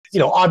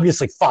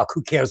obviously, fuck,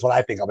 who cares what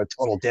I think? I'm a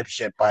total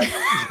dipshit, but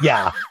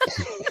yeah.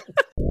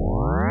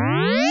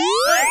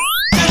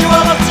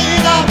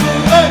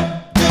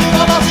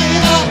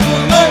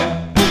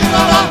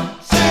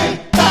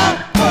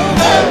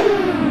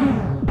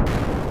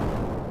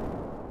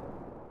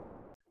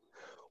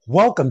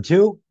 Welcome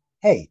to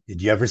Hey,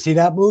 did you ever see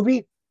that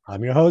movie?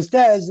 I'm your host,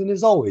 Des, and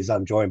as always,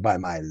 I'm joined by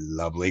my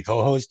lovely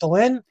co-host,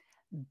 Lynn.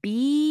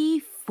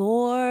 B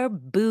for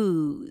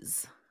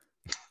booze.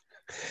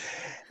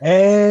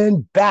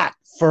 And back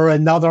for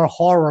another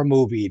horror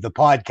movie, The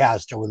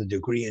Podcaster with a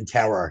Degree in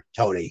Terror,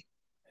 Tony.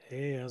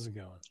 Hey, how's it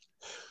going?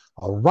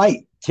 All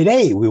right,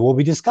 today we will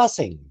be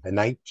discussing the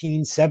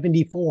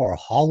 1974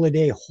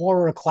 holiday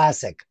horror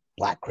classic,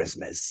 Black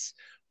Christmas,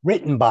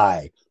 written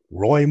by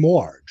Roy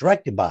Moore,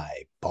 directed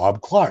by Bob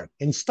Clark,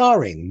 and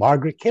starring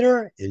Margaret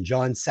Kidder and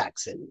John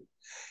Saxon.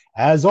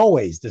 As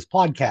always, this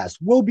podcast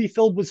will be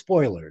filled with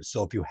spoilers,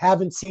 so if you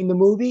haven't seen the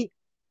movie,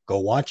 go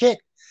watch it,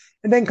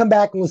 and then come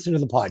back and listen to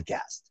the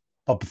podcast.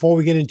 But before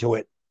we get into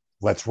it,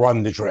 let's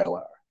run the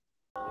trailer.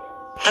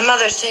 My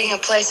mother's taking a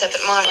place up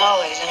at Mont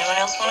Holly's. Anyone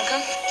else want to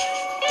come?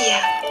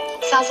 Yeah,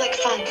 sounds like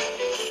fun.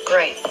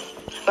 Great.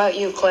 How about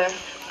you, Claire?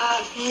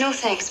 No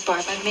thanks,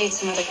 Barb. I've made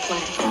some other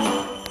plans.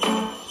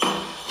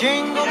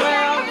 Jingle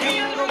bell,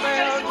 jingle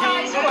bell,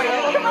 jingle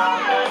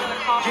bell,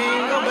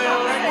 jingle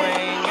bells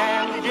swing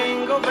and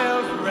jingle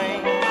bells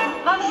ring.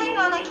 Mom, hang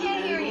on, I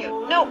can't hear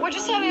you. No, we're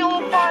just having a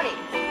little party.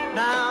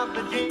 Now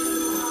the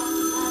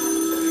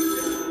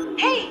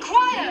Hey,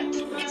 quiet!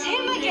 It's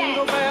him again.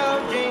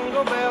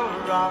 jingle bell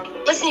rock.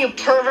 Listen, you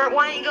pervert,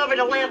 why don't you go over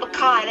to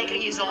Lambakai? They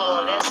could use a little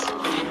of this.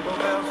 Jingle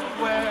bells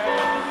square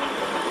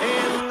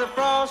in the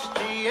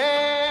frosty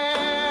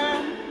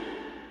air.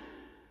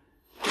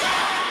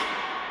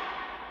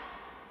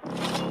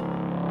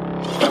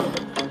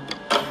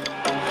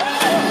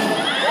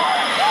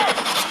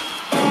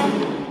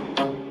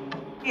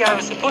 I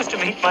was supposed to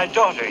meet my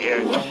daughter here.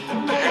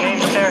 Her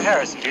name's Claire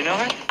Harrison. Do you know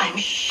her? I'm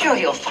sure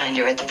you'll find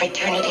her at the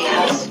fraternity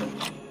house.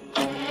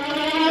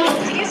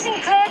 Have you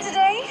seen Claire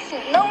today?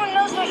 No one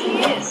knows where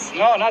she is.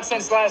 No, not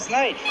since last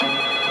night.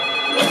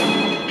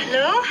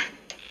 Hello?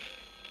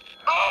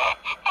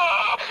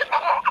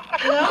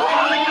 Hello?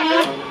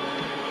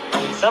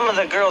 Some of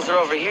the girls are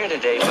over here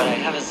today, but I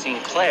haven't seen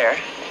Claire.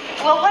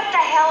 Well, what the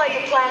hell are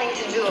you planning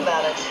to do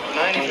about it?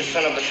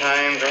 90% of the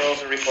time,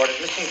 girls are reported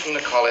missing from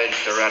the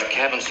college. They're at a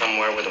cabin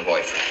somewhere with a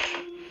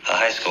boyfriend. A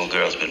high school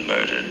girl's been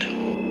murdered.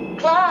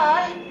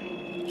 Claude?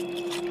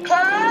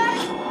 Claude?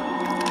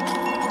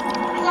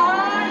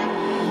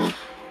 Claude?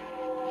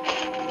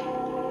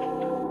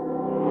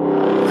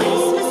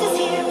 Christmas is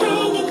here,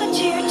 bringing good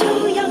cheer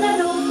to young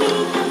and old,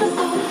 meet and the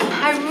bold.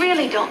 I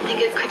really don't think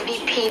it could be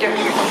Peter.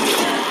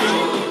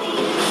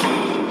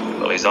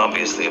 Well, he's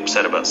obviously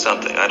upset about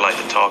something. I'd like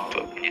to talk to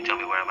him. Can you tell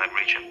me where I might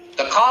reach him?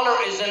 The caller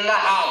is in the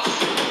house.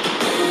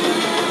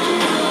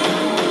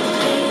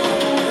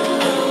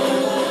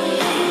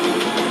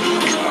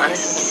 Come on,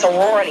 this is a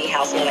sorority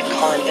house, not a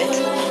convent.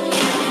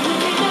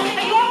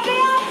 Are you up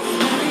there?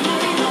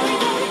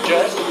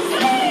 Jess?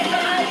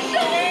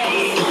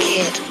 You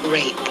can't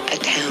rape a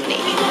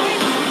townie.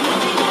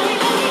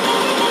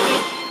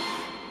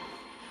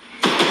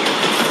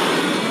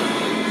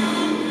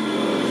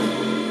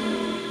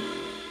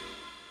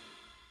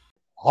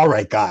 All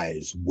right,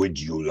 guys, would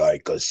you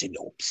like a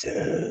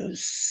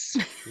synopsis?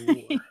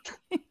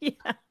 Yes.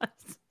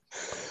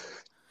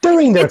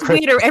 During their It's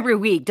weirder every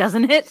week,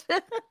 doesn't it?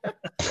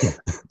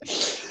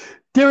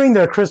 During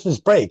their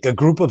Christmas break, a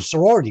group of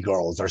sorority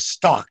girls are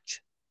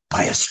stalked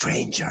by a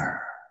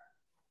stranger.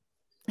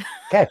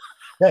 Okay.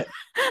 Good.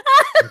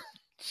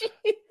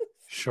 Jeez.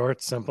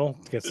 Short, simple,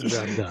 gets the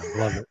job done.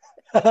 Love it.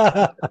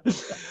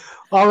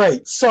 All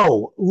right,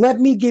 so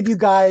let me give you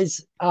guys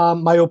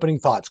my opening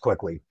thoughts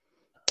quickly.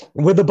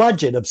 With a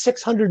budget of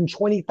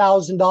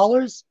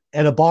 $620,000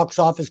 and a box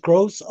office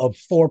gross of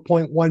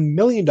 $4.1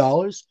 million,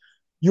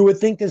 you would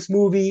think this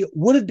movie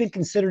would have been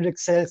considered a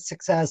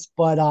success,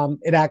 but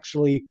it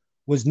actually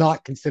was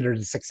not considered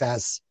a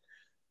success,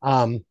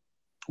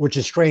 which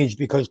is strange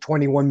because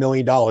 $21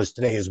 million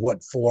today is what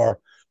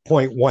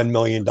 $4.1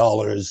 million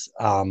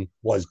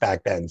was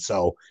back then.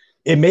 So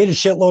it made a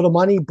shitload of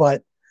money,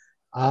 but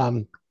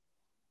they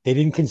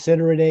didn't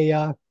consider it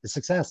a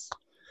success.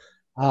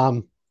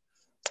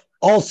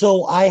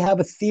 Also, I have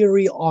a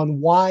theory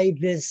on why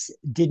this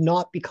did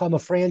not become a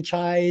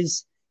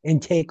franchise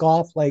and take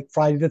off like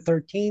Friday the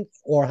 13th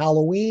or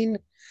Halloween,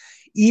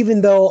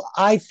 even though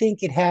I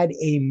think it had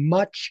a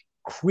much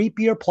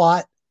creepier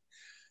plot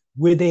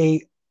with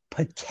a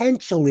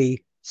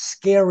potentially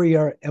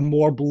scarier and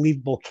more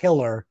believable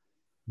killer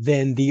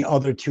than the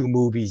other two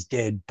movies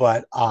did.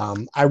 But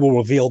I will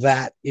reveal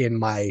that in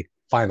my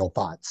final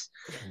thoughts.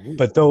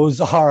 But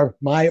those are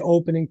my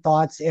opening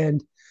thoughts.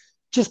 And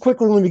just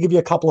quickly, let me give you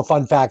a couple of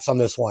fun facts on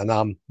this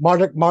one.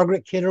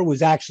 Margaret Kidder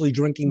was actually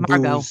drinking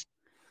booze.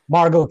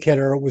 Margot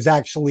Kidder was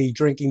actually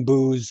drinking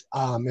booze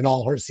in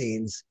all her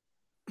scenes.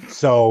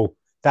 So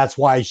that's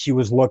why she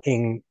was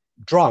looking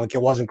drunk.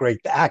 It wasn't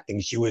great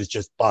acting. She was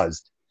just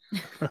buzzed.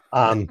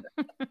 Um,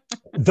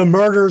 the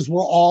murders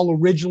were all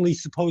originally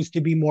supposed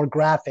to be more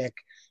graphic,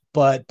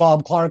 but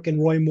Bob Clark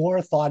and Roy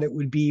Moore thought it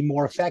would be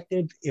more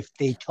effective if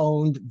they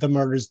toned the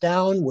murders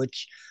down,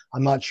 which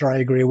I'm not sure I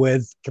agree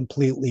with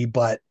completely,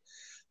 but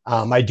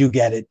I do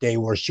get it. They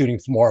were shooting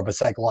for more of a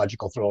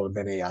psychological thriller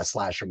than a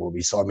slasher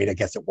movie. So, I mean, I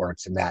guess it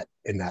works in that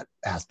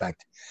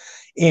aspect.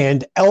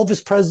 And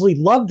Elvis Presley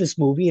loved this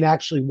movie and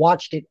actually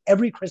watched it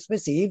every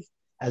Christmas Eve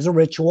as a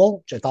ritual,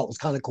 which I thought was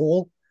kind of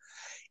cool.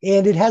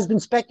 And it has been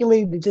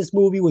speculated that this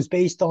movie was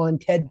based on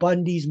Ted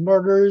Bundy's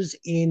murders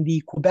in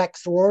the Quebec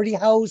sorority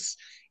house,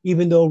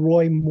 even though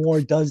Roy Moore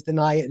does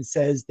deny it and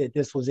says that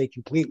this was a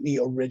completely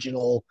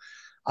original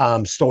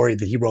story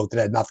that he wrote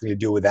that had nothing to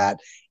do with that.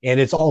 And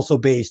it's also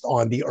based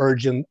on the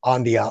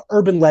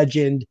urban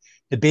legend,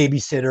 The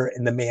Babysitter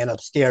and the Man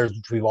Upstairs,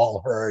 which we've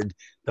all heard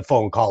the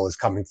phone call is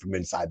coming from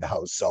inside the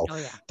house. So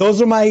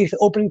those are my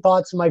opening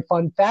thoughts and my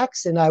fun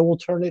facts, and I will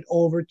turn it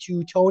over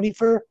to Tony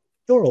for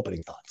your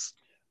opening thoughts.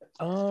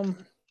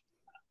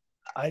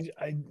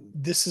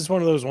 This is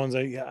one of those ones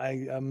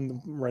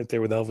I'm right there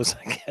with Elvis,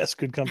 I guess.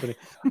 Good company.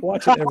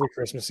 Watch it every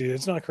Christmas Eve.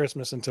 It's not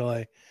Christmas until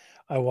I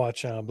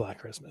watch Black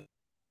Christmas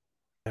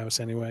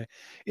house anyway.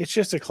 It's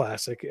just a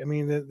classic. I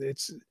mean,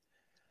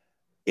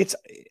 it's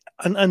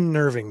an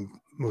unnerving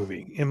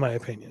movie in my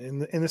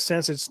opinion. In the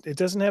sense it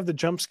doesn't have the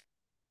jumps,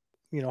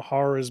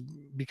 horror has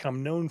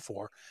become known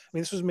for. I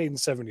mean, this was made in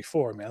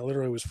 1974. I mean, I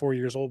literally was 4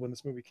 years old when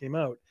this movie came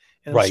out,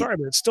 and I'm sorry,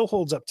 but it still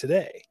holds up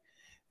today.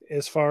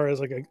 As far as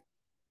like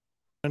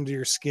under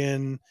your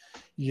skin,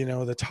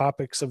 the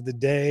topics of the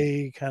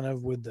day, kind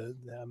of with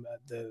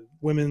the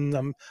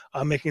women.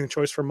 I'm making the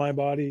choice for my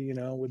body,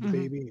 with the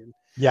baby, and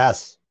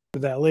yes,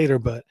 that later.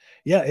 But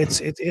yeah,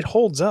 it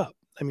holds up.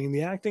 I mean,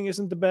 the acting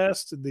isn't the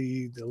best,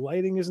 the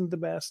lighting isn't the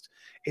best.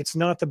 It's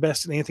not the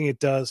best in anything it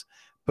does,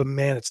 but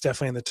man, it's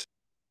definitely in the as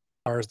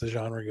far as the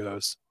genre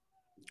goes.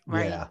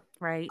 Right. Yeah.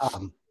 Right.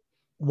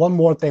 One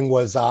more thing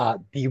was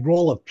the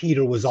role of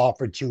Peter was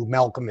offered to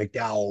Malcolm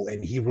McDowell,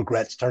 and he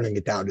regrets turning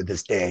it down to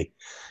this day.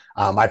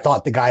 I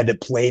thought the guy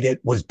that played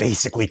it was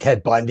basically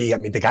Ted Bundy. I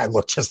mean, the guy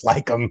looked just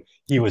like him.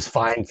 He was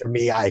fine for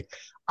me.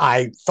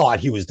 I thought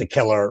he was the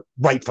killer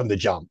right from the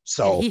jump.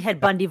 So he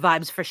had Bundy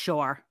vibes for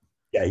sure.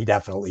 Yeah, he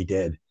definitely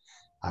did.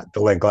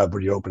 Delaney, go ahead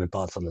with your opening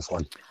thoughts on this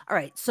one. All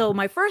right. So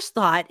my first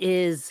thought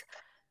is,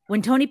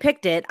 when Tony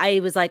picked it,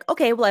 I was like,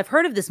 okay, well, I've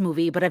heard of this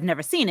movie, but I've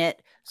never seen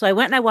it. So I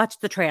went and I watched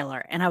the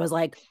trailer and I was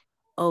like,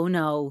 oh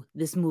no,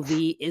 this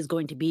movie is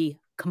going to be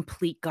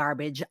complete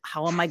garbage.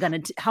 How am I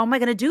going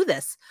to do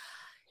this?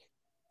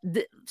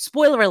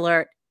 Spoiler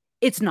alert,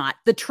 it's not.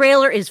 The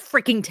trailer is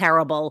freaking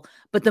terrible,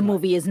 but the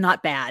movie is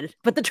not bad.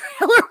 But the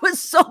trailer was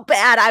so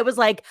bad. I was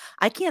like,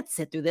 I can't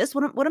sit through this.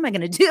 What am I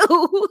going to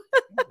do?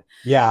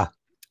 Yeah.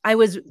 I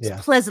was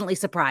pleasantly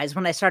surprised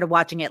when I started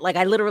watching it. Like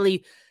I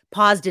literally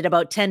paused it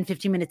about 10,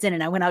 15 minutes in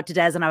and I went out to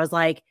Des and I was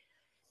like,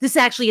 this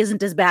actually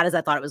isn't as bad as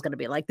I thought it was going to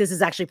be. Like, this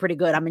is actually pretty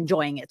good. I'm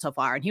enjoying it so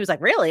far. And he was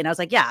like, really? And I was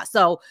like, yeah.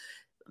 So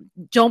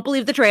don't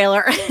believe the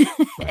trailer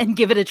and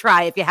give it a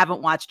try if you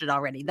haven't watched it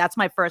already. That's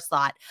my first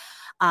thought.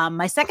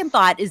 My second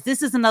thought is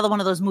this is another one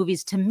of those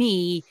movies to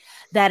me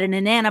that an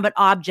inanimate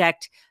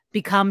object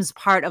becomes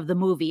part of the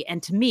movie.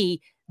 And to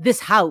me, this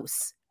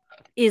house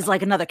is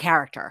like another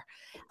character.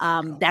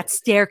 That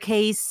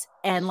staircase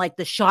and like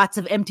the shots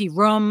of empty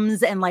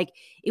rooms. And like,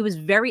 it was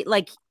very,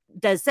 like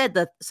Des said,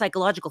 the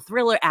psychological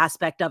thriller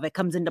aspect of it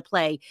comes into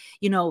play.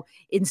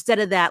 Instead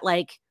of that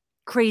like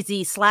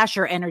crazy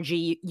slasher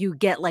energy, you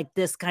get like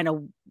this kind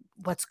of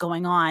what's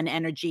going on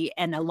energy.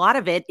 And a lot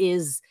of it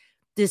is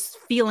this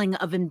feeling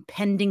of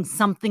impending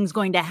something's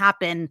going to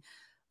happen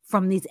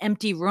from these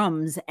empty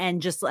rooms,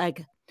 and just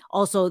like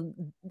also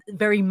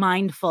very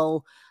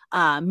mindful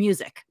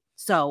music.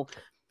 So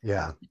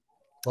yeah.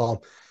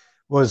 Well,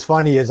 what's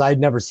funny is I'd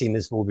never seen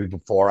this movie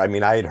before. I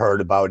mean, I had heard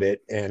about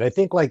it, and I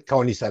think, like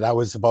Tony said, I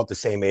was about the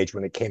same age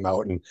when it came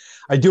out, and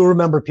I do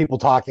remember people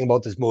talking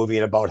about this movie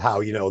and about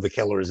how, the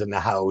killer is in the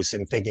house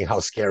and thinking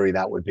how scary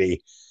that would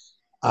be.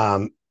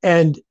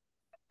 And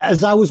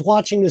as I was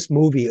watching this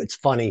movie, it's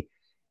funny.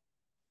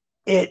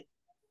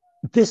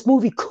 This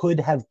movie could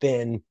have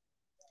been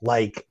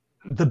like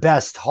the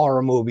best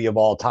horror movie of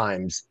all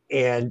times,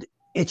 and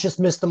it just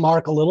missed the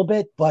mark a little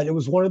bit. But it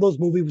was one of those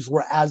movies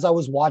where, as I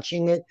was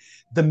watching it,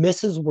 the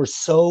misses were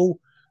so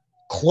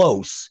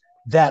close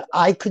that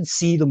I could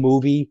see the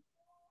movie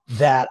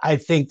that I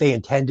think they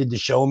intended to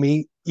show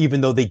me,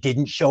 even though they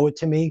didn't show it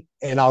to me.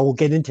 And I will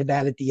get into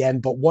that at the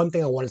end. But one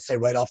thing I want to say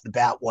right off the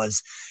bat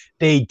was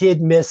they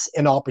did miss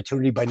an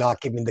opportunity by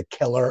not giving the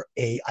killer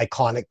a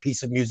iconic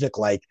piece of music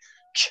like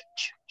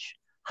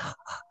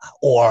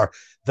or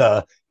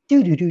the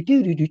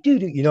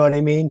do-do-do-do-do-do-do, you know what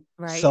I mean?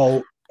 Right.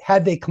 So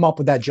had they come up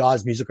with that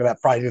Jaws music or that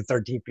Friday the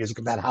 13th music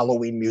or that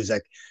Halloween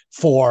music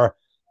for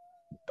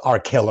our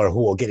killer,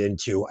 who we'll get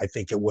into, I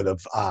think it would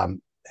have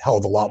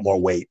held a lot more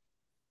weight.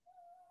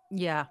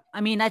 Yeah.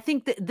 I mean, I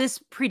think that this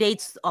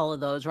predates all of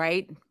those,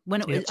 right?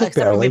 When it was, just except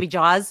for barely. maybe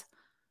Jaws.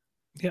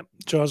 Yep.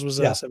 Jaws was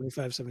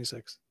 75,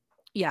 76.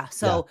 Yeah.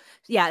 So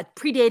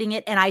predating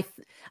it. And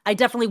I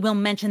definitely will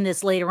mention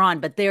this later on,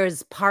 but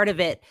there's part of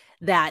it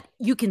that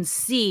you can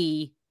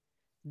see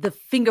the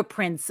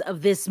fingerprints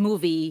of this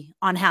movie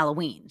on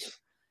Halloween.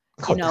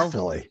 Oh,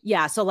 definitely.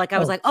 Yeah. So like, I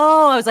was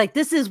like,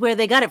 this is where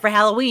they got it for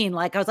Halloween.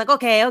 Like, I was like,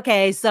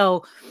 okay.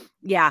 So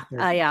yeah.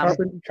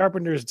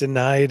 Carpenter's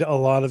denied a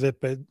lot of it,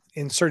 but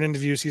in certain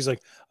interviews, he's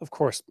like, of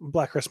course,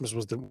 Black Christmas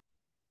was I'll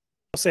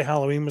say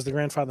Halloween was the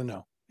grandfather.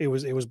 No, it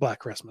was Black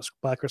Christmas.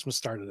 Black Christmas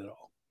started it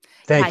all.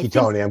 Thank you,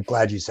 Tony. I'm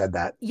glad you said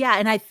that. Yeah.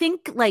 And I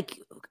think like,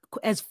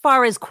 as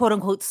far as quote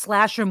unquote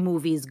slasher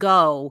movies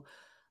go,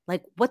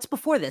 like what's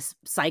before this?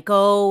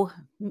 Psycho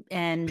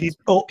and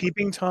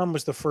Peeping Tom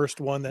was the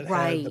first one that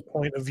had the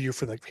point of view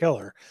for the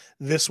killer.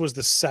 This was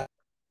the set.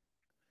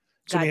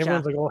 So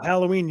everyone's like, "Oh,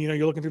 Halloween!" You're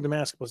looking through the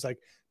mask. It was like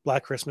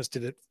Black Christmas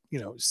did it.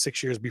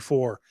 6 years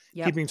before.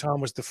 Yep. Peeping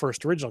Tom was the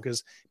first original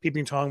because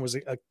Peeping Tom was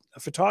a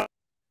photographer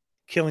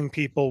killing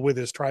people with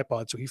his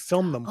tripod, so he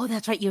filmed them. Oh,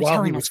 that's right. You were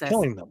telling us this.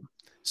 Killing them.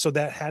 So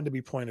that had to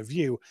be point of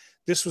view.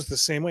 This was the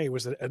same way. It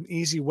was an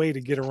easy way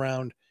to get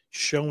around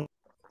showing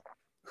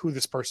who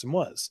this person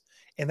was.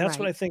 And that's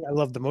what I think I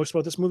love the most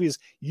about this movie is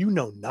you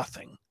know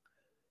nothing.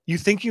 You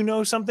think you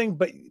know something,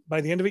 but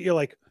by the end of it, you're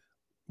like,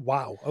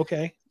 wow,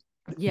 okay.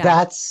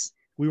 Yeah.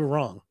 We were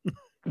wrong.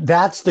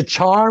 That's the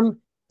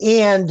charm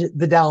and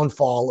the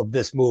downfall of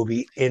this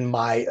movie, in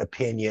my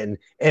opinion.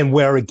 And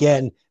where,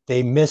 again,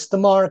 they missed the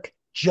mark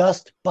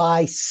just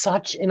by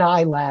such an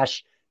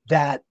eyelash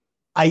that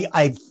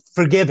I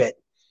forgive it.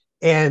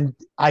 And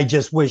I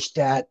just wish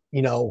that,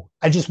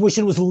 I just wish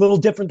it was a little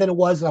different than it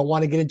was. And I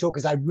want to get into it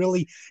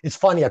because it's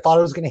funny. I thought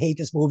I was going to hate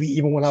this movie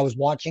even when I was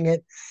watching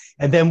it.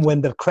 And then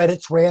when the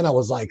credits ran, I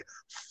was like,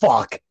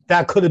 fuck,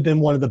 that could have been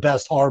one of the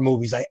best horror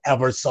movies I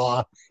ever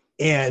saw.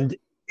 And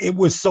it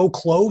was so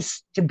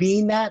close to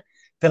being that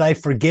I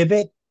forgive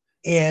it.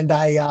 And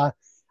I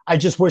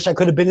just wish I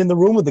could have been in the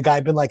room with the guy,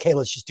 been like, hey,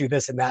 let's just do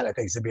this and that. I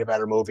think it's going to be a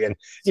better movie. And,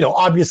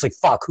 obviously,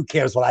 fuck, who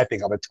cares what I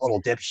think? I'm a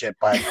total dipshit.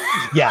 But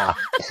yeah.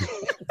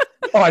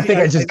 I think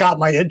I just got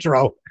my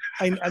intro.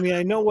 I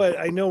mean,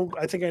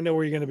 I think I know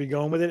where you're going to be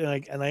going with it.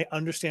 And I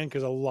understand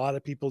because a lot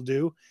of people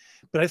do.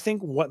 But I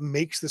think what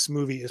makes this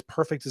movie as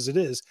perfect as it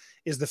is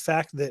the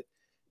fact that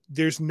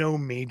there's no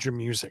major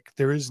music.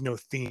 There is no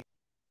theme.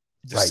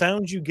 The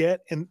sounds you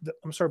get, and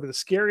but the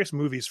scariest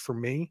movies for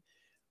me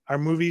are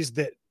movies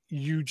that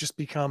you just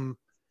become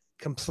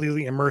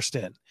completely immersed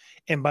in.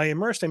 And by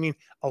immersed, I mean,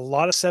 a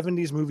lot of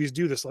 70s movies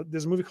do this.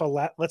 There's a movie called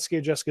Let's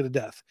Scare Jessica to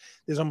Death.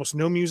 There's almost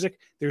no music.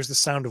 There's the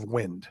sound of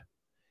wind.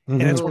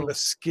 Mm-hmm. And it's one of the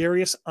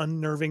scariest,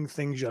 unnerving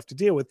things you have to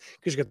deal with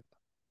because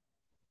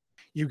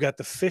you got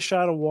the fish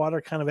out of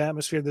water kind of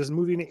atmosphere. There's a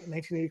movie in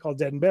 1980 called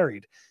Dead and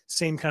Buried.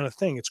 Same kind of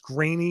thing. It's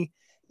grainy,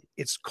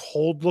 it's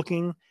cold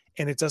looking,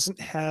 and it doesn't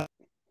have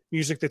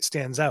music that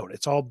stands out.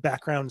 It's all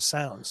background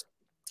sounds.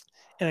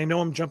 And I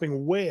know I'm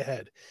jumping way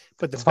ahead,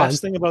 but the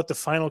best thing about the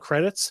final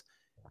credits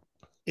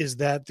is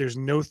that there's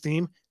no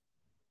theme.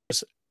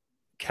 There's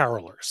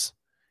carolers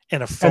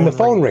and the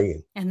phone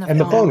ringing. And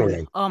the phone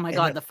ringing. Oh my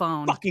God, the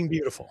phone. Fucking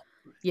beautiful.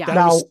 Yeah.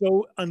 That was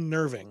so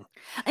unnerving.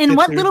 And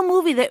what little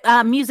movie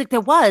that music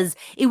there was,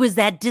 it was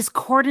that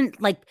discordant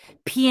like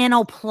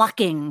piano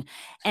plucking,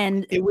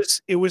 and it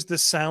was the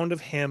sound of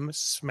him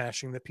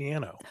smashing the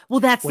piano. Well,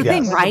 that's the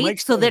thing, right?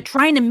 So they're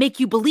trying to make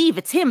you believe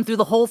it's him through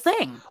the whole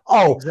thing.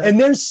 Oh, exactly. And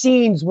there's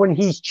scenes when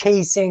he's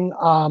chasing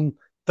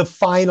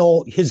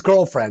his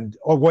girlfriend,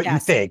 or what you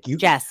think,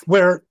 Jess,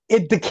 where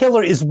the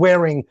killer is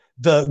wearing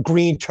the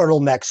green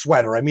turtleneck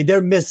sweater. I mean,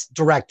 they're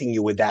misdirecting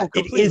you with that.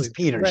 It is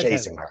Peter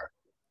chasing her.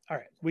 All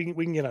right, we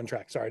can get on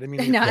track. Sorry, I didn't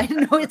mean.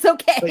 No, it's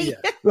okay.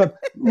 Look,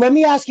 let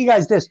me ask you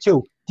guys this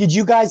too. Did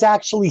you guys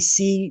actually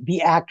see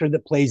the actor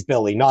that plays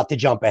Billy? Not to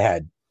jump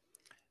ahead.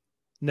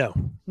 No.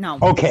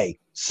 Okay,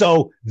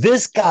 so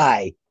this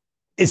guy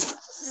is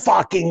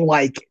fucking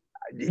like.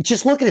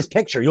 Just look at his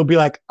picture. You'll be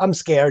like, I'm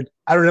scared.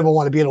 I don't ever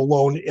want to be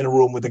alone in a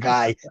room with the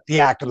guy,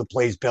 the actor that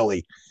plays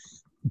Billy.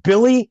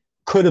 Billy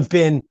could have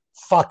been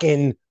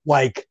fucking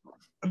like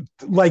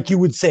you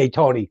would say,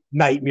 Tony,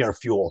 nightmare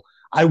fuel.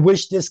 I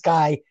wish this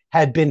guy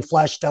had been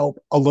fleshed out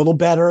a little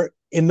better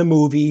in the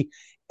movie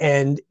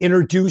and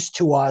introduced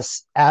to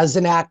us as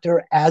an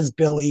actor, as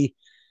Billy.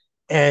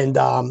 And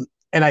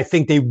I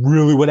think they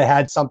really would have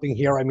had something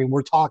here. I mean,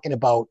 we're talking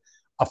about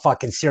a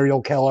fucking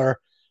serial killer,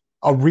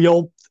 a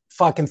real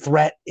fucking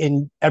threat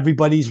in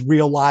everybody's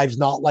real lives,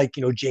 not like,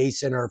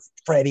 Jason or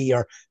Freddy,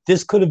 or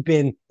this could have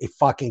been a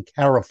fucking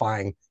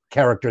terrifying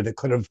character that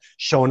could have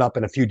shown up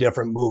in a few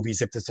different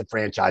movies if this is a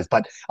franchise.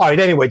 But all right,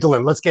 anyway,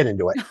 Dylan, let's get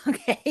into it.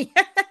 Okay.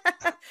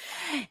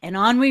 And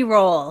on we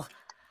roll.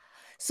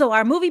 So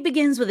our movie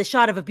begins with a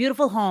shot of a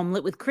beautiful home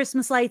lit with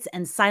Christmas lights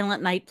and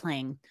Silent Night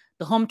playing.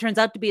 The home turns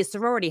out to be a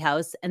sorority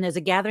house, and there's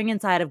a gathering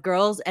inside of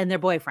girls and their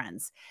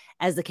boyfriends.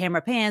 As the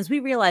camera pans, we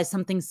realize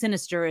something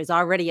sinister is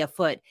already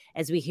afoot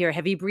as we hear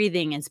heavy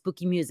breathing and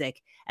spooky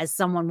music as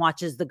someone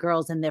watches the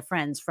girls and their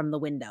friends from the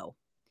window.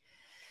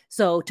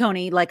 So,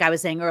 Tony, like I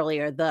was saying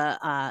earlier,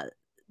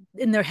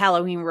 in their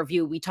Halloween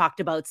review, we talked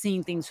about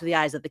seeing things through the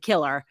eyes of the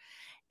killer.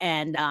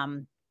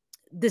 And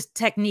this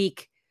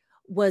technique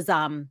was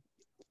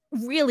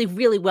really,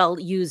 really well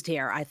used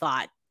here, I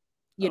thought.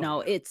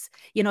 It's,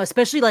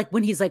 especially like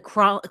when he's like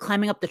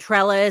climbing up the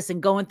trellis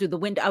and going through the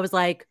window. I was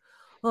like,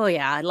 oh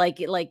yeah, like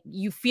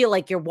you feel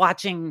like you're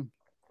watching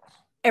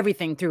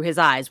everything through his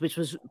eyes, which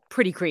was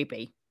pretty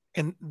creepy.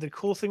 And the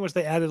cool thing was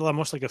they added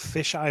almost like a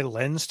fisheye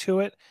lens to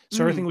it.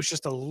 So everything was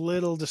just a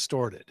little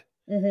distorted.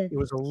 It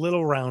was a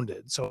little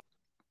rounded. So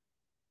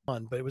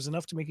fun, but it was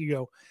enough to make you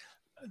go,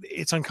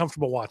 it's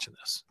uncomfortable watching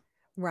this.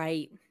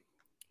 Right.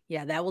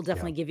 Yeah, that will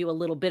definitely give you a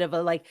little bit of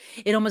a, like,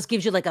 it almost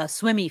gives you like a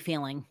swimmy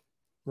feeling.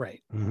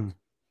 Right.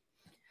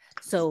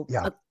 So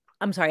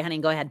I'm sorry, honey,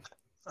 go ahead.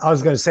 I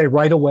was going to say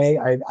right away,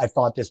 I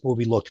thought this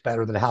movie looked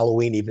better than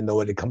Halloween, even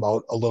though it had come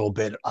out a little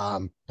bit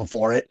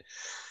before it.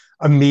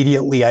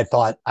 Immediately, I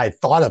thought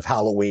of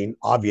Halloween,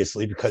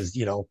 obviously, because,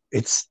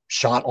 it's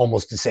shot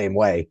almost the same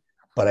way.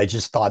 But I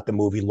just thought the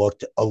movie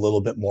looked a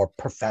little bit more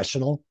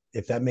professional,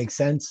 if that makes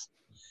sense.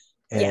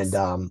 And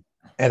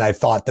and I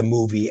thought the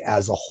movie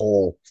as a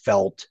whole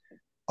felt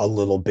a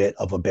little bit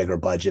of a bigger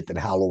budget than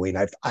Halloween.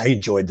 I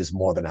enjoyed this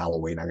more than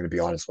Halloween. I'm going to be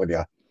honest with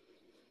you.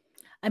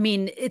 I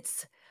mean,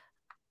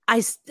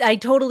 I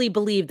totally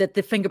believe that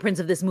the fingerprints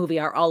of this movie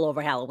are all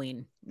over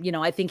Halloween.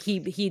 I think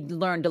he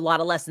learned a lot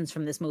of lessons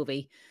from this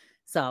movie.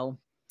 So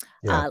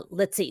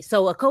let's see.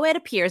 So a co-ed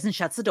appears and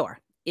shuts the door.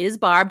 It is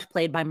Barb,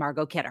 played by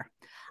Margot Kidder.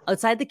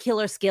 Outside, the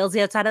killer scales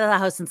the outside of the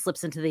house and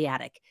slips into the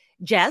attic.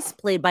 Jess,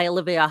 played by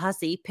Olivia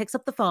Hussey, picks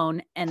up the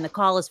phone, and the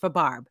call is for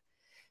Barb.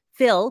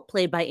 Phil,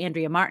 played by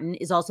Andrea Martin,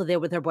 is also there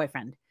with her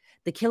boyfriend.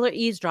 The killer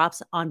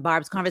eavesdrops on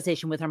Barb's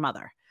conversation with her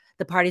mother.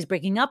 The party's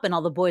breaking up and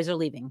all the boys are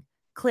leaving.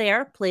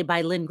 Claire, played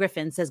by Lynn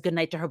Griffin, says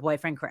goodnight to her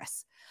boyfriend,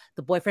 Chris.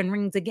 The boyfriend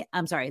rings again.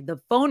 I'm sorry,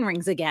 the phone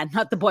rings again,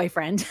 not the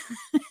boyfriend.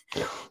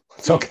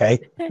 It's okay.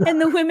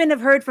 And the women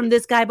have heard from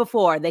this guy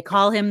before. They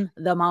call him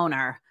the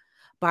Moaner.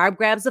 Barb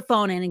grabs the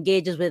phone and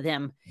engages with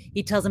him.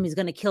 He tells him he's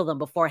going to kill them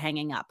before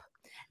hanging up.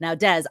 Now,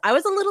 Des, I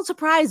was a little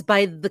surprised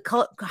by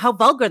how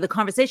vulgar the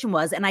conversation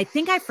was. And I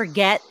think I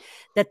forget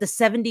that the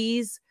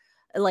 70s,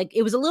 like,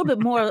 it was a little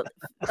bit more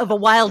of a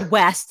Wild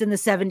West in the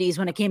 70s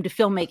when it came to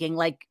filmmaking,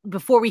 like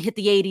before we hit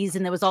the 80s.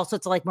 And there was all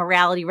sorts of like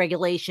morality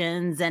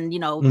regulations and,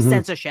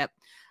 censorship.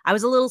 I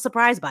was a little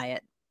surprised by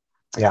it.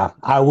 Yeah,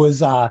 I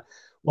was.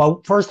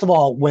 Well, first of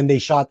all, when they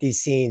shot these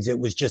scenes, it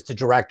was just the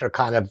director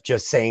kind of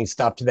just saying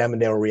stuff to them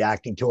and they were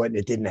reacting to it. And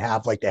it didn't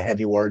have like the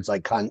heavy words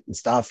like cunt and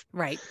stuff.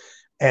 Right.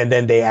 And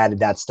then they added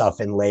that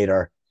stuff in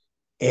later.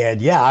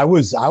 And yeah, I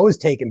was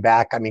taken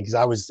back. I mean,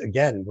 because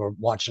we're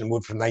watching a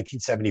movie from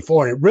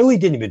 1974 and it really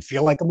didn't even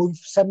feel like a movie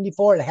from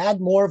 74. It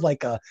had more of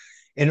like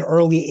an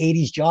early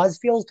 80s Jaws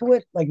feel to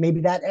it, like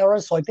maybe that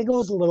era. So I think it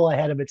was a little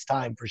ahead of its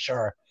time for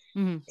sure.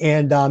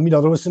 And,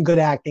 there was some good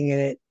acting in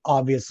it.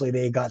 Obviously,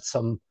 they got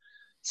some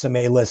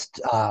A-list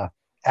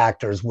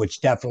actors,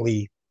 which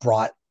definitely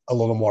brought a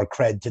little more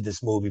cred to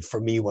this movie for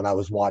me when I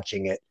was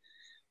watching it.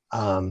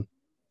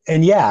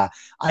 And yeah,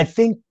 I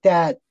think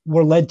that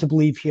we're led to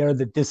believe here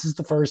that this is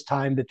the first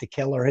time that the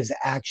killer has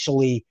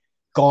actually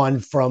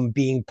gone from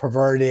being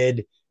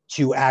perverted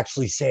to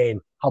actually saying,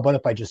 how about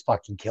if I just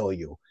fucking kill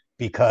you?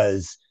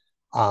 Because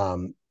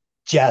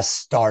Jess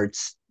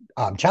starts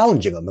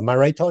challenging him. Am I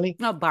right, Tony?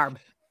 No, Barb.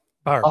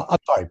 I'm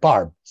sorry,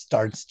 Barb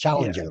starts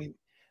challenging him.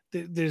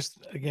 There's,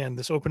 again,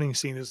 this opening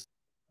scene is,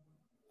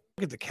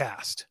 look at the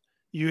cast.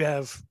 You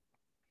have,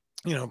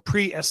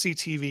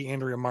 pre-SCTV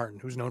Andrea Martin,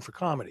 who's known for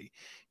comedy.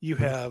 You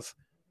have,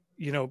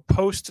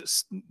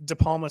 post De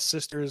Palma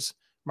sisters,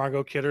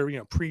 Margot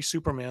Kidder,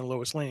 pre-Superman,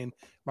 Lois Lane,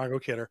 Margot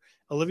Kidder.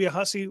 Olivia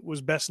Hussey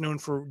was best known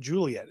for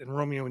Juliet and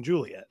Romeo and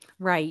Juliet.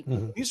 Right.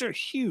 These are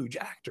huge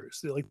actors.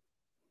 They're like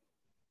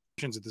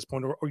at this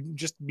point, or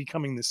just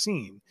becoming the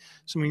scene.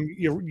 So I mean,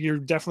 you're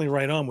definitely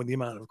right on with the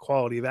amount of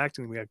quality of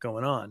acting we got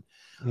going on.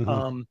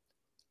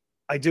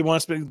 I did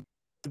want to speak.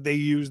 They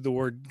used the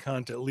word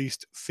cunt at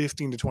least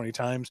 15 to 20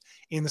 times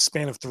in the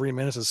span of 3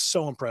 minutes. Is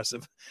so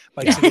impressive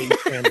by today's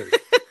standard.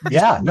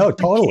 Yeah, no,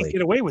 totally. You can't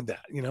get away with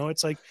that.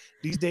 It's like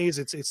these days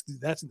that's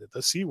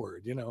the C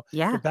word,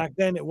 Yeah. But back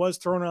then it was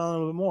thrown around a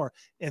little bit more.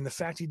 And the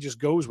fact he just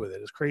goes with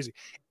it is crazy.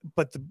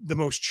 But the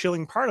most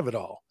chilling part of it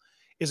all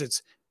is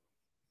it's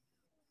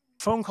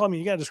phone call. I mean,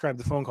 you got to describe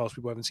the phone calls.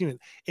 People haven't seen it.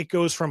 It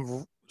goes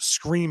from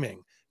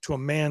screaming to a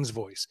man's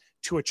voice,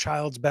 to a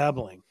child's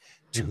babbling,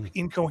 to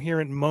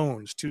incoherent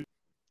moans, to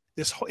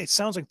this whole, it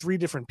sounds like three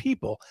different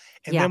people.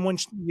 And then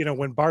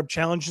when Barb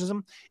challenges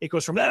him, it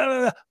goes from,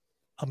 I'm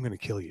going to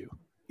kill you.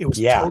 It was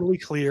totally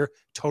clear,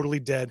 totally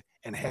dead,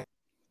 and heavy.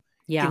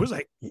 Yeah.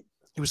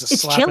 It was a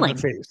slap chilling. in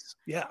the face.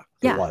 Yeah.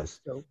 It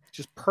was. So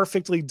just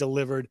perfectly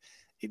delivered.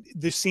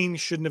 The scene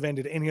shouldn't have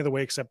ended any other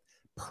way except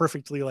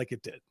perfectly like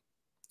it did.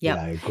 Yep.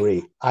 Yeah, I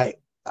agree. I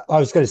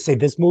was going to say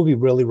this movie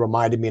really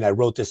reminded me, and I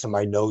wrote this in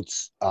my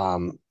notes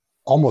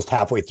almost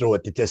halfway through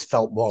it, that this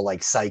felt more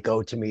like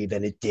Psycho to me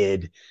than it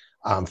did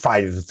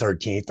Friday the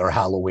 13th or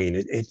Halloween.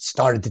 It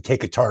started to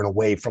take a turn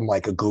away from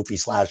like a goofy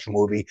slasher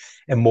movie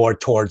and more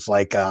towards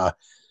like a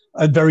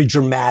very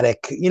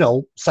dramatic,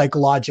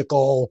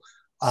 psychological,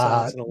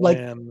 Silence of the like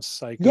Lambs,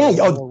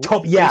 Psycho.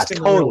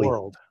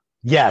 totally.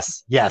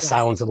 Yes, Yes.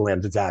 Silence of the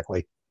Lambs,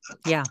 exactly.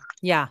 Yeah,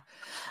 yeah.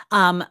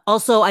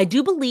 Also, I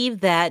do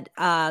believe that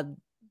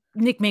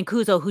Nick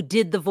Mancuso, who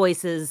did the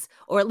voices,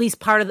 or at least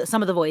part of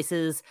some of the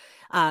voices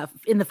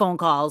in the phone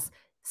calls,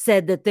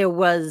 said that there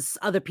was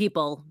other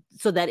people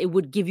so that it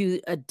would give you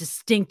a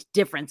distinct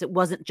difference. It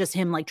wasn't just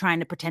him like trying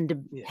to pretend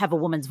to have a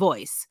woman's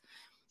voice.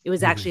 It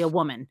was actually a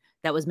woman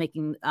that was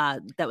making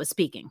that was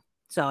speaking.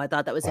 So I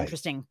thought that was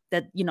interesting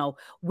that, you know,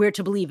 we're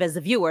to believe as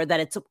a viewer that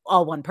it's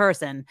all one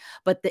person,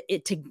 but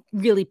to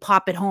really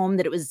pop it home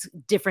that it was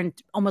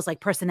different, almost like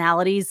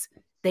personalities.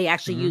 They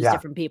actually used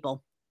different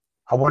people.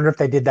 I wonder if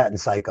they did that in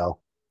Psycho.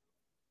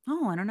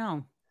 Oh, I don't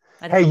know.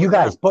 Hey, you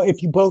guys, but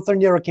if you both are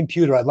near a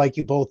computer, I'd like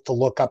you both to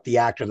look up the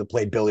actor that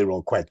played Billy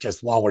real quick,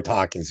 just while we're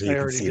talking, so you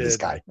can see this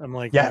guy. I'm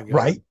like, yeah,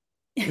 right.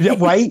 Yeah,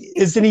 right.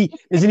 Isn't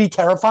he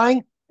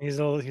terrifying? He's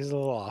a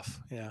little off.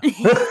 Yeah.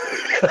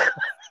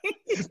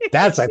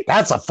 That's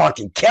a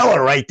fucking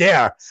killer right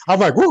there. I'm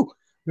like, whoo.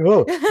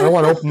 Oh, I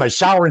want to open my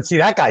shower and see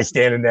that guy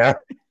standing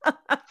there.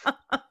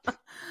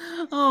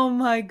 Oh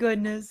my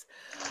goodness.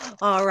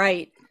 All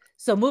right.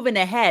 So moving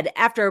ahead,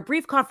 after a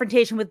brief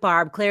confrontation with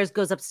Barb, Claire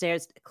goes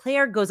upstairs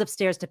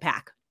to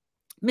pack.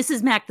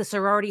 Mrs. Mack, the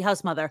sorority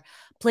house mother,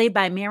 played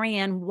by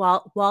Marianne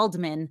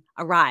Waldman,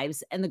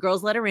 arrives, and the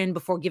girls let her in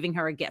before giving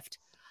her a gift.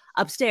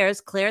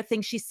 Upstairs, Claire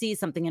thinks she sees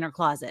something in her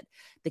closet.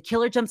 The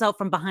killer jumps out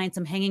from behind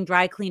some hanging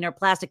dry cleaner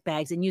plastic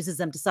bags and uses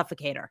them to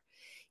suffocate her.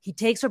 He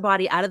takes her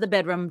body out of the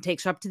bedroom,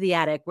 takes her up to the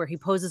attic, where he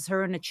poses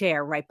her in a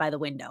chair right by the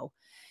window.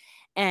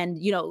 And,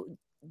 you know,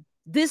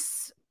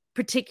 this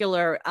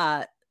particular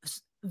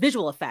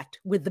visual effect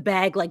with the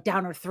bag like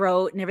down her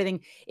throat and everything,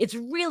 it's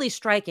really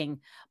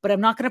striking, but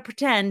I'm not going to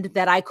pretend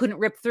that I couldn't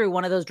rip through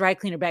one of those dry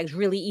cleaner bags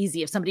really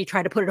easy if somebody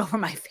tried to put it over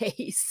my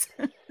face.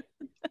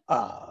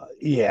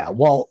 Yeah,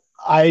 well,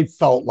 I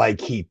felt like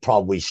he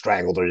probably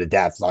strangled her to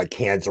death, like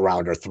hands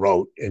around her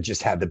throat, and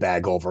just had the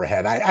bag over her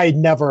head. I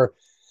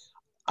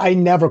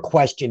never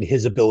questioned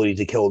his ability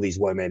to kill these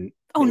women.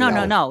 Oh,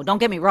 no. Don't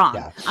get me wrong.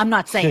 Yeah. I'm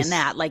not saying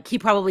that. Like, he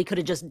probably could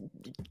have just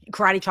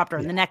karate chopped her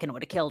in the neck and it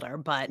would have killed her.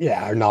 But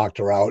yeah, or knocked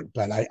her out.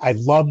 But I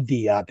loved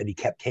that he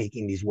kept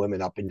taking these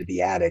women up into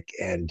the attic,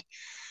 and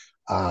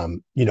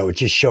you know, it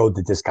just showed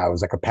that this guy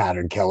was like a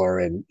pattern killer,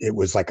 and it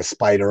was like a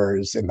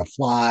spiders and the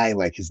fly,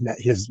 like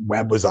his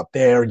web was up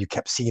there, and you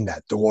kept seeing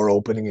that door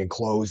opening and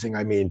closing.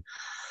 I mean,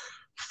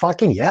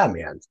 fucking yeah,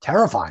 man, it's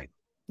terrifying.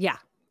 Yeah.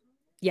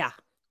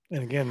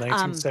 And again,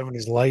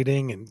 1970s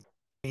lighting and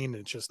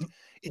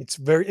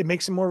it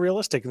makes it more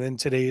realistic than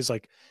today's,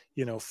 like,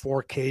 you know,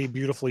 4K,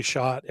 beautifully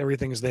shot,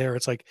 everything's there.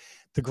 It's like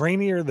the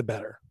grainier the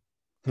better.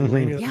 The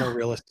grainier the more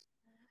realistic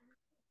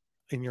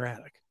in your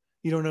attic.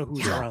 You don't know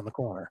who's around the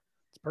corner.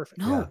 It's perfect.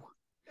 No.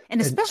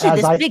 And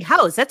especially this big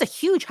house. That's a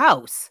huge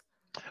house.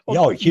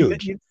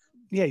 Huge.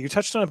 You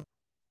touched on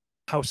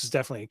house is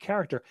definitely a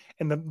character.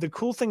 And the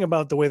cool thing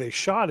about the way they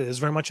shot it is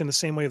very much in the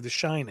same way of The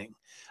Shining.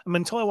 I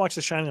mean, until I watched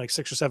The Shining like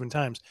 6 or 7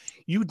 times,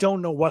 you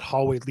don't know what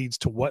hallway leads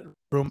to what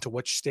room, to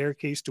which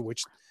staircase, to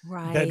which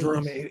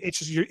bedroom. It's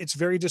just, it's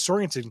very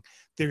disorienting.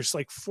 There's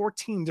like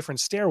 14 different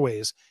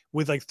stairways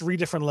with like 3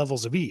 different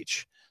levels of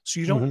each. So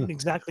you don't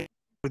exactly know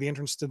where the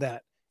entrance to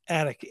that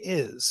attic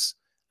is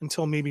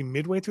until maybe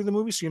midway through the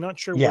movie. So you're not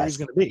sure where he's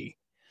going to be.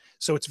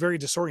 So it's very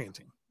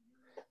disorienting.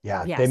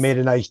 Yeah, they made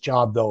a nice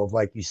job, though, of,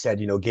 like you said,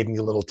 you know, giving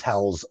you little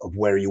tells of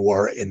where you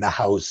were in the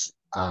house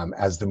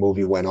as the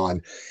movie went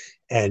on.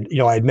 And, you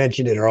know, I had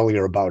mentioned it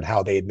earlier about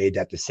how they had made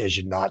that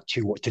decision not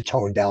to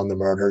tone down the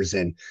murders.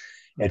 And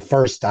at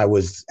first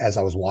as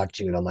I was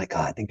watching it, I'm like,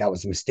 I think that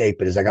was a mistake.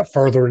 But as I got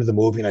further into the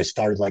movie and I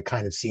started like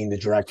kind of seeing the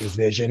director's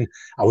vision,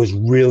 I was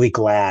really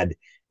glad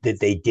that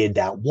they did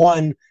that.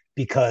 One,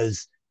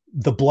 because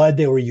the blood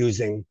they were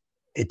using,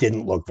 it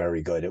didn't look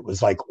very good. It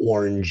was like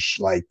orange,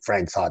 like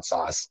Frank's hot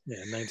sauce. Yeah,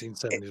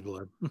 1970s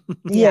blood.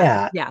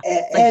 Yeah.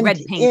 Like red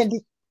paint.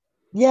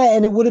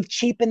 And it would have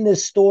cheapened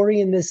this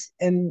story and this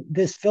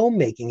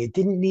filmmaking. It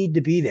didn't need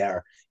to be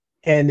there.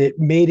 And it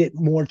made it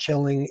more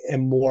chilling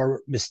and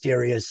more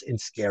mysterious and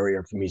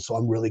scarier for me. So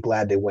I'm really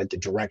glad they went the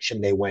direction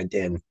they went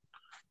in.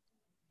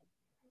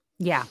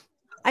 Yeah,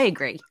 I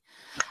agree.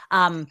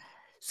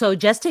 So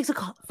Jess takes a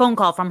phone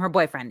call from her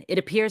boyfriend. It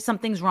appears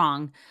something's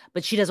wrong,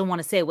 but she doesn't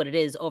want to say what it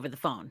is over the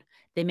phone.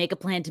 They make a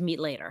plan to meet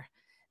later.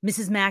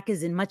 Mrs. Mack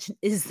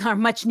is our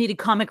much needed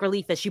comic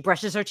relief as she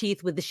brushes her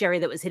teeth with the sherry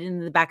that was hidden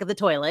in the back of the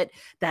toilet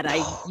that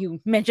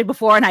you mentioned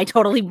before and I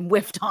totally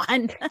whiffed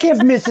on. Give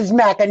Mrs.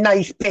 Mack a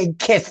nice big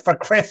kiss for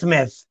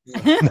Christmas.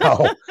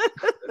 No.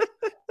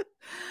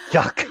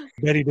 Yuck.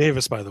 Betty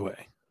Davis, by the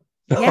way.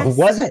 Yes.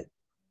 Was it?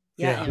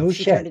 Yeah. No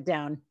she turned it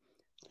down.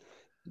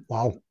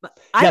 Wow.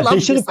 I love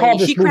this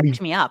lady. She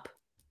cracked me up.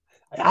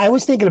 I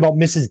was thinking about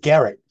Mrs.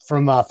 Garrett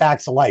from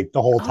Facts of Life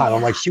the whole time.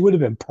 I'm like, she would have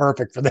been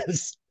perfect for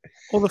this.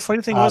 Well, the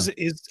funny thing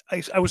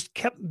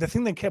the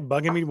thing that kept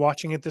bugging me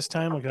watching it this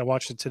time, like I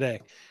watched it today,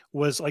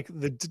 was like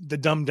the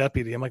dumb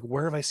deputy. I'm like,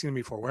 where have I seen him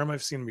before? Where have I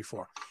seen him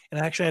before? And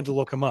I actually had to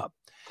look him up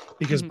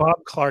because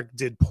Bob Clark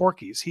did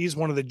Porky's. He's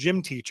one of the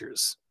gym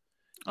teachers.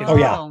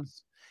 Yeah.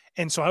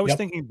 And so I was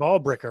thinking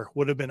Ballbricker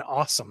would have been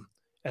awesome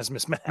as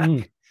Miss Mac.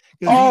 Mm.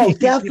 'Cause Oh, he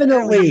apparently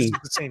definitely. used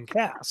the same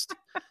cast.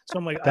 So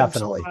I'm like,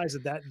 Definitely. I'm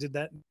surprised that did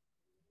that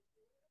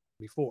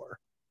before.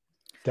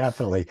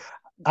 Definitely.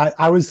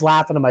 I was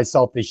laughing to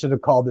myself. They should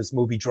have called this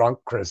movie Drunk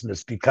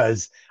Christmas,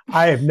 because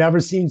I have never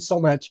seen so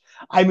much.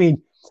 I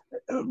mean,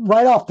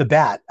 right off the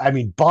bat, I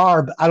mean,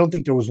 Barb, I don't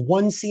think there was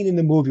one scene in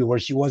the movie where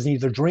she wasn't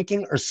either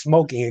drinking or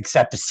smoking,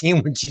 except the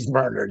scene when she's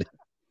murdered.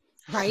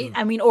 Right?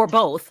 I mean, or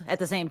both at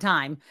the same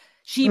time.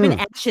 She even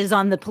ashes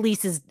on the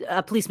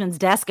policeman's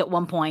desk at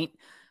one point.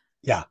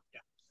 Yeah.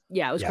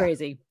 Yeah, it was Yeah.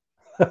 crazy.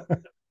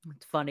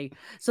 It's funny.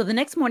 So the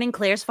next morning,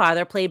 Claire's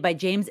father, played by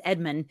James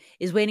Edmund,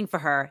 is waiting for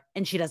her,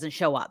 and she doesn't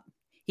show up.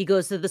 He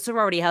goes to the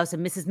sorority house,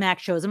 and Mrs. Mack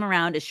shows him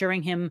around,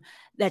 assuring him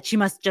that she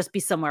must just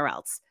be somewhere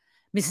else.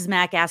 Mrs.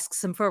 Mack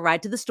asks him for a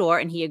ride to the store,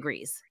 and he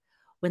agrees.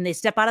 When they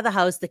step out of the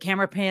house, the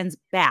camera pans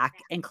back,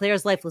 and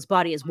Claire's lifeless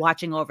body is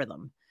watching over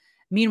them.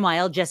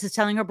 Meanwhile, Jess is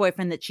telling her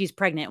boyfriend that she's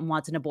pregnant and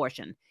wants an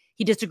abortion.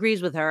 He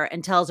disagrees with her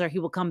and tells her he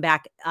will come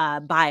back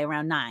by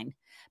around 9.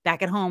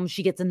 Back at home,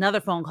 she gets another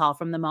phone call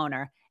from the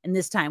moaner, and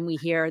this time we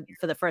hear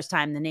for the first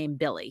time the name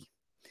Billy.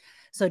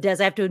 So, Des,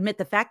 I have to admit,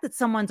 the fact that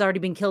someone's already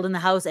been killed in the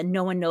house and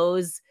no one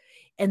knows,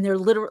 and they're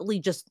literally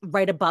just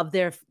right above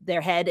their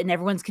head, and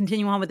everyone's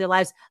continuing on with their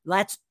lives,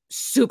 that's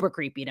super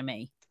creepy to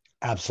me.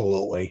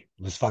 Absolutely.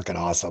 It was fucking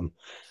awesome.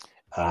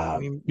 I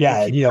mean,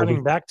 Yeah, keep you know,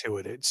 turning back to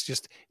it.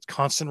 It's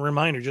constant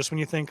reminder. Just when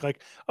you think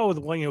like, oh,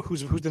 the one, you know,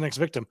 who's the next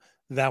victim,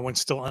 that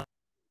one's still on.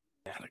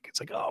 It's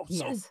like, oh,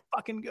 so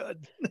fucking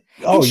good.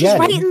 Oh, and she's yeah.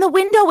 right in the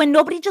window, and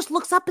nobody just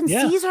looks up and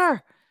Yeah. sees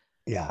her.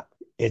 Yeah,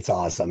 it's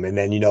awesome. And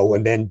then, you know,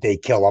 when then they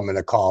kill, I'm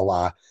gonna call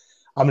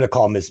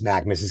Miss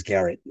Mac Mrs.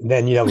 Garrett. And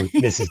then, you know,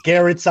 Mrs.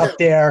 Garrett's up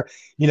there,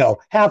 you know,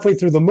 halfway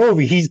through the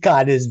movie, he's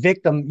got his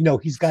victim, you know,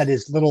 he's got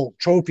his little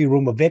trophy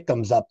room of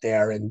victims up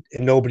there, and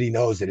nobody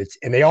knows it.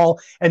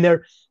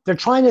 They're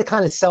trying to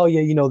kind of sell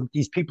you, you know, that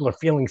these people are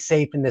feeling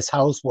safe in this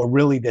house, where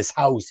really this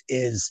house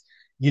is,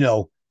 you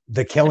know,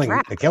 the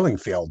killing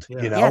field.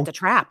 Yeah. You know, Yeah, it's a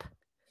trap.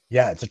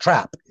 Yeah, it's a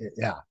trap.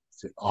 Yeah,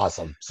 it's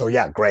awesome. So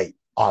yeah, great,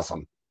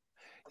 awesome.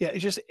 Yeah,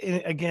 it's just,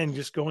 again,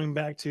 just going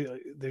back to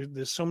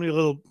there's so many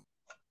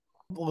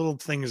little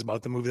things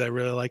about the movie that I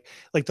really like.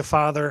 Like the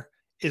father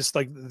is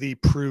like the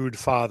prude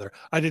father.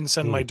 I didn't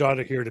send my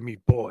daughter here to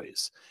meet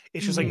boys.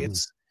 It's just like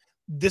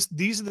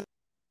these are the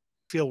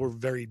feel were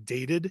very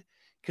dated,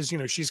 because, you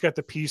know, she's got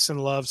the peace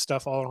and love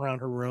stuff all around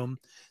her room,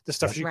 the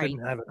stuff she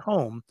couldn't have at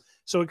home.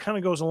 So it kind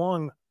of goes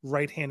along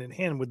right hand in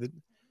hand with the,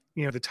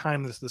 you know, the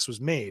time this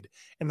was made,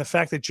 and the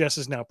fact that Jess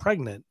is now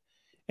pregnant,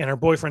 and her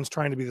boyfriend's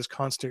trying to be this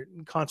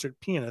concert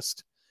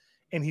pianist,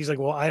 and he's like,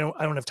 well, I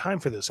don't have time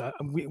for this.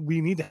 We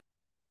need to.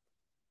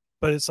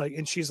 But it's like,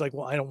 and she's like,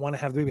 well, I don't want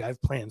to have the baby. I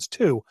have plans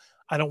too.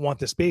 I don't want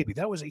this baby.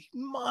 That was a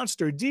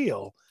monster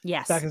deal.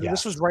 Yes.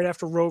 This was right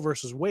after Roe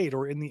versus Wade,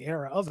 or in the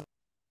era of it.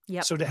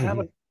 Yep. So to have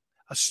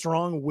a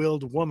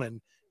strong-willed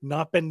woman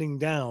not bending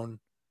down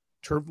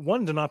to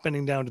not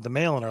bending down to the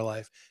male in our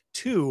life,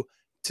 2,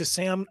 to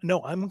say, I'm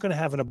going to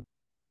have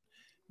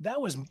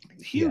that was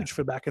huge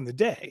for back in the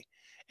day.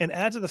 And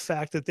add to the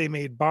fact that they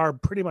made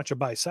Barb pretty much a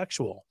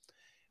bisexual.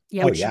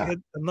 Yeah. Which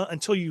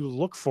until you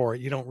look for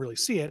it, you don't really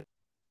see it.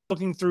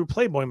 Looking through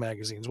Playboy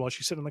magazines while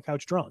she's sitting on the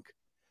couch drunk.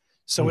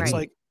 So it's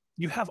like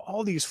you have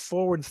all these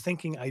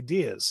forward-thinking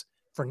ideas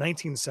for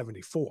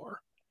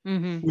 1974,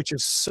 which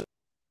is so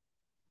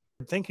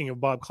thinking of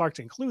Bob Clark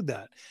to include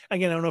that.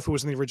 Again, I don't know if it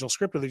was in the original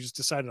script or they just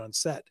decided on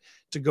set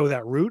to go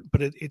that route,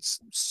 but it's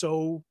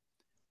so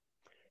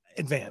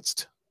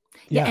advanced.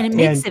 Yeah, and it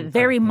makes it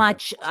very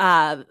much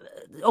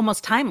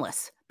almost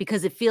timeless,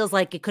 because it feels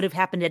like it could have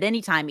happened at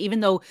any time,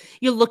 even though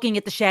you're looking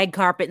at the shag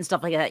carpet and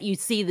stuff like that. You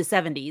see the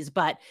 70s,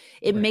 but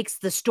it makes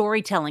the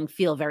storytelling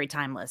feel very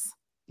timeless.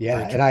 Yeah,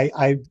 and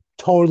I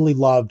totally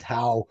loved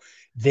how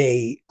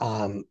they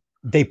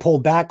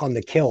pulled back on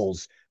the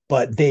kills,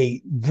 but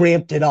they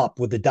ramped it up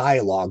with the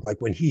dialogue. Like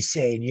when he's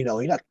saying, you know,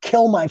 you're not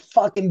kill my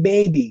fucking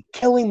baby,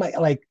 killing my,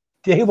 like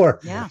they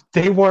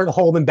weren't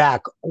holding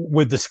back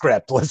with the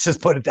script. Let's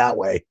just put it that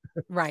way.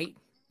 Right.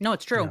 No,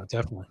 it's true. Yeah,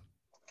 definitely.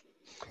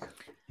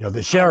 You know,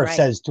 the sheriff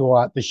says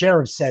to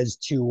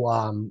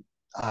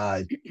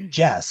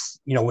Jess,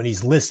 you know, when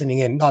he's listening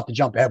in, not to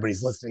jump ahead, but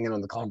he's listening in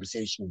on the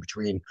conversation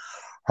between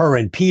her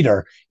and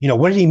Peter, you know,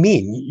 what did he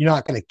mean? You're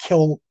not going to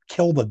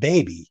kill the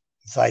baby.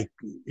 It's like,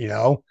 you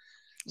know,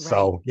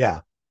 so yeah,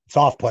 it's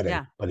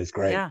off-putting, but it's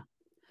great. Yeah.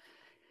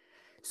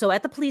 So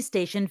at the police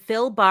station,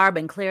 Phil, Barb,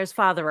 and Claire's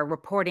father are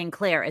reporting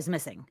Claire as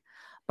missing.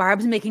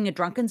 Barb's making a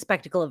drunken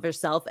spectacle of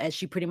herself, as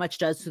she pretty much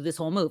does through this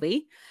whole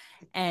movie.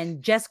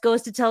 And Jess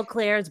goes to tell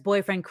Claire's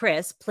boyfriend,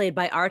 Chris, played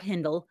by Art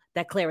Hindle,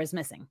 that Claire is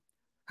missing.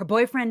 Her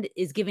boyfriend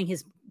is giving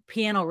his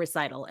piano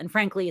recital, and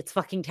frankly, it's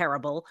fucking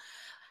terrible.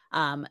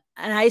 And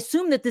I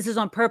assume that this is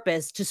on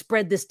purpose to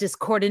spread this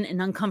discordant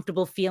and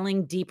uncomfortable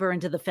feeling deeper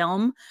into the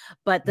film.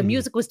 But the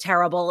music was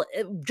terrible.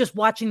 Just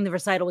watching the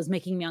recital was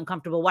making me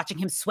uncomfortable. Watching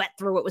him sweat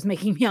through it was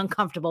making me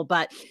uncomfortable.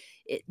 But,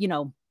 you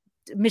know,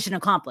 mission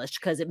accomplished,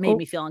 because it made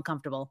me feel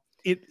uncomfortable.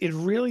 It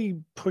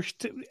really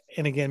pushed it.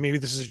 And again, maybe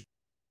this is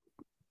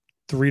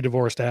 3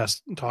 divorced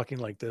ass talking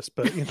like this,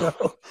 but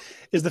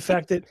is the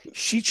fact that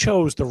she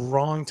chose the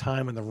wrong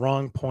time and the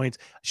wrong point.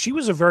 She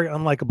was a very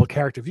unlikable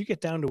character. If you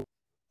get down to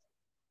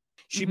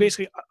she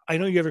basically, I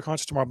know you have your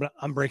concert tomorrow, but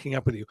I'm breaking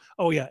up with you.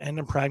 Oh yeah, and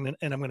I'm pregnant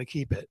and I'm going to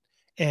keep it.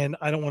 And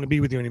I don't want to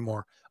be with you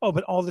anymore. Oh,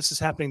 but all this is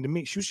happening to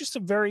me. She was just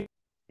wanted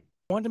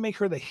to make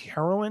her the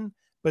heroine,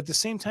 but at the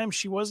same time,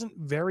 she wasn't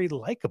very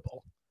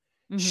likable.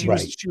 She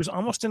was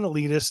almost an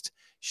elitist.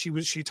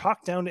 She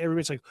talked down to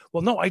everybody. It's like,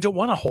 well, no, I don't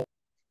want to hold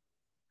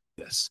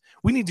this.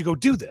 We need to go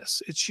do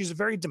this. She's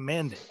very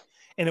demanding.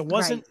 And it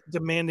wasn't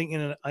demanding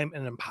in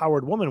an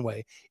empowered woman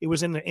way. It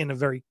was in a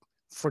very,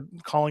 for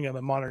calling him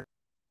a modern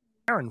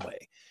Karen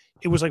way.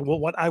 It was like, well,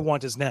 what I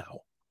want is now.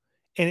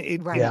 And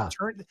it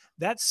turned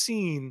that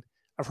scene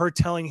of her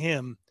telling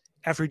him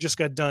after he just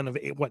got done of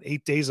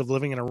 8 days of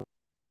living in a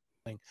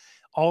thing,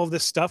 all of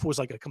this stuff was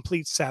like a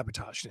complete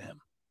sabotage to him.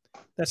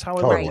 That's how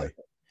it was.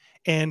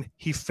 And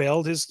he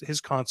failed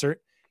his concert.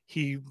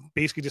 He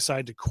basically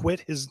decided to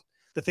quit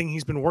the thing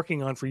he's been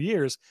working on for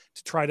years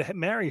to try to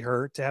marry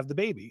her to have the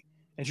baby.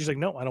 And she's like,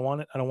 no, I don't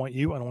want it. I don't want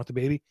you. I don't want the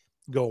baby.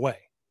 Go away.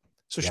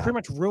 So she pretty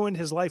much ruined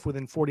his life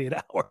within 48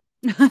 hours.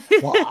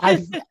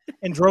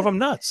 And drove him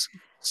nuts.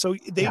 So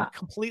they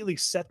completely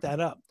set that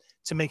up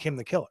to make him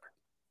the killer.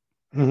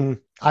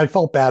 I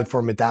felt bad for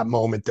him at that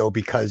moment, though,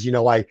 because,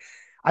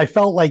 I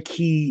felt like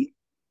he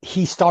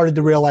started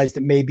to realize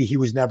that maybe he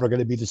was never going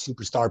to be the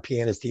superstar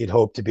pianist he had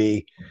hoped to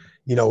be,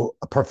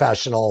 a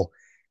professional.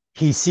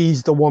 He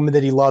sees the woman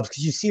that he loves,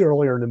 because you see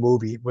earlier in the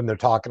movie when they're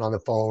talking on the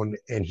phone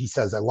and he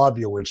says, I love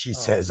you. And she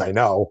says, I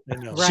know.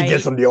 She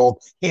gives him the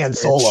old hand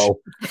solo.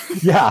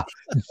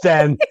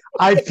 Then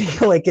I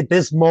feel like at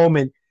this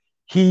moment,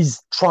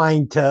 he's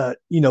trying to,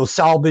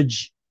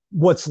 salvage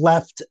what's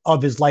left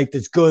of his life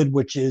that's good,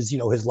 which is,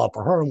 his love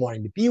for her and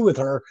wanting to be with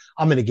her.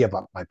 I'm going to give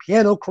up my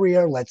piano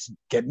career. Let's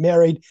get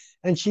married.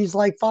 And she's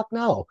like, fuck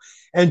no.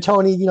 And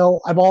Tony,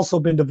 I've also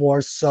been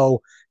divorced.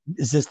 So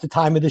is this the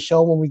time of the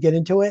show when we get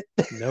into it?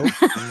 Nope.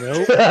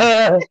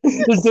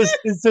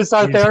 Is this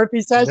our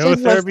therapy session? No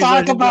therapy.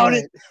 Let's talk about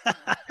it.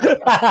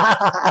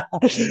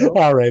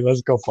 All right,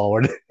 let's go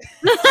forward.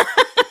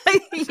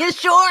 You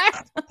sure?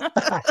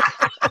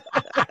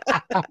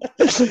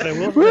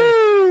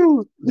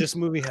 This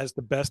movie has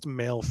the best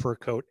male fur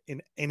coat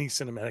in any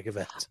cinematic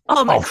event.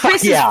 Oh,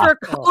 Chris's fur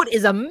coat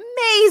is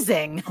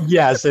amazing.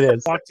 Yes, it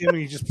is. Walked in and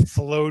he just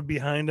flowed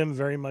behind him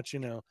very much,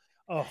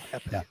 Oh,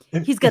 epic.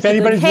 He's got the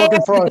good hair,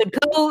 the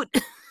good coat.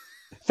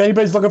 If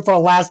anybody's looking for a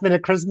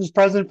last-minute Christmas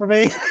present for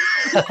me,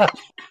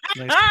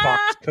 nice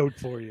box coat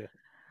for you.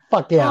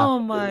 Fuck yeah! Oh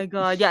my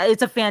god, yeah,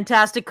 it's a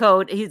fantastic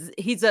coat.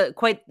 He's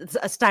quite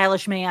a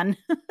stylish man.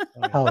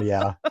 Oh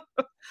yeah.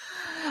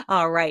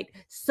 All right,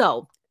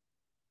 so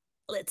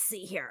let's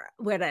see here.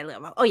 Where did I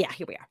live? Oh yeah,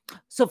 here we are.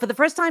 So for the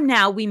first time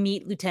now, we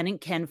meet Lieutenant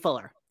Ken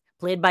Fuller,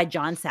 played by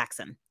John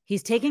Saxon.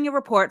 He's taking a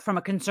report from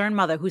a concerned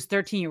mother whose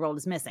 13-year-old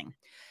is missing.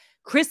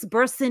 Chris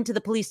bursts into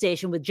the police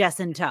station with Jess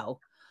in tow.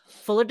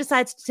 Fuller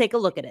decides to take a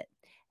look at it.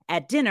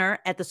 At dinner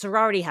at the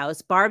sorority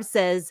house, Barb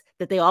says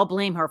that they all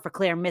blame her for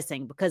Claire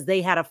missing because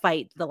they had a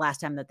fight the last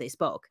time that they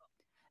spoke.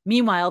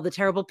 Meanwhile, the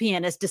terrible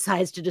pianist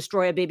decides to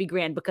destroy a baby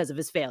grand because of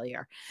his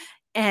failure.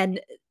 And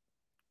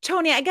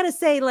Tony, I gotta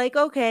say,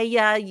 okay,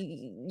 yeah,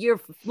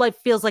 your life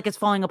feels like it's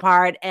falling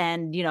apart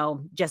and,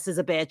 Jess is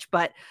a bitch,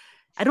 but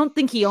I don't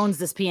think he owns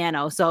this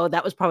piano. So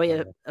that was probably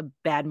a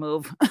bad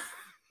move.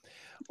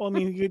 Well, I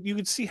mean, you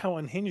could see how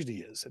unhinged he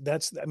is.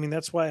 That's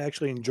why I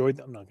actually enjoyed.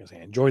 I'm not going to say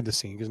I enjoyed the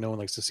scene because no one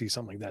likes to see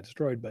something like that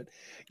destroyed. But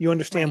you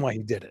understand why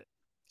he did it.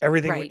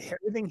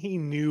 Everything he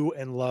knew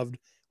and loved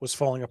was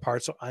falling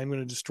apart. So I'm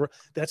going to destroy.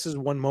 That's his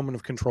one moment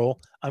of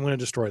control. I'm going to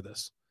destroy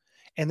this.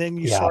 And then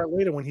you saw it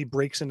later when he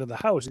breaks into the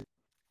house.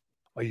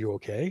 Are you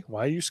okay?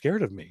 Why are you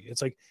scared of me?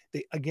 It's like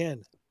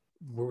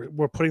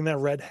we're putting that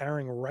red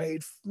herring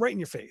right in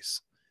your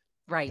face.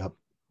 Right. Yep.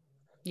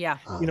 Yeah.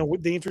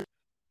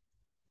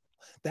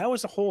 That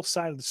was the whole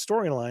side of the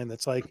storyline.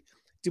 That's like,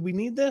 did we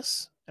need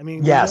this? I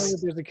mean, yes, we know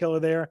that there's a killer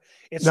there.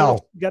 It sort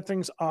of got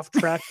things off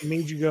track and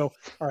made you go,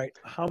 all right,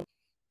 how many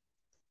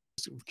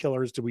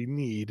killers do we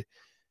need?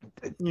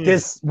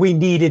 We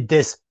needed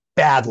this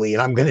badly,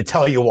 and I'm going to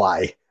tell you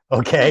why.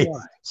 Okay.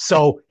 Why?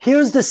 So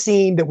here's the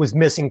scene that was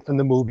missing from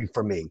the movie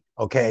for me.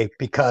 Okay.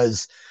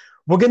 Because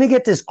we're going to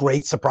get this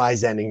great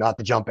surprise ending, not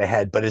to jump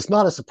ahead, but it's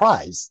not a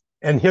surprise.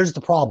 And here's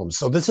the problem.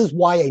 So this is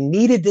why I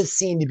needed this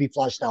scene to be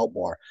fleshed out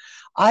more.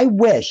 I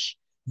wish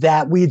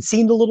that we had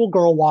seen the little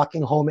girl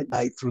walking home at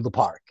night through the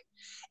park.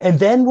 And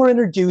then we're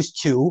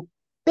introduced to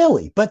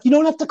Billy. But you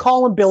don't have to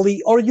call him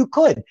Billy, or you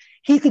could.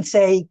 He could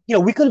say,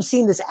 we could have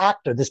seen this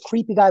actor, this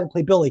creepy guy that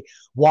played Billy,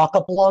 walk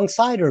up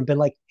alongside her and been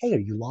like, hey, are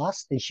you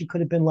lost? And she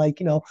could have been like,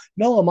 no,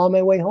 I'm on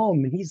my way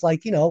home. And he's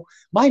like,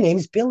 my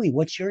name's Billy.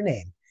 What's your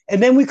name?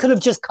 And then we could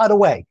have just cut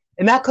away.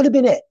 And that could have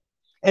been it.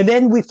 And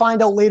then we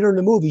find out later in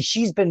the movie,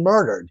 she's been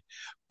murdered.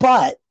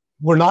 But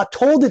we're not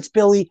told it's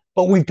Billy,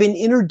 but we've been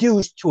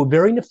introduced to a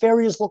very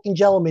nefarious looking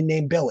gentleman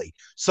named Billy.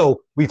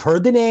 So we've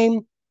heard the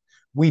name.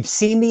 We've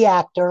seen the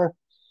actor.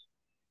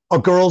 A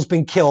girl's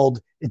been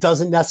killed. It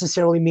doesn't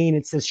necessarily mean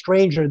it's a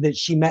stranger that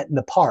she met in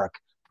the park,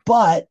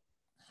 but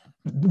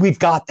we've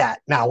got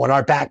that now in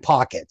our back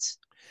pockets.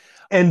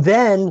 And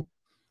then,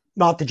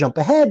 not to jump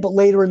ahead, but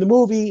later in the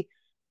movie,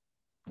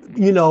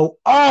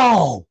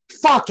 oh,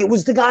 fuck, it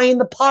was the guy in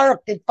the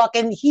park that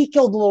fucking, he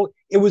killed the little,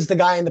 it was the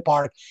guy in the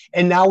park.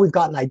 And now we've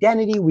got an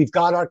identity. We've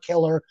got our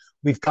killer.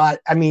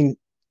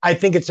 I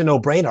think it's a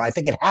no-brainer. I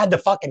think it had to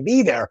fucking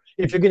be there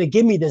if you're going to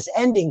give me this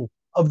ending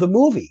of the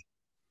movie,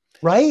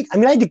 right? I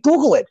had to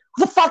Google it.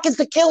 Who the fuck is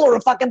the killer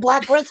of fucking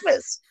Black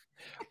Christmas?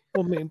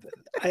 Well, man,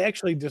 I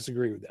actually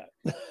disagree with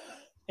that.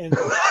 And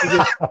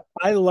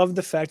I love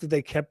the fact that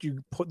they kept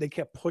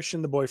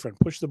pushing the boyfriend,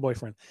 push the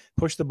boyfriend.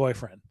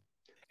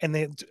 And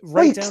they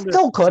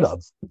could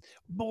have.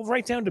 Well,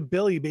 right down to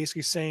Billy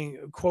basically saying,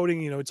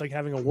 quoting, it's like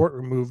having a wart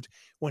removed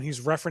when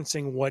he's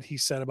referencing what he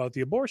said about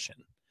the abortion.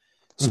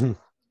 So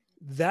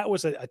that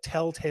was a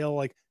telltale,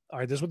 like, all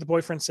right, this is what the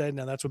boyfriend said.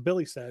 Now that's what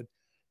Billy said.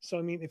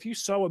 So, if you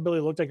saw what Billy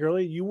looked like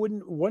earlier, you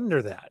wouldn't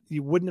wonder that.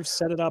 You wouldn't have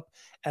set it up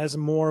as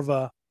more of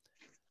a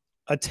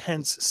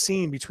tense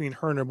scene between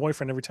her and her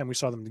boyfriend every time we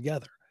saw them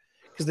together.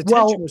 Because the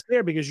tension was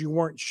there because you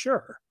weren't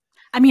sure.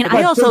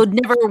 I also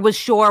never was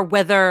sure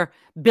whether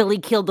Billy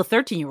killed the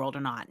 13-year-old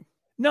or not.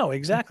 No,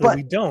 exactly.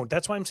 We don't.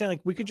 That's why I'm saying,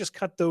 like, we could just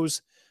cut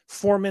those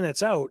 4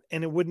 minutes out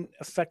and it wouldn't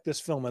affect this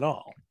film at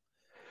all.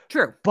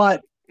 True.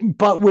 But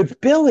with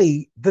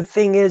Billy, the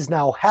thing is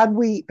now, had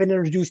we been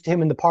introduced to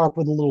him in the park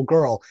with a little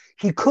girl,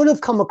 he could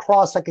have come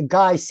across like a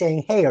guy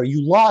saying, hey, are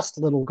you lost,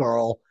 little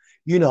girl?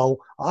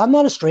 I'm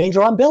not a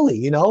stranger. I'm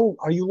Billy.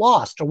 Are you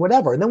lost or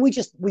whatever? And then we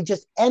just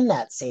end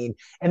that scene,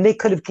 and they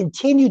could have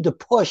continued to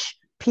push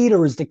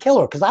Peter as the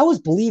killer, because I was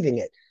believing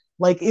it.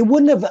 Like, it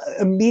wouldn't have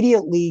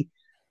immediately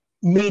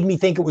made me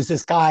think it was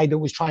this guy that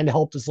was trying to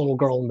help this little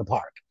girl in the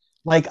park.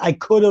 Like, I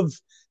could have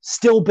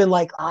still been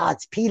like,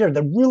 it's Peter.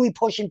 They're really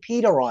pushing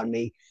Peter on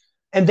me.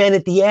 And then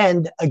at the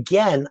end,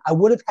 again, I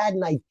would have had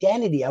an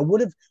identity. I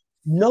would have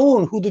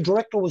known who the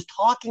director was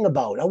talking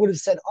about. I would have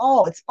said,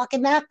 oh, it's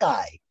fucking that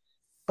guy.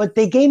 But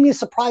they gave me a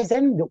surprise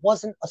ending that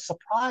wasn't a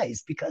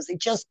surprise because they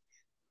just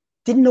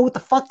didn't know what the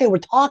fuck they were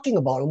talking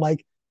about. I'm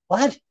like,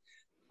 what?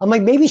 I'm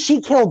like, maybe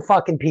she killed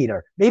fucking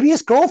Peter. Maybe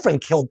his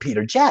girlfriend killed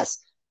Peter, Jess.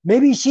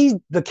 Maybe she's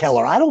the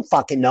killer. I don't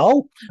fucking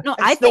know. No,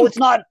 I think it's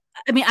not.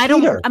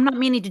 I'm not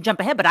meaning to jump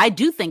ahead, but I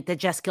do think that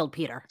Jess killed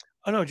Peter.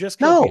 Oh no, Jess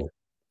killed Peter.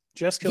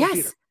 Jess killed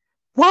Peter.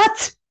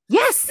 What?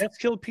 Yes. Jess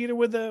killed Peter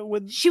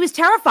with. She was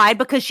terrified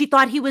because she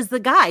thought he was the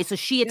guy, so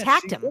she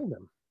attacked him.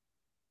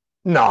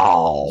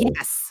 No.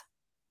 Yes.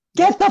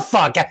 Get the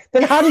fuck out.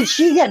 Then how did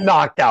she get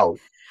knocked out?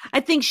 I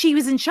think she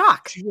was in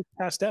shock. She just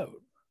passed out.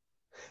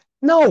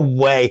 No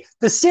way.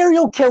 The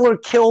serial killer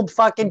killed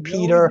fucking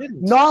Peter,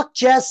 knocked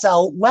Jess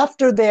out, left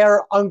her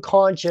there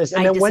unconscious,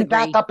 and then went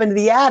back up into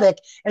the attic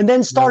and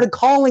then started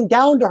calling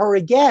down to her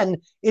again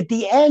at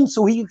the end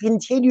so he could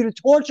continue to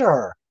torture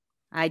her.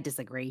 I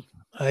disagree.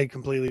 I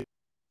completely.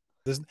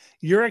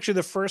 You're actually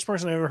the first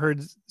person I ever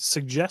heard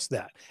suggest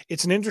that.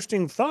 It's an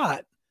interesting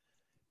thought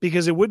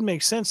because it would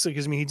make sense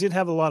because he did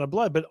have a lot of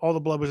blood, but all the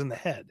blood was in the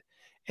head.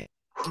 And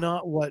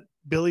not what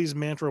Billy's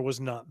mantra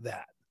was. Not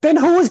that. Then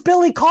who was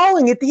Billy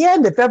calling at the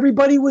end if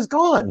everybody was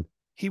gone?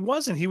 He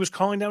wasn't. He was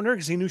calling down her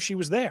because he knew she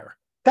was there.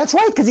 That's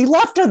right, because he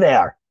left her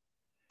there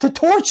to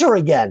torture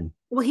again.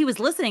 Well, he was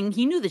listening.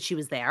 He knew that she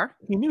was there.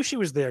 He knew she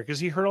was there because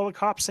he heard all the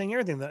cops saying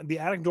everything. The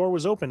attic door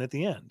was open at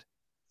the end.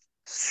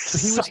 So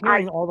he was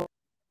hearing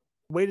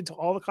waited till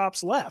all the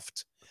cops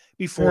left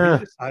before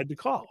he decided to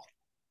call.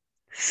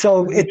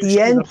 So at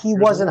the end, he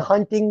wasn't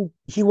hunting.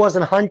 He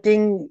wasn't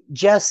hunting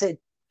Jess at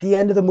the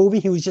end of the movie.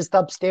 He was just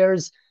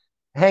upstairs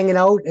hanging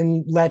out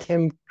and let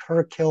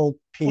her kill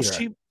Peter.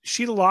 Well,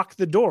 she locked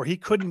the door. He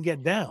couldn't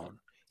get down.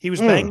 He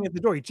was banging at the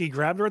door. He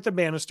grabbed her at the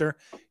banister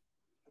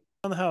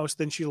on the house.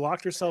 Then she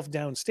locked herself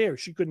downstairs.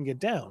 She couldn't get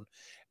down.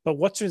 But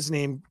what's his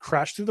name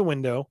crashed through the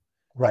window.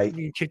 Right.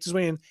 He kicked his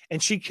way in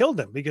and she killed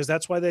him because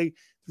that's why they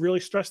really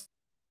stressed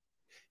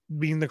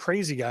being the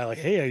crazy guy. Like,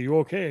 hey, are you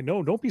okay?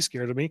 No, don't be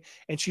scared of me.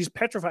 And she's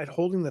petrified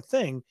holding the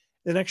thing.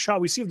 The next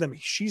shot we see of them,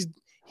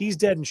 he's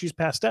dead and she's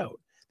passed out.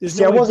 There's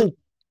no way through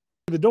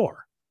the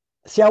door.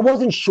 See, I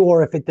wasn't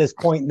sure if at this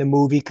point in the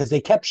movie, because they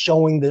kept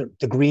showing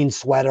the green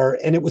sweater,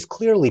 and it was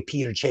clearly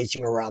Peter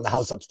chasing her around the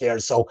house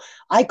upstairs. So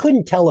I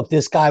couldn't tell if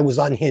this guy was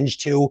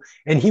unhinged too,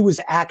 and he was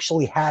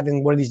actually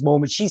having one of these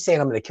moments. She's saying,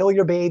 I'm going to kill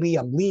your baby.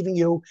 I'm leaving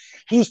you.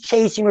 He's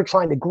chasing her,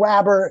 trying to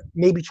grab her,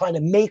 maybe trying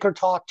to make her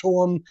talk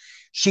to him.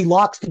 She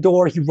locks the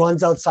door. He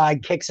runs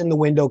outside, kicks in the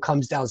window,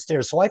 comes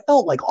downstairs. So I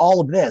felt like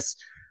all of this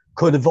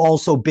could have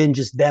also been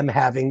just them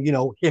having,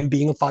 him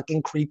being a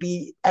fucking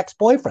creepy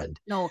ex-boyfriend.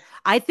 No,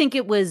 I think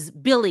it was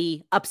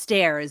Billy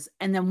upstairs.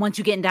 And then once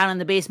you get down in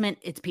the basement,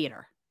 it's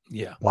Peter.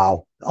 Yeah.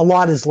 Wow. A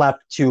lot is left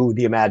to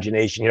the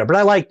imagination here, but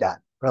I like that.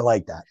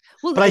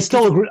 Well, but I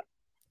still agree.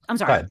 I'm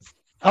sorry.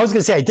 I was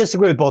going to say, I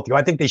disagree with both of you.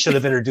 I think they should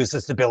have introduced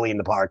us to Billy in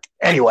the park.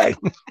 Anyway.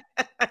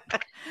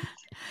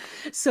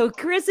 So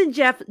Chris and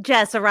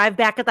Jess arrive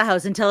back at the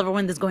house and tell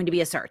everyone there's going to be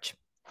a search.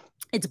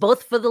 It's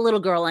both for the little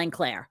girl and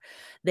Claire.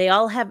 They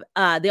all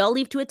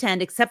leave to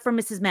attend except for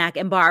Mrs. Mack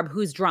and Barb,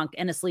 who's drunk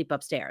and asleep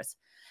upstairs.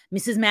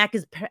 Mrs. Mack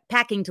is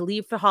packing to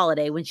leave for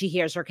holiday when she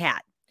hears her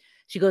cat.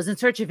 She goes in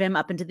search of him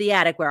up into the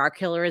attic where our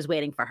killer is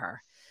waiting for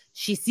her.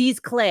 She sees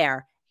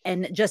Claire,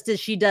 and just as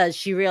she does,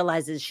 she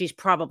realizes she's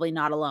probably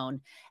not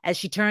alone. As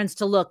she turns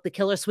to look, the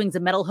killer swings a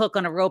metal hook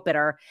on a rope at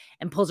her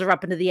and pulls her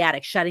up into the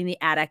attic, shutting the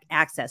attic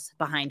access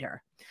behind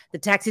her. The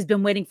taxi's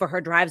been waiting for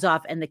her, drives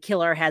off, and the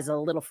killer has a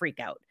little freak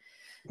out.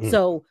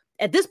 So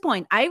at this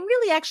point, I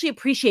really actually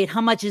appreciate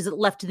how much is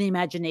left to the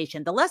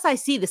imagination. The less I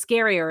see, the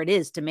scarier it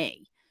is to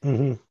me.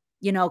 Mm-hmm.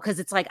 You know, because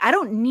it's like, I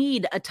don't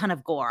need a ton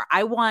of gore.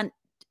 I want,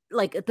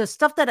 like, the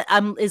stuff that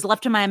is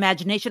left to my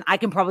imagination, I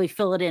can probably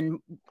fill it in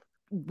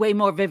way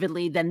more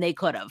vividly than they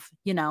could have,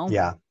 you know?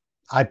 Yeah.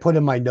 I put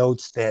in my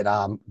notes that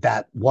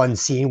that one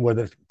scene where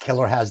the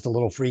killer has the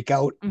little freak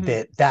out,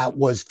 that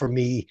was for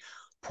me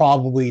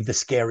probably the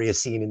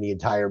scariest scene in the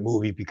entire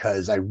movie,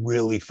 because I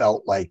really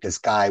felt like this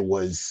guy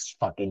was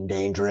fucking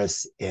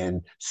dangerous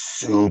and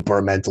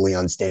super mentally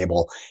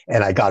unstable.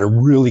 And I got a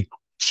really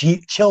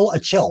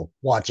chill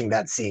watching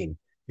that scene.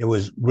 It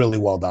was really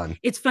well done.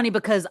 It's funny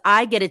because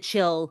I get a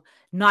chill,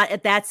 not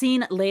at that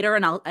scene, later,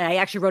 and I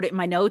actually wrote it in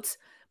my notes,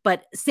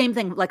 but same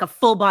thing, like a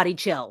full body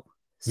chill.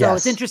 So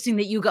It's interesting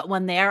that you got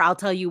one there. I'll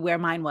tell you where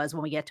mine was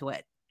when we get to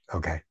it.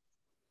 Okay.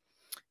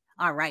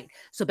 All right.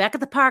 So back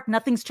at the park,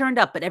 nothing's turned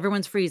up, but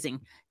everyone's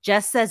freezing.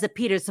 Jess says that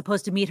Peter's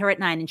supposed to meet her at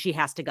 9 and she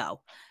has to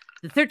go.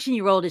 The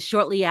 13-year-old is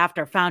shortly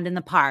after found in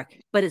the park,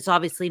 but it's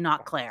obviously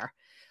not Claire.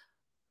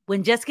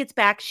 When Jess gets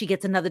back, she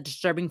gets another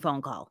disturbing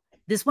phone call.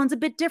 This one's a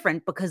bit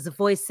different because the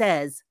voice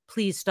says,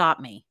 "Please stop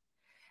me."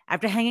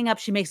 After hanging up,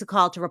 she makes a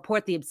call to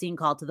report the obscene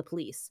call to the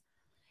police.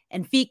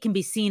 And feet can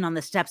be seen on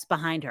the steps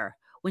behind her.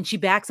 When she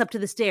backs up to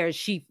the stairs,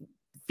 she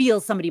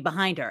feels somebody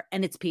behind her,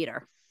 and it's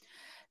Peter.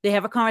 They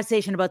have a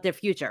conversation about their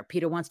future.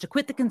 Peter wants to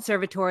quit the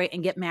conservatory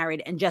and get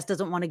married, and Jess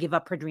doesn't want to give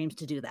up her dreams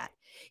to do that.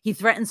 He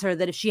threatens her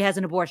that if she has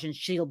an abortion,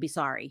 she'll be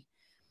sorry.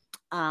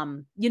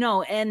 You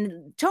know,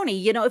 and Tony,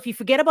 you know, if you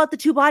forget about the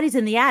two bodies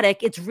in the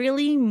attic, it's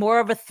really more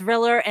of a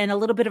thriller and a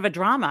little bit of a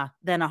drama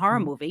than a horror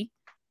movie.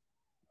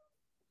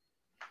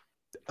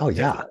 Oh,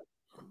 yeah.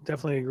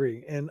 Definitely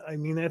agree. And I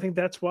mean, I think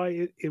that's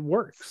why it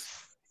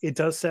works. It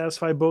does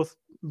satisfy both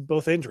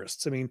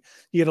interests. I mean,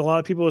 you get a lot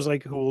of people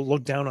who will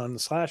look down on the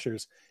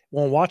slashers,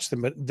 won't watch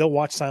them, but they'll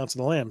watch Silence of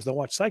the Lambs. They'll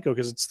watch Psycho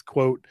because it's,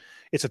 quote,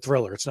 it's a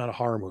thriller. It's not a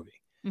horror movie.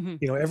 You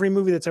know,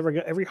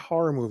 every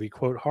horror movie,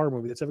 quote, horror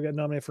movie that's ever got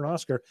nominated for an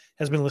Oscar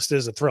has been listed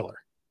as a thriller.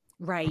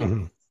 Right.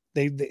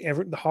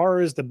 The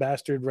horror is the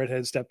bastard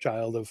redhead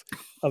stepchild of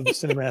the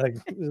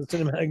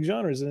cinematic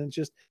genres. And it's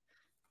just,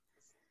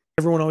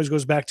 everyone always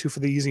goes back to for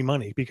the easy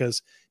money,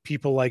 because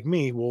people like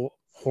me will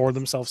whore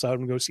themselves out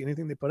and go see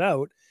anything they put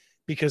out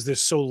because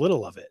there's so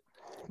little of it.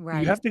 Right.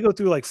 You have to go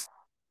through like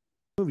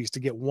movies to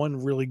get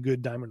one really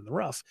good diamond in the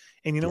rough.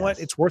 And you know what?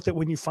 It's worth it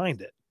when you find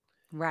it.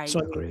 Right.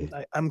 So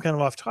I'm kind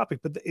of off topic,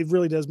 but it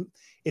really does.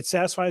 It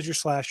satisfies your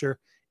slasher,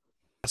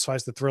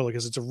 satisfies the thriller,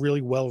 because it's a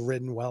really well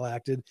written, well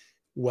acted,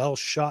 well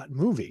shot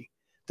movie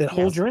that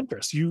holds your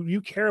interest. You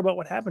care about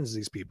what happens to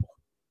these people.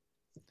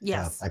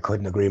 Yes. Yeah, I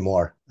couldn't agree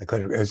more.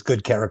 It was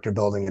good character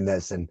building in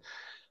this. And,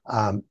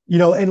 you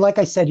know, and like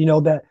I said, you know,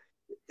 that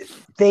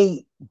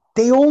they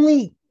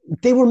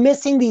were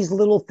missing these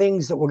little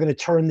things that were going to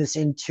turn this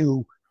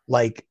into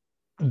like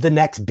the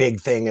next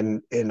big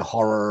thing in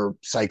horror,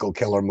 psycho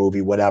killer movie,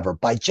 whatever,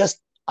 by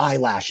just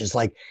eyelashes.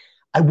 Like,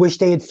 I wish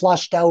they had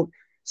flushed out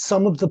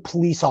some of the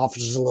police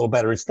officers a little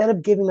better. Instead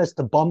of giving us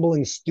the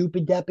bumbling,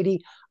 stupid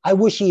deputy, I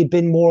wish he had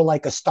been more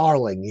like a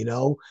Starling, you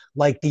know,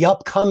 like the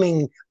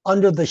upcoming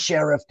under the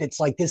sheriff. That's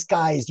like, this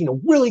guy is, you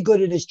know, really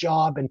good at his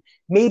job. And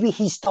maybe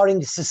he's starting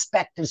to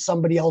suspect there's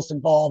somebody else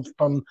involved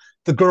from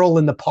the girl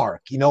in the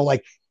park, you know,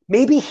 like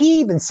maybe he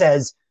even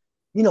says,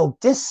 you know,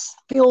 this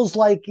feels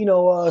like, you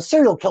know, a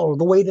serial killer,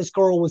 the way this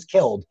girl was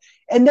killed.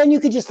 And then you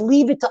could just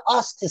leave it to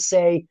us to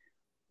say,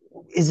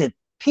 is it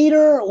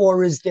Peter,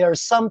 or is there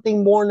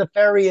something more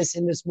nefarious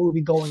in this movie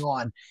going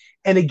on?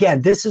 And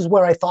again, this is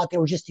where I thought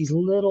there were just these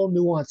little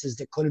nuances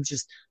that could have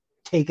just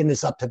taken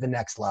this up to the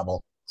next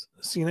level.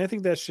 See, and I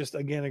think that's just,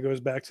 again, it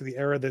goes back to the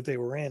era that they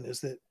were in,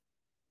 is that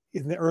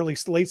in the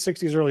late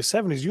 60s, early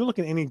 70s, you look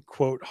at any,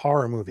 quote,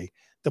 horror movie,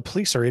 the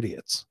police are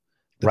idiots.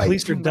 The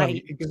police are dumb.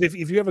 Right. Because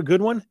if you have a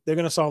good one, they're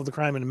going to solve the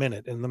crime in a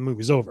minute and the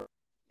movie's over.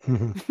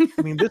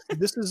 I mean,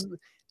 this is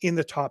in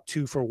the top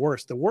two for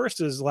worst. The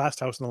worst is Last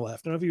House on the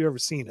Left. I don't know if you've ever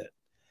seen it.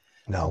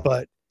 No.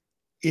 But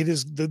it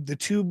is the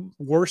two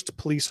worst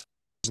police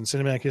in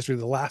cinematic history,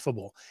 the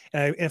laughable.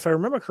 And if I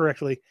remember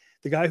correctly,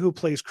 the guy who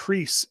plays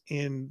Kreese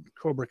in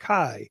Cobra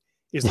Kai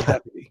is the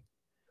deputy.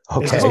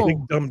 Okay. It's a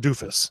big dumb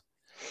doofus.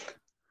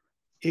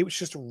 It was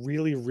just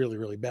really, really,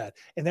 really bad.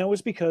 And that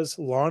was because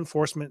law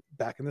enforcement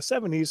back in the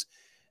 70s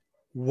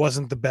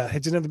wasn't the best.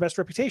 It didn't have the best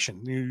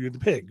reputation. You were the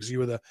pigs. You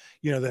were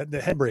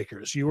the head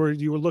breakers. You were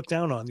looked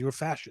down on. You were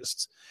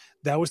fascists.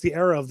 That was the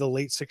era of the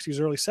late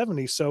 60s, early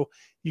 70s. So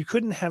you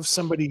couldn't have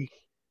somebody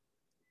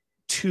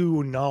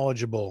too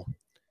knowledgeable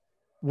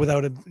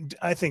without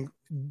I think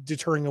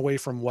deterring away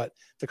from what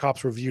the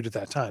cops were viewed at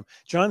that time.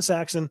 John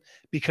Saxon,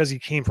 because he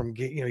came from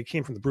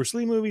the Bruce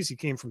Lee movies, he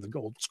came from the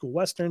old school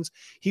westerns.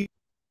 He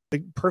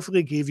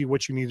perfectly gave you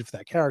what you needed for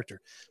that character.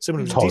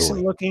 Someone who's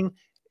decent looking,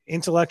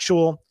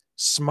 intellectual,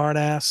 smart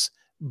ass,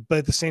 but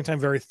at the same time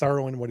very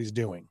thorough in what he's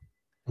doing.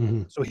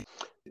 So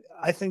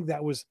I think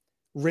that was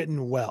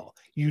written well.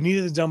 You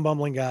needed a dumb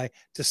bumbling guy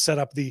to set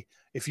up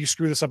if you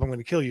screw this up, I'm going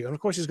to kill you. And of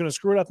course he's going to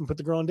screw it up and put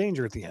the girl in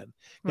danger at the end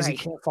because he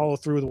can't follow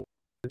through with what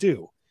to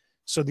do.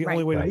 So the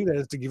only way to do that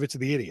is to give it to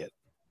the idiot.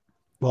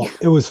 Well,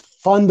 it was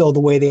fun though, the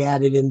way they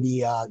added in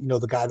the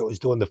the guy that was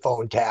doing the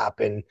phone tap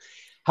and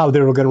how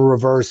they were going to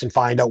reverse and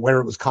find out where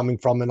it was coming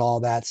from and all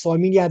that. So, I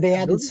mean, yeah, they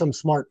added some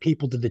smart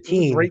people to the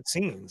team. Great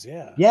scenes.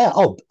 Yeah. Yeah.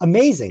 Oh,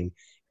 amazing.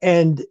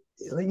 And,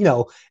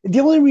 the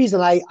only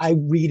reason I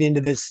read into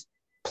this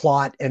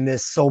plot and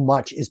this so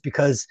much is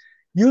because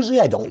usually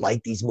I don't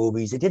like these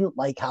movies. I didn't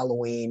like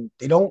Halloween.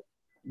 I don't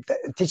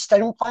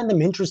find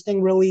them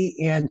interesting really.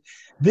 And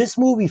this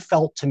movie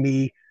felt to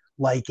me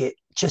like it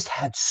just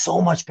had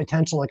so much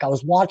potential. Like I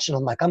was watching,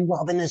 I'm like, I'm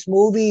loving this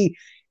movie.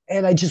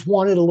 And I just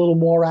wanted a little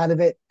more out of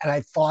it. And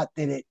I thought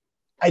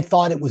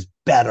it was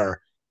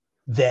better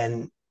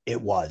than it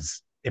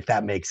was, if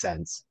that makes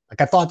sense.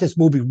 Like I thought this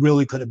movie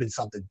really could have been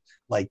something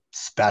like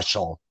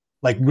special,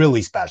 like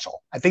really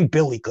special. I think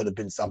Billy could have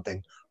been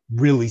something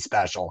really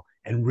special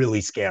and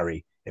really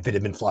scary if it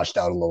had been flushed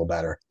out a little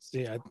better.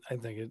 Yeah, I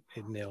think it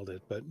nailed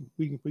it, but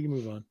we can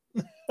move on.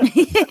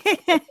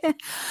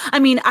 I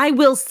mean, I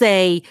will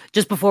say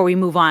just before we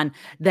move on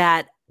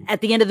that at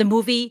the end of the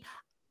movie,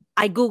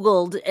 I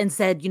Googled and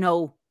said,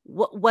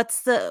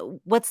 what's the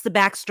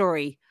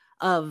backstory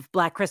of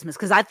Black Christmas?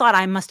 Because I thought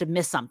I must have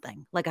missed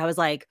something. Like I was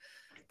like,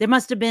 there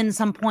must have been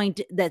some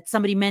point that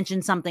somebody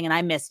mentioned something and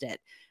I missed it.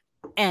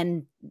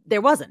 And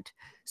there wasn't.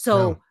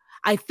 So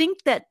I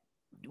think that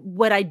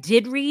what I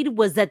did read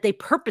was that they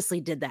purposely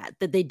did that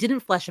they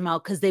didn't flesh him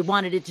out because they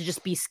wanted it to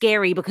just be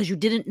scary because you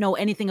didn't know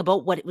anything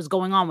about what was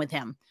going on with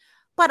him.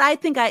 But I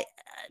think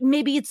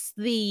maybe it's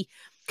the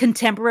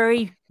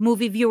contemporary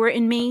movie viewer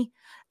in me.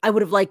 I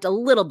would have liked a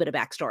little bit of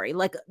backstory,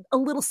 like a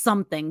little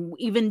something,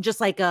 even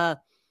just like that's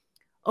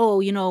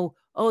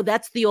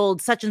the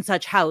old such and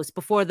such house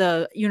before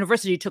the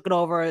university took it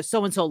over.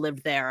 So-and-so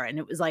lived there. And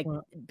it was like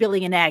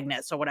Billy and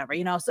Agnes or whatever,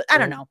 so I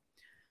don't know.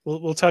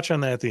 We'll touch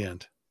on that at the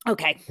end.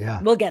 Okay.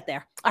 Yeah. We'll get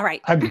there. All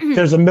right.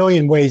 There's a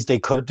million ways they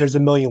could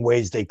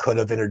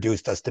have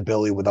introduced us to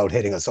Billy without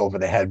hitting us over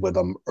the head with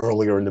him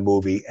earlier in the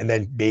movie. And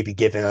then maybe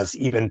giving us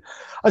even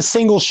a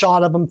single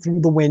shot of him through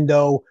the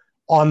window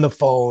on the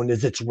phone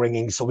as it's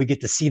ringing. So we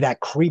get to see that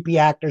creepy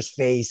actor's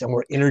face and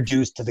we're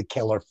introduced to the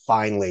killer.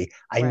 Finally,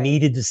 I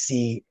needed to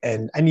see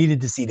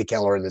the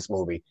killer in this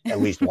movie at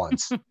least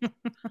once.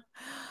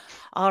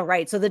 All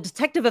right. So the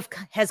detective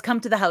has come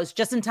to the house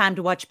just in time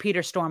to watch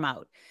Peter storm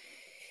out.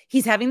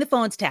 He's having the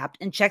phones tapped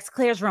and checks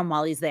Claire's room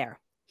while he's there.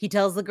 He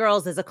tells the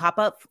girls there's a cop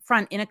up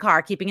front in a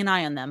car keeping an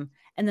eye on them.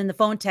 And then the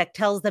phone tech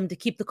tells them to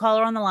keep the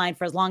caller on the line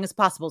for as long as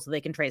possible so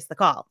they can trace the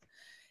call.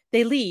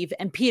 They leave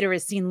and Peter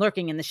is seen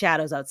lurking in the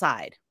shadows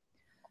outside.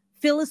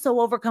 Phil is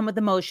so overcome with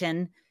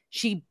emotion.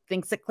 She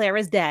thinks that Claire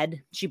is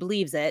dead. She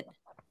believes it.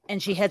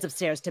 And she heads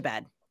upstairs to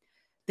bed.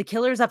 The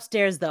killer's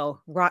upstairs, though,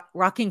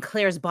 rocking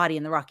Claire's body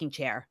in the rocking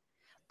chair.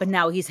 But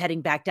now he's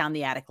heading back down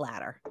the attic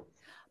ladder.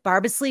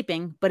 Barb is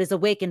sleeping, but is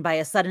awakened by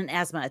a sudden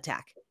asthma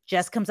attack.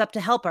 Jess comes up to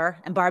help her,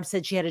 and Barb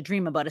said she had a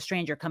dream about a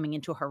stranger coming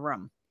into her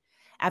room.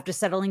 After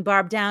settling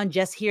Barb down,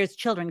 Jess hears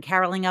children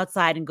caroling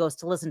outside and goes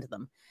to listen to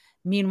them.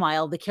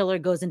 Meanwhile, the killer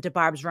goes into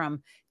Barb's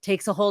room,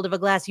 takes a hold of a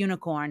glass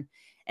unicorn,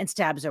 and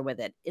stabs her with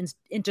it,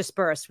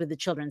 interspersed with the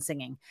children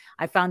singing.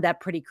 I found that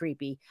pretty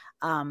creepy.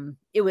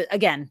 It was,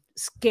 again,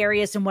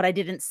 scariest in what I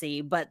didn't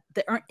see, but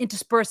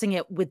interspersing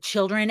it with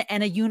children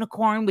and a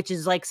unicorn, which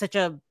is like such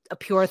a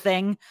pure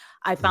thing,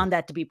 I found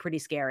that to be pretty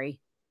scary.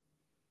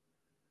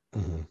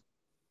 Mm-hmm.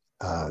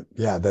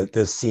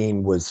 This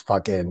scene was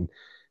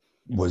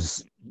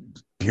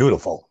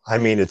beautiful. I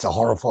mean, it's a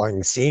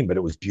horrifying scene, but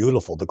it was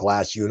beautiful. The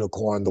glass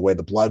unicorn, the way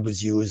the blood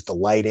was used, the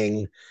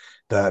lighting,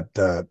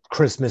 the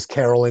Christmas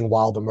caroling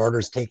while the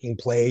murder's taking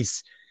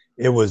place.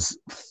 It was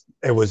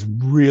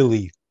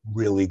really,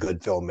 really good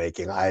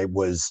filmmaking. I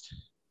was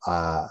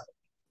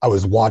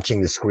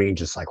watching the screen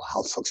just like,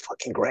 wow, this looks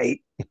fucking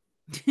great.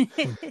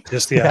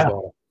 Just the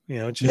eyeball,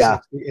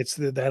 it's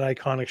that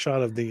iconic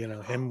shot of the,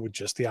 him with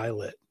just the eye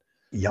lit.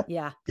 Yep.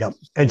 Yeah. Yep.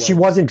 And she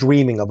wasn't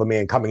dreaming of a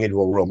man coming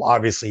into a room.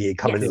 Obviously he'd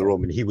come into the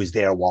room and he was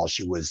there while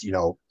she was,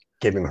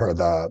 giving her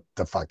the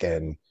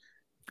fucking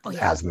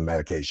asthma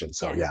medication.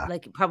 So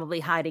like probably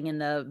hiding in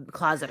the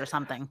closet or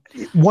something.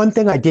 One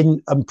thing I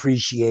didn't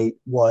appreciate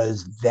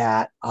was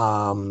that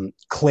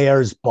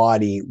Claire's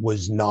body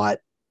was not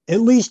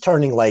at least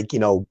turning like,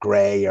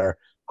 gray or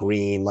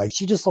green. Like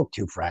she just looked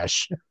too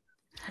fresh.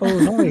 Oh,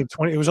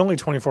 it was only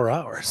 24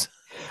 hours.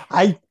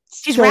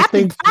 She's wrapped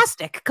in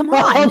plastic. Come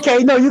on. Okay,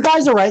 no, you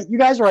guys are right.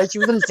 She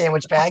was in a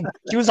sandwich bag.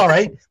 She was all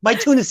right. My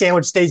tuna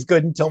sandwich stays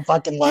good until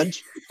fucking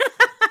lunch.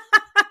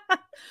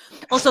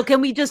 Also,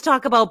 can we just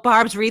talk about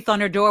Barb's wreath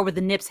on her door with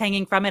the nips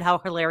hanging from it? How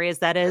hilarious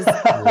that is.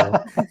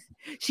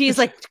 She's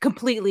like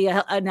completely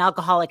an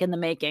alcoholic in the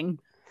making.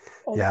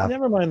 Oh, yeah.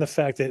 Never mind the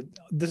fact that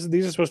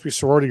these are supposed to be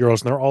sorority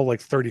girls and they're all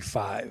like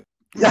 35.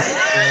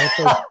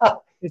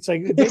 It's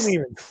like they didn't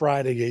even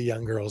try to get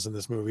young girls in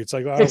this movie. It's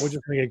like, oh, we're just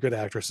going to get good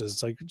actresses.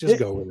 It's like, just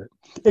go with it.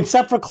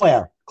 Except for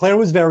Claire. Claire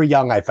was very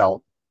young, I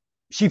felt.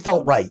 She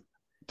felt right.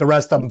 The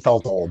rest of them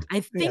felt old. I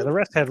think the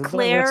rest had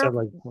Claire.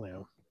 Like,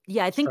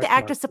 yeah, I think the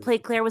actress that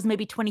played Claire was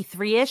maybe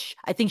 23-ish.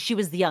 I think she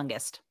was the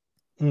youngest.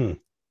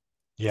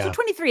 Yeah. So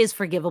 23 is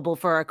forgivable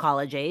for a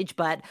college age,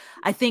 but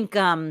I think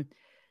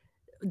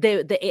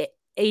the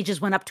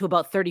ages went up to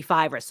about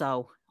 35 or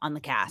so on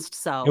the cast.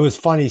 So it was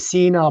funny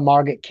seeing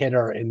Margaret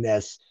Kidder in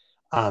this.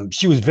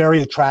 She was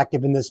very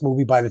attractive in this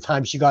movie. By the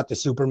time she got to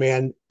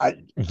Superman,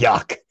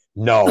 yuck,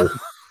 no.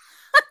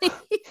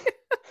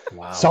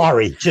 Wow.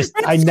 Sorry,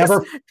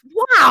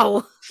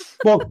 wow.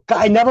 Well,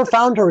 I never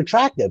found her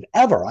attractive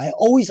ever. I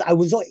was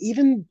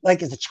even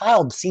like as a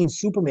child seeing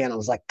Superman, I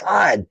was like,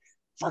 God,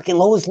 fucking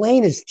Lois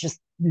Lane is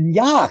just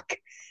yuck.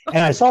 And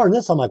I saw her in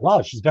this, I'm like,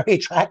 wow, she's very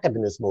attractive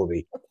in this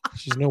movie.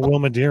 She's no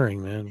Wilma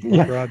Deering, man.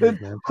 Yeah.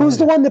 Who's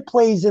the one that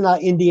plays in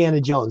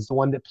Indiana Jones? The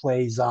one that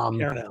plays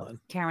Karen Allen.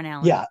 Karen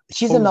Allen. Yeah,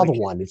 she's another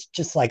one. It's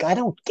just like, I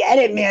don't get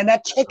it, man.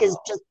 That chick is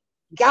just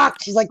yuck.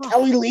 She's like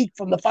Kelly Leak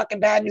from the fucking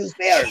Bad News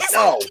Bears.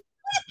 No.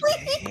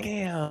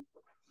 Damn.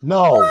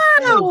 No.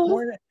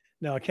 Wow.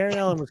 No, Karen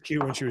Allen was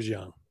cute when she was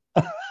young.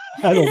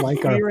 I don't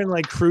like her. You were in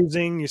like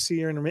Cruising. You see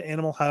her in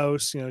Animal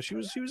House. You know, she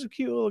was a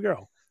cute little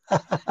girl.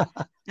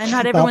 And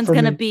not everyone's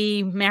going to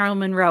be Marilyn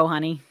Monroe,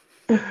 honey.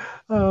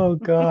 Oh,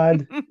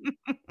 God.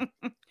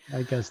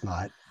 I guess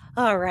not.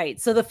 All right.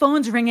 So the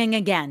phone's ringing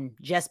again.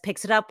 Jess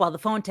picks it up while the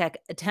phone tech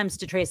attempts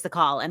to trace the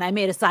call. And I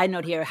made a side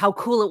note here, how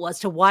cool it was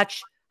to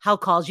watch how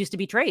calls used to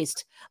be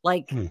traced.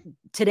 Like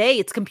today,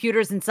 it's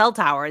computers and cell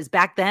towers.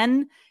 Back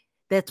then,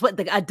 that's what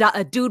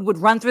a dude would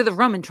run through the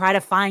room and try to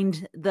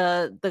find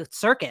the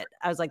circuit.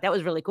 I was like, that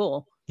was really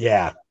cool.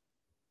 Yeah.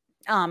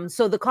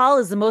 So the call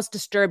is the most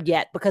disturbed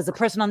yet because the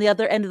person on the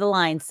other end of the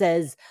line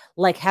says,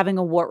 like having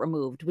a wart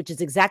removed, which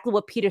is exactly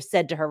what Peter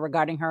said to her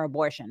regarding her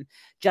abortion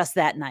just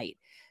that night.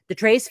 The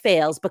trace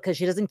fails because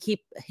she doesn't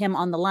keep him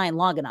on the line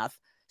long enough,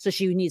 so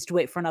she needs to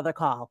wait for another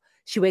call.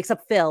 She wakes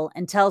up Phil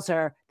and tells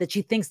her that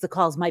she thinks the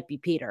calls might be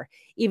Peter,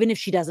 even if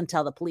she doesn't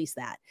tell the police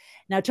that.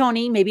 Now,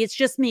 Tony, maybe it's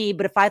just me,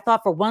 but if I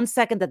thought for 1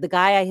 second that the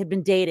guy I had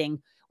been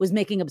dating was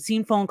making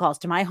obscene phone calls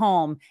to my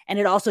home and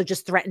it also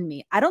just threatened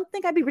me, I don't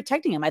think I'd be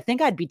protecting him. I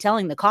think I'd be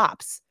telling the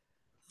cops.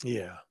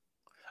 Yeah.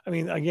 I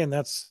mean, again,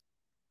 that's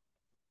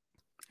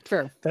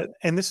true.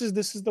 And this is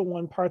the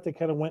one part that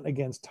kind of went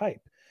against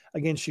type.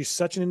 Again, she's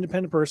such an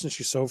independent person.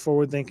 She's so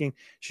forward thinking.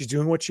 She's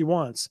doing what she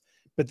wants.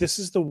 But this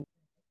is the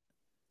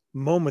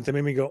moment that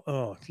made me go,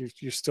 oh,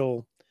 you're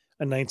still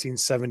a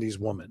 1970s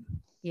woman.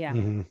 Yeah.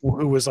 Who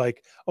was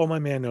like, oh, my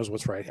man knows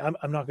what's right.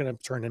 I'm not going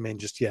to turn him in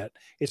just yet.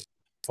 It's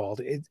fault.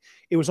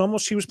 It was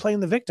almost, she was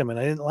playing the victim. And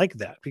I didn't like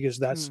that because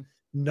that's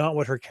not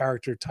what her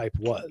character type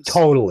was.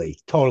 Totally.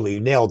 You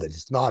nailed it.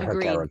 It's not Agreed.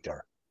 her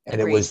character. And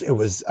Agreed. it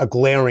was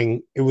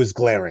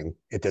glaring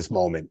at this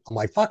moment. I'm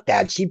like, fuck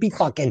that. She'd be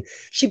fucking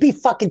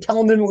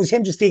telling them it was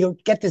him just to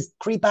get this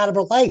creep out of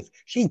her life.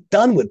 She's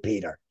done with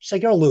Peter. She's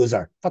like, you're a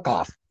loser. Fuck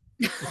off.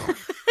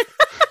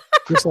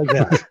 Just like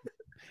that.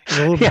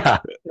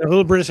 A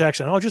little British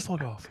accent. Oh, just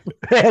fuck off.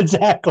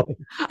 Exactly.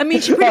 I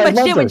mean, she pretty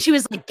much did when she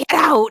was like, get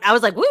out. I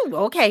was like, woo,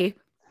 okay.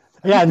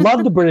 Yeah, I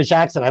love the British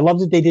accent. I love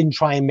that they didn't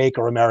try and make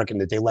her American,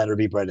 that they let her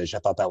be British. I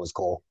thought that was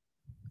cool.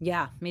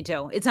 Yeah, me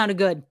too. It sounded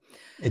good.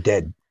 It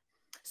did.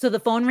 So the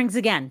phone rings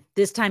again.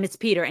 This time it's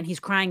Peter, and he's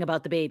crying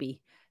about the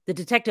baby. The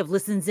detective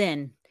listens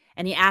in,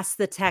 and he asks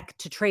the tech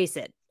to trace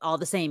it. All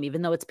the same,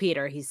 even though it's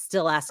Peter, he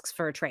still asks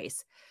for a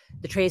trace.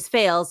 The trace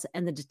fails,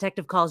 and the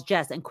detective calls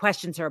Jess and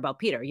questions her about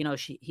Peter. You know,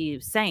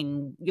 he's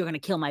saying, you're going to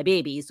kill my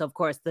baby. So, of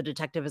course, the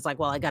detective is like,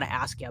 well, I got to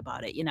ask you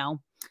about it, you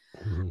know?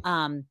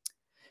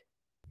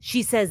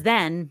 She says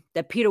then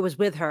that Peter was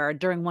with her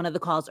during one of the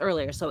calls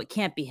earlier, so it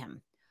can't be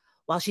him.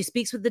 While she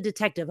speaks with the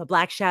detective, a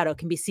black shadow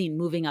can be seen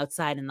moving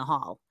outside in the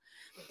hall.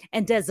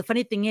 And Des, the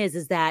funny thing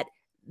is that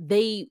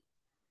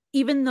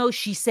even though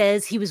she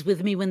says he was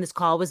with me when this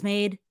call was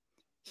made,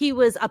 he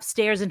was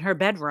upstairs in her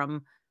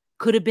bedroom,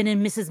 could have been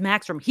in Mrs.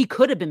 Mack's room. He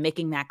could have been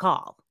making that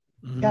call.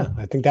 Yeah,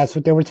 I think that's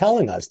what they were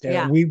telling us.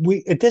 Yeah.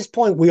 We at this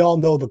point, we all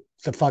know the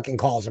fucking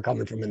calls are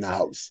coming from in the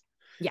house.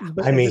 Yeah.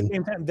 But at the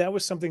same time, that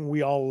was something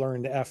we all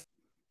learned after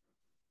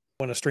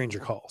when a stranger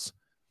calls.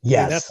 Yes.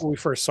 I mean, that's when we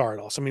first saw it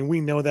also. I mean,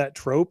 we know that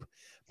trope,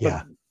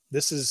 but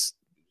this is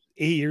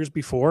 8 years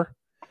before.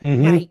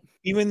 Right.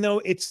 Even though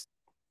it's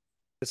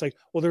like,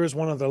 well, there is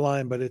one other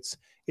line, but it's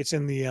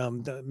in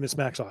the Miss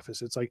Mack's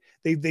office. It's like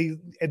they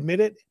admit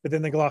it, but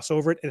then they gloss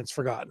over it and it's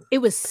forgotten. It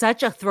was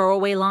such a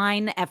throwaway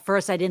line. At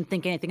first, I didn't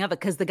think anything of it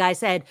because the guy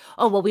said,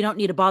 oh, well, we don't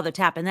need to bother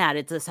tapping that.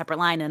 It's a separate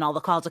line and all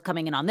the calls are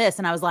coming in on this.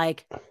 And I was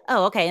like,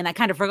 oh, okay. And I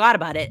kind of forgot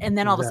about it. And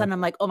then all of a sudden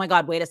I'm like, oh my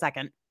God, wait a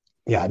second.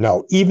 Yeah,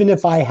 no, even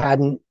if I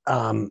hadn't,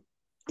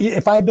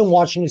 if I had been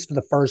watching this for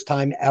the first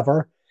time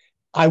ever,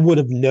 I would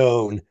have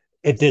known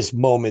at this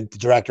moment the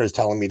director is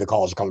telling me the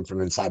calls are coming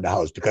from inside the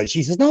house, because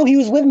she says, no, he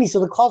was with me, so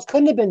the calls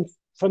couldn't have been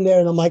from there.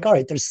 And I'm like, all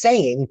right, they're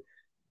saying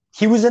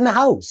he was in the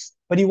house,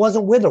 but he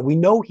wasn't with her. We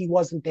know he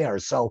wasn't there.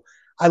 So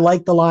I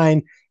like the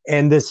line.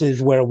 And this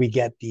is where we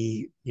get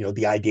the,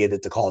 the idea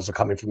that the calls are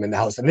coming from in the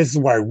house. And this is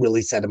where I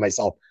really said to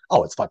myself,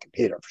 oh, it's fucking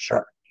Peter for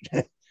sure.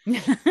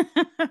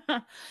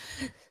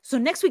 So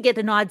next we get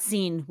an odd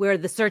scene where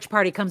the search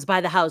party comes by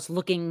the house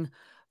looking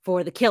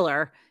for the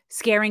killer,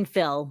 scaring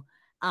Phil.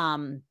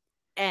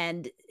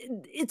 And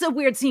it's a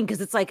weird scene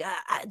because it's like,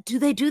 do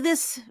they do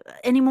this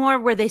anymore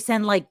where they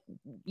send like,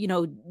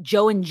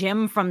 Joe and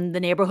Jim from the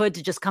neighborhood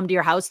to just come to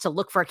your house to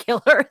look for a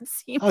killer? It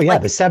seems the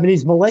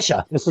 70s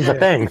militia. This was a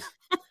thing.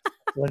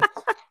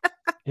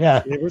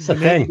 Yeah, it's a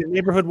thing. The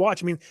neighborhood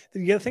watch. I mean,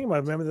 you got to think about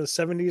it. Remember the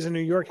 70s in New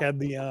York had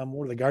the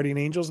what are the guardian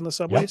angels in the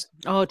subways?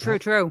 Yep. Oh,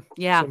 true.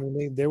 Yeah.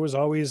 So, there was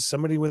always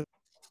somebody with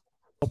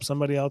help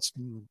somebody else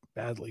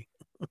badly.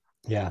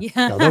 Yeah.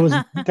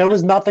 No, there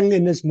was nothing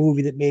in this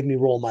movie that made me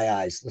roll my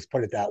eyes. Let's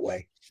put it that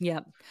way. Yeah.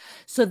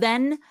 So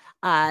then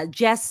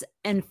Jess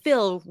and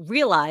Phil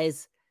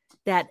realize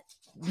that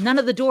none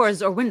of the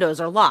doors or windows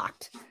are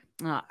locked.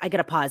 I got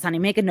to pause, honey.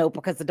 Make a note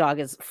because the dog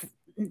is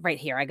right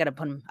here. I got to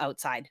put him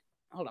outside.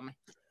 Hold on.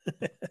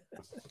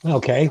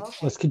 Okay,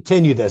 let's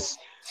continue this.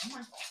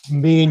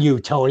 Me and you,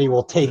 Tony,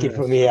 will take it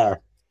from here.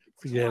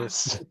 Forget it.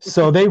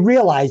 So they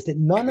realize that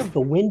none of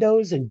the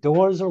windows and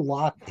doors are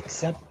locked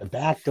except the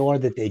back door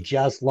that they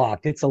just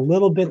locked. It's a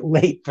little bit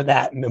late for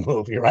that in the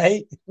movie,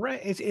 right?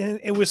 Right.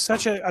 It was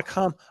such a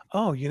calm.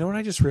 Oh, you know what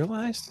I just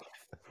realized?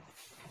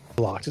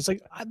 Locked. It's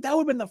like that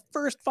would have been the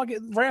first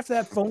fucking right after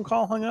that phone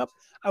call hung up.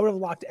 I would have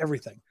locked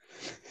everything.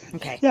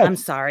 Okay, yeah. I'm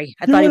sorry.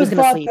 I thought he was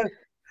going to sleep.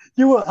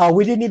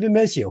 We didn't even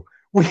miss you.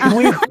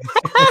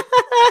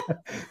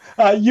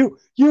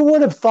 You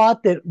would have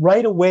thought that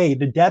right away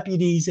the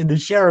deputies and the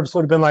sheriffs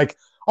would have been like,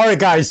 all right,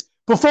 guys,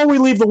 before we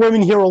leave the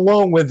women here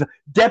alone with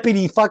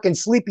Deputy fucking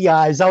Sleepy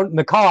Eyes out in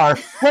the car,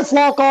 let's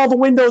lock all the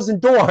windows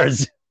and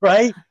doors,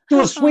 right?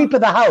 Do a sweep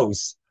of the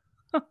house.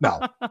 No,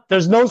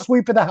 there's no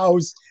sweep of the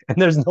house and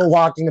there's no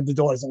locking of the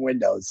doors and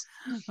windows.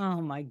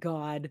 Oh my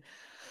God.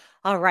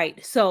 All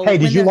right. So hey,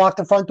 did you lock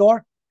the front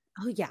door?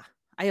 Oh yeah.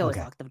 I always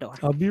lock the door.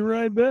 I'll be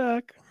right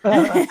back.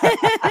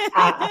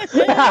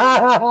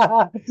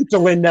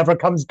 Delin never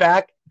comes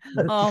back.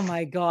 Oh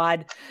my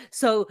God.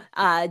 So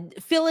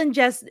Phil and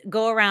Jess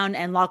go around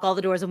and lock all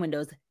the doors and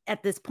windows.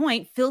 At this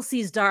point, Phil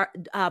sees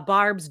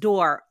Barb's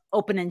door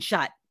open and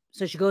shut.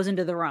 So she goes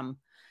into the room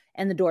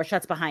and the door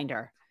shuts behind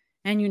her.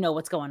 And you know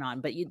what's going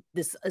on, but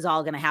this is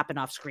all going to happen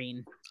off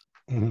screen.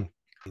 Mm-hmm.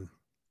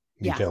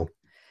 Me too.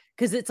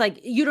 Because it's like,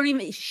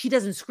 she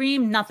doesn't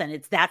scream, nothing.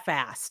 It's that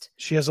fast.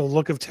 She has a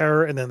look of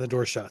terror and then the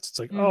door shuts. It's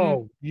like,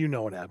 oh, you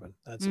know what happened.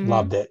 That's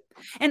Loved it.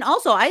 And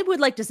also, I would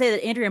like to say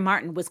that Andrea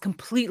Martin was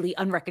completely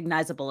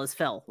unrecognizable as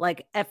Phil.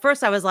 Like, at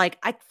first I was like,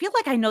 I feel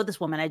like I know this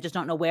woman. I just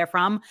don't know where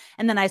from.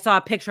 And then I saw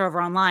a picture of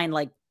her online,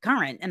 like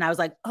current. And I was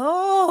like,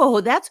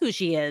 oh, that's who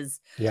she is.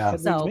 Yeah.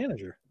 So,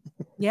 manager.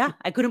 Yeah,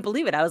 I couldn't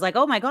believe it. I was like,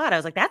 oh my God. I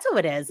was like, that's who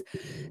it is.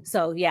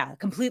 So yeah,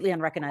 completely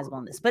unrecognizable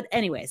in this. But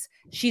anyways,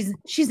 she's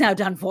now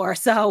done for.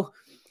 So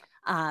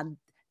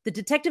the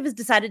detective has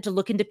decided to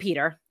look into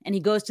Peter, and he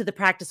goes to the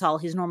practice hall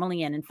he's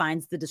normally in and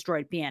finds the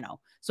destroyed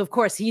piano. So of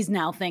course he's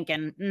now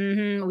thinking,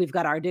 we've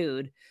got our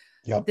dude.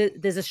 Yep.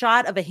 There's a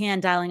shot of a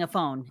hand dialing a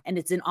phone, and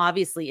it's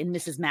obviously in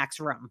Mrs. Mack's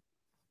room.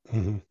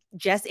 Mm-hmm.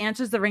 Jess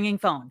answers the ringing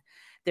phone.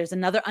 There's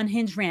another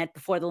unhinged rant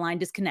before the line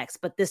disconnects,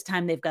 but this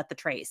time they've got the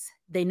trace.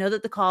 They know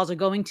that the calls are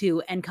going to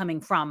and coming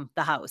from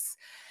the house.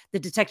 The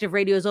detective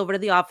radios over to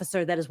the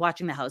officer that is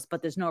watching the house,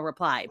 but there's no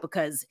reply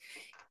because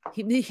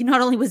he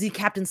not only was he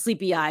Captain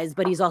Sleepy Eyes,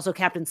 but he's also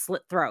Captain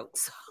Slit Throat.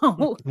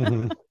 So,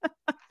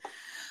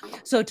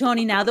 So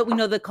Tony, now that we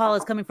know the call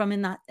is coming from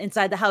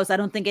inside the house, I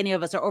don't think any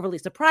of us are overly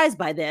surprised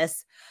by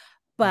this.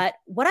 But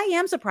what I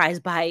am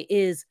surprised by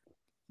is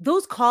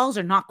those calls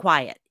are not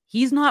quiet.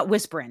 He's not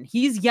whispering.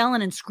 He's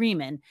yelling and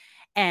screaming,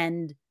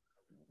 and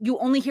you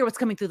only hear what's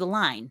coming through the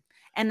line.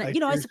 And, I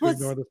suppose...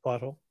 Ignore this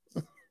pothole.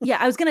 Yeah,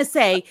 I was going to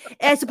say,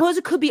 I suppose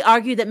it could be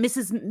argued that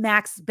Mrs.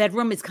 Mack's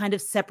bedroom is kind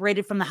of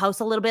separated from the house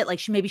a little bit. Like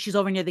maybe she's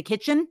over near the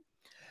kitchen.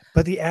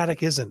 But the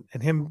attic isn't.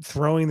 And him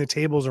throwing the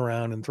tables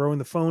around and throwing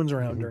the phones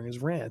around during his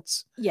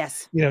rants.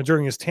 Yes.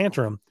 During his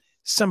tantrum,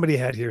 somebody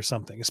had to hear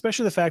something,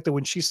 especially the fact that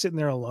when she's sitting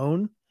there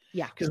alone.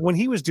 Yeah. Because when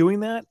he was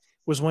doing that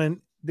was when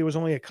there was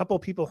only a couple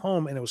of people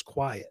home and it was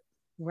quiet.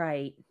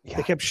 Right. Yeah.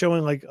 They kept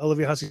showing like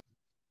Olivia Hussey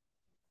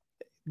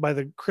by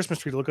the Christmas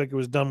tree. It looked like it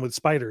was done with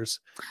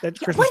spiders.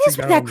 What is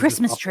with that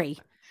Christmas tree?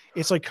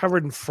 It's like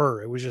covered in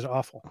fur. It was just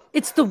awful.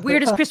 It's the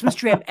weirdest Christmas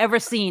tree I've ever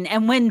seen.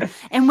 And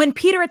when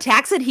Peter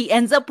attacks it, he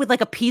ends up with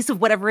like a piece of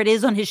whatever it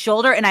is on his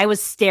shoulder. And I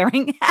was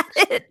staring at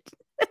it.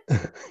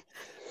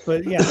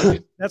 But yeah,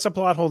 that's a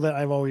plot hole that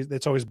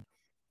it's always,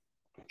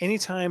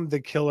 anytime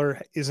the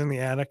killer is in the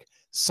attic,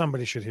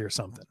 somebody should hear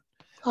something.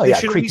 Oh yeah,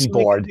 creaky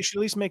board. They should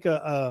at least make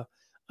an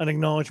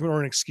acknowledgement or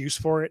an excuse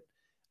for it.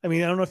 I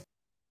mean, I don't know if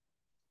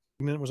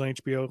it was on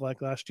HBO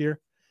like last year.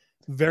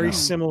 Very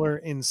similar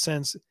in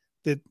sense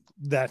that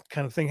that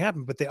kind of thing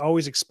happened, but they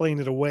always explained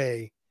it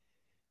away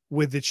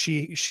with that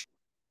she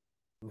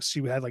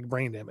had like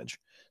brain damage.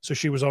 So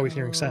she was always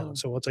hearing sound.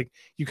 So it's like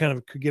you kind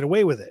of could get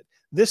away with it.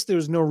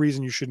 There's no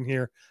reason you shouldn't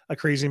hear a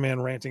crazy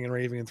man ranting and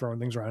raving and throwing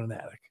things around an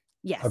attic.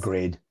 Yes.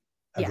 Agreed.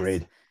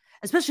 Yes.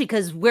 Especially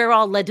because we're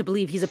all led to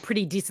believe he's a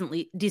pretty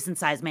decent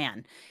sized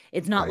man.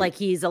 It's not like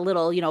he's a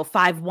little,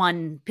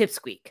 5'1"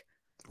 pipsqueak.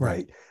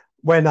 Right.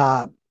 When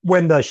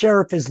the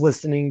sheriff is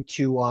listening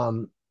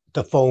to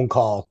the phone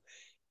call,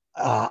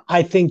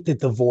 I think that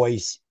the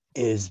voice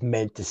is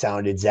meant to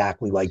sound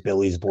exactly like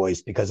Billy's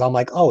voice, because I'm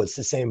like, oh, it's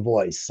the same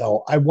voice.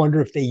 So I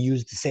wonder if they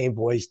used the same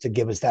voice to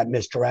give us that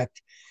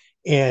misdirect.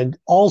 And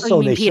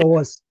also they show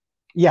us,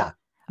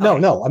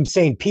 no, I'm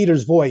saying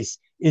Peter's voice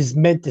is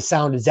meant to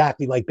sound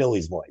exactly like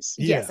Billy's voice.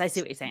 Yes, I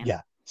see what you're saying. Yeah.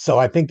 So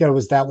I think that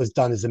was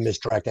done as a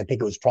misdirect. I think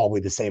it was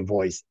probably the same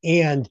voice.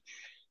 And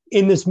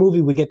in this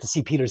movie, we get to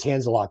see Peter's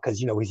hands a lot because,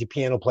 he's a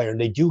piano player, and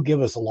they do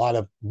give us a lot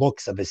of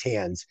looks of his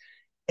hands.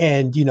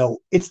 And,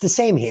 it's the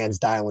same hands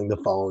dialing the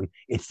phone.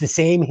 It's the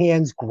same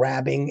hands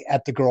grabbing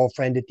at the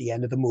girlfriend at the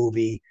end of the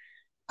movie.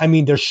 I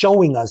mean, they're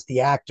showing us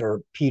the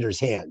actor Peter's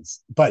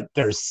hands, but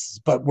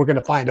we're going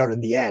to find out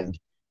in the end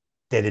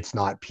that it's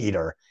not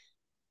Peter.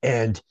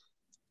 And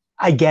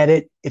I get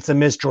it. It's a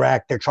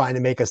misdirect. They're trying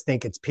to make us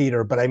think it's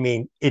Peter, but I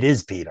mean, it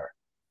is Peter.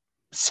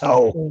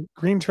 So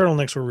green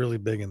turtlenecks were really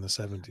big in the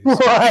 70s.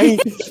 Right.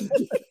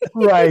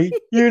 Right.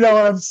 You know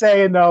what I'm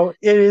saying, though?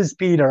 It is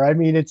Peter. I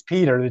mean, it's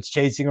Peter that's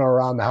chasing her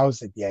around the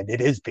house at the end.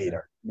 It is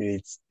Peter. I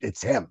mean,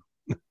 it's him.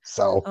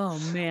 So. Oh,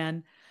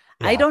 man.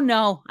 Yeah. I don't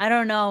know.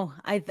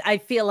 I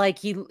feel like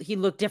he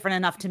looked different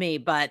enough to me,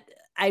 but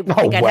I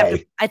think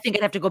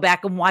I'd have to go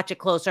back and watch it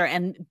closer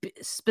and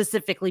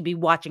specifically be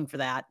watching for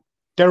that.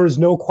 There is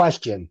no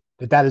question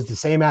that is the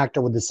same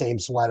actor with the same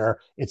sweater.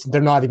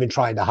 They're not even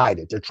trying to hide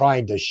it. They're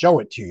trying to show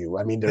it to you.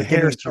 I mean, the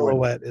hair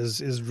silhouette is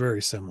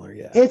very similar.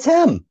 Yeah, it's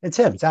him. It's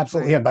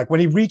absolutely him. Like when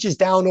he reaches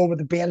down over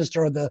the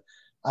banister of the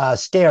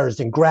stairs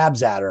and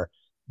grabs at her,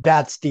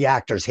 that's the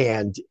actor's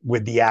hand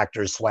with the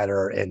actor's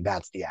sweater, and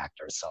that's the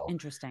actor. So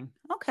interesting.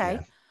 Okay.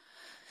 Yeah.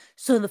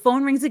 So the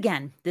phone rings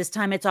again. This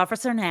time it's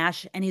Officer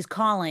Nash, and he's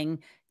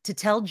calling to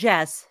tell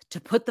Jess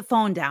to put the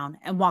phone down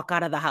and walk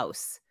out of the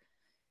house.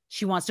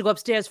 She wants to go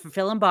upstairs for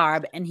Phil and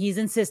Barb, and he's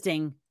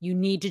insisting, you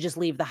need to just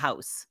leave the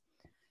house.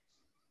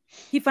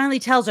 He finally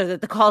tells her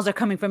that the calls are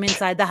coming from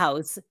inside the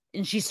house,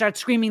 and she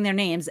starts screaming their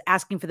names,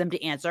 asking for them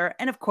to answer.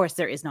 And of course,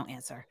 there is no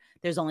answer.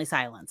 There's only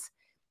silence.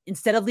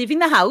 Instead of leaving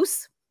the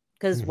house,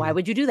 because why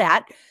would you do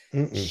that?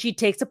 She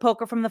takes a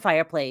poker from the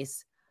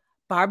fireplace.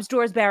 Barb's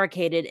door is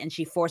barricaded, and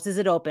she forces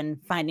it open,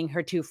 finding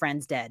her two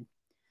friends dead.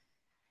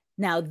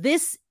 Now,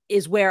 this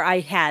is where I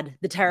had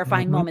the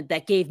terrifying moment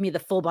that gave me the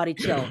full body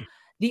chill.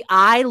 The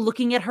eye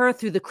looking at her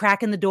through the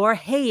crack in the door.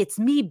 Hey, it's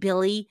me,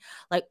 Billy.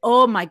 Like,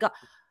 oh my God.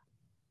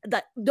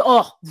 I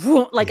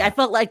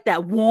felt like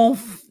that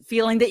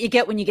feeling that you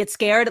get when you get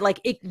scared.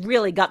 Like it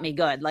really got me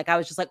good. Like I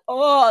was just like,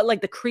 oh,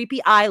 like the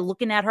creepy eye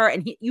looking at her.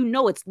 And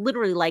it's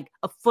literally like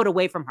a foot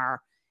away from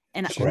her.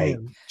 And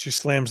she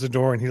slams the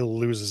door and he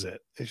loses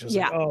it. It's just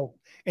like, oh,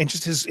 and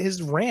just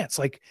his rants.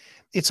 Like,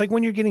 it's like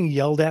when you're getting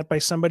yelled at by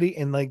somebody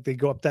and like they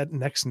go up that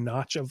next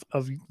notch of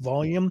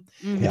volume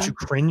that you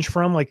cringe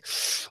from. Like,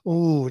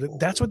 oh,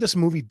 that's what this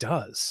movie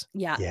does.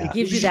 Yeah. It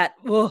gives you that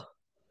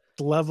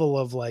level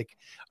of like,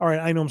 all right,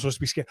 I know I'm supposed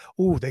to be scared.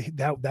 Oh,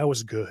 that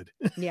was good.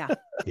 Yeah.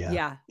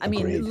 I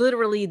mean,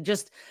 literally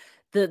just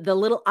the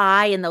little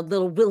eye and the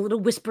little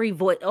whispery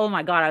voice. Oh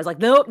my God. I was like,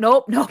 nope,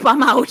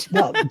 I'm out.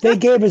 No, they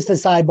gave us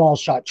this eyeball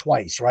shot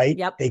twice, right?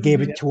 Yep. They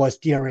gave it to us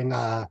during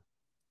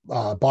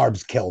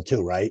Barb's kill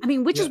too, right? I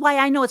mean, which is why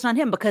I know it's not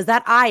him, because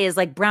that eye is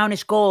like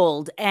brownish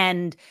gold,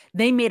 and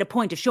they made a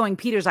point of showing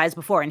Peter's eyes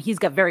before, and he's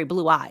got very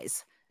blue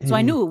eyes. So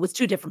I knew it was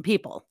two different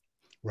people.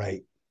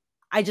 Right.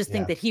 I just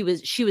think that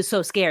she was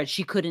so scared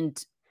she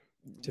couldn't.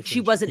 She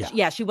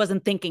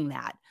wasn't thinking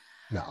that.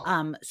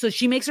 No. So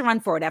she makes a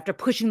run for it after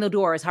pushing the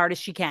door as hard as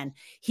she can.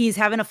 He's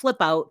having a flip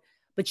out,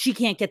 but she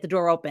can't get the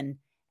door open,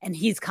 and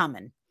he's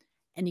coming,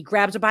 and he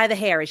grabs her by the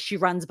hair as she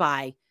runs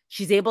by.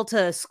 She's able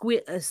to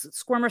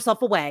squirm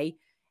herself away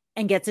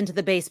and gets into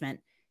the basement.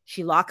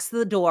 She locks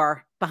the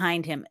door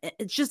behind him.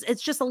 It's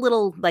just a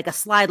little like a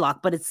slide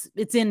lock, but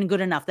it's in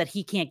good enough that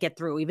he can't get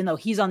through, even though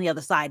he's on the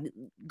other side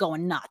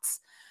going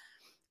nuts.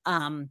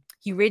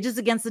 He rages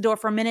against the door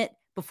for a minute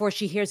before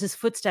she hears his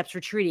footsteps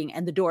retreating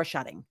and the door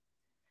shutting.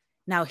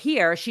 Now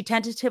here, she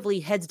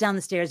tentatively heads down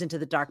the stairs into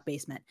the dark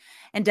basement.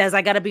 And Des,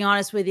 I got to be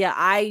honest with you,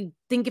 I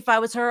think if I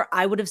was her,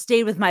 I would have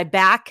stayed with my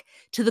back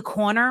to the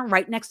corner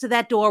right next to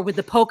that door with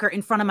the poker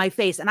in front of my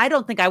face. And I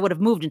don't think I would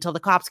have moved until the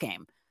cops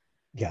came.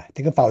 Yeah, I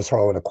think if I was her,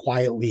 I would have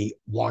quietly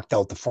walked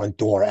out the front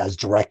door as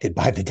directed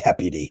by the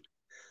deputy.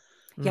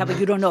 Yeah, but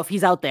you don't know if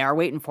he's out there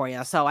waiting for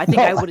you. So I think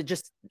I would have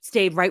just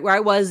stayed right where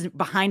I was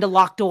behind a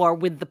locked door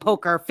with the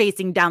poker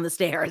facing down the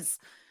stairs.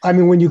 I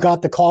mean, when you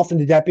got the call from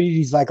the deputy,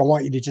 he's like, I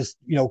want you to just,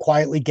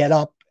 quietly get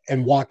up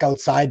and walk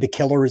outside. The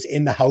killer is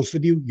in the house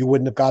with you. You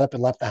wouldn't have got up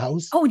and left the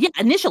house. Oh, yeah.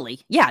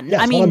 Initially. Yeah.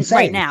 I mean,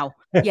 right now.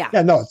 Yeah.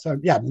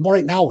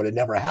 Right now would have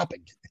never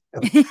happened.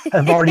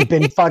 I've already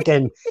been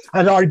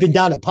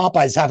down at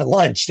Popeyes having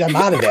lunch. I'm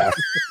out of there.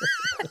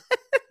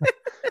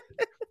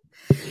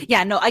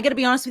 Yeah, no, I got to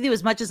be honest with you.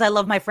 As much as I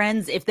love my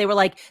friends, if they were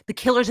like, the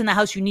killer's in the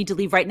house, you need to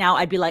leave right now,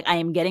 I'd be like, I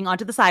am getting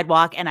onto the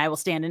sidewalk and I will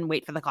stand and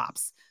wait for the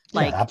cops.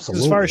 Like, yeah,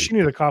 absolutely. As far as she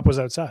knew, the cop was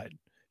outside.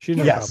 She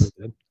didn't know the cop was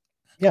dead.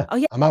 Yeah. Oh,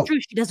 yeah. I'm out. True.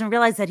 She doesn't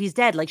realize that he's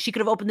dead. Like, she could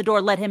have opened the door,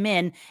 let him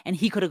in, and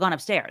he could have gone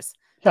upstairs.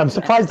 Yeah, I'm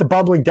surprised the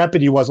bubbling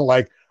deputy wasn't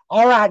like,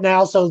 all right,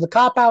 now, so the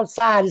cop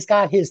outside has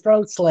got his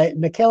throat slit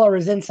and the killer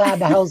is inside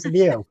the house with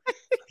you.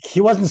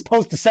 He wasn't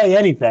supposed to say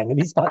anything, and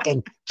he's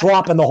fucking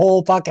dropping the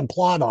whole fucking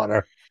plot on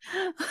her.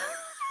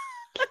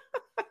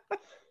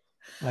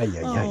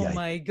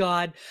 My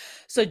God.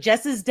 So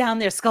Jess is down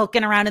there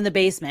skulking around in the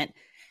basement,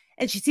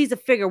 and she sees a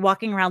figure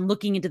walking around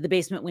looking into the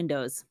basement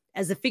windows.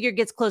 As the figure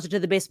gets closer to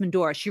the basement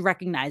door, she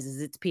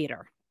recognizes it's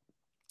Peter.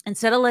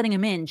 Instead of letting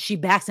him in, she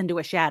backs into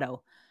a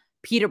shadow.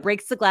 Peter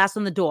breaks the glass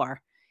on the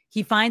door.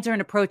 He finds her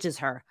and approaches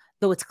her,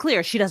 though it's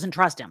clear she doesn't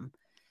trust him.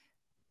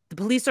 The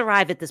police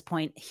arrive at this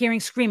point. Hearing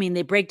screaming,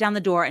 they break down the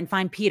door and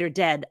find Peter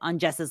dead on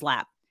Jess's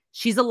lap.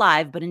 She's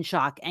alive, but in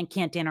shock and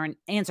can't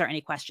answer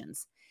any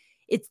questions.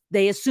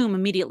 They assume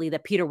immediately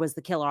that Peter was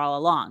the killer all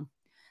along.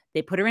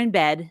 They put her in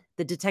bed.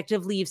 The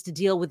detective leaves to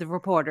deal with the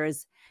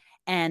reporters,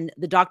 and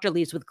the doctor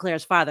leaves with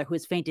Claire's father, who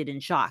has fainted in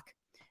shock.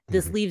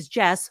 This leaves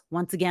Jess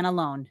once again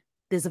alone.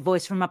 There's a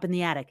voice from up in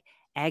the attic.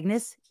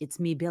 Agnes, it's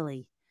me,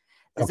 Billy.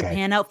 There's a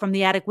pan out from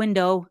the attic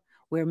window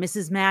where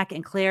Mrs. Mack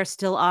and Claire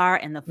still are,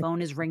 and the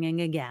phone is ringing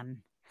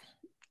again.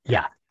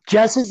 Yeah.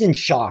 Jess is in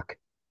shock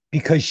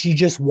because she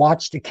just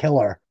watched a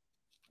killer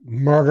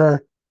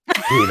murder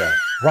Peter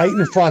right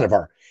in front of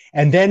her,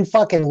 and then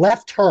fucking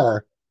left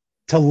her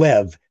to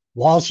live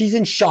while she's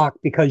in shock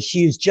because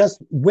she's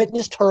just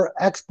witnessed her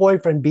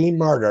ex-boyfriend being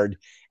murdered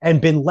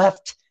and been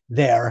left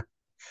there.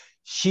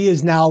 She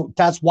is now,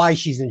 that's why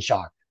she's in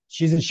shock.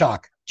 She's in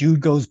shock.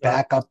 Dude goes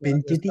back up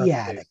into the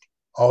attic.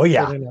 Oh,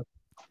 yeah.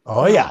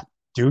 Oh, yeah.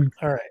 Dude.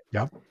 All right.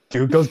 Yep.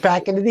 Dude goes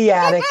back into the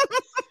attic,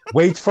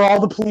 waits for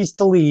all the police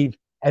to leave,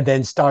 and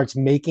then starts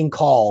making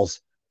calls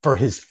for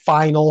his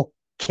final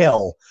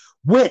kill,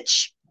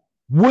 which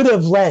would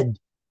have led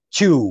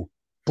to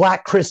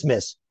Black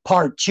Christmas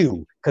Part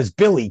 2, because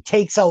Billy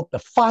takes out the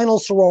final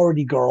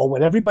sorority girl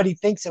when everybody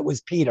thinks it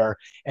was Peter,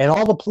 and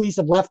all the police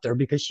have left her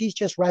because she's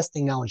just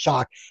resting now in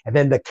shock. And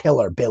then the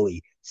killer,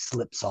 Billy,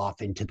 slips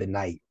off into the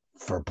night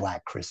for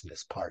Black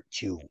Christmas Part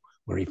 2,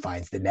 where he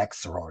finds the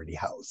next sorority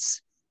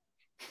house.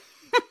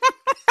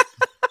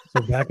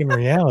 So back in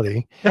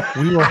reality,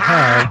 we will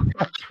have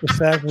the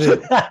fact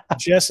that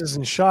Jess is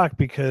in shock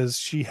because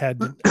she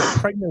had a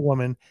pregnant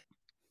woman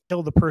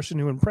kill the person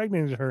who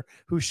impregnated her,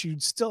 who she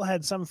still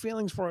had some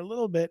feelings for a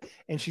little bit,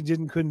 and she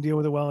couldn't deal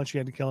with it well, and she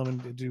had to kill him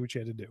and do what she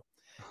had to do.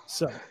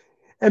 So,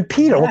 and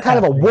Peter, what kind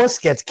of a wuss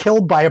gets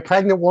killed by a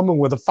pregnant woman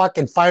with a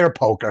fucking fire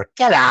poker?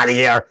 Get out of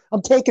here.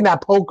 I'm taking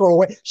that poker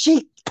away.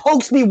 She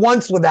pokes me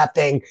once with that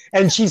thing,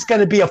 and she's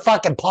going to be a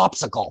fucking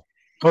popsicle.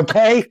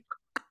 Okay?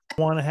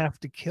 Want to have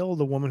to kill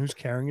the woman who's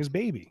carrying his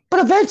baby.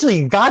 But eventually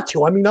you got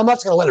to. I mean, I'm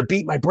not going to let her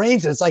beat my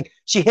brains. It's like,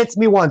 she hits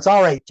me once.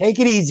 All right, take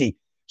it easy.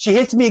 She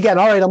hits me again.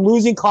 All right, I'm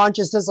losing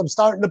consciousness. I'm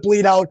starting to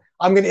bleed out.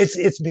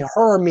 It's her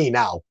or me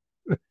now.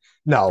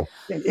 No,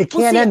 it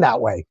can't end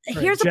that way.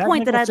 Here's Jack a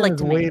point that I'd Nicholson like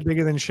is to way make.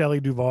 bigger than Shelley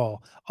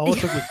Duvall. All it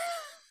took was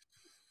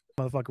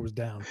motherfucker was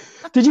down.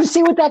 Did you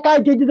see what that guy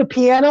did to the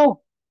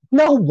piano?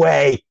 No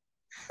way.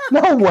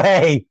 No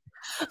way.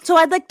 So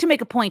I'd like to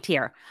make a point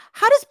here.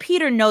 How does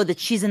Peter know that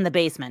she's in the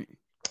basement?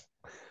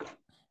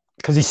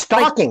 Because he's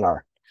stalking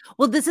her.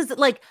 Well, this is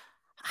like,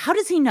 how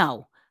does he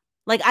know?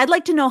 Like, I'd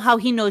like to know how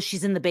he knows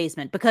she's in the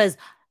basement, because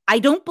I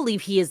don't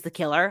believe he is the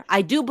killer.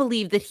 I do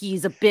believe that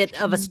he's a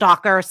bit of a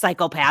stalker,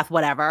 psychopath,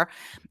 whatever.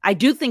 I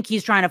do think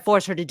he's trying to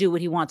force her to do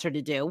what he wants her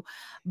to do.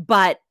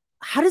 But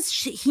how does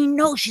he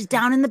know she's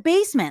down in the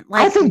basement?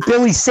 Like, I think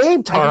Billy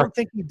saved her. I don't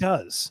think he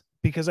does,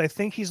 because I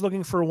think he's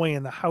looking for a way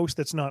in the house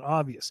that's not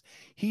obvious.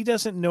 He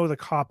doesn't know the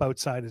cop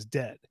outside is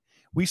dead.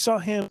 We saw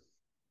him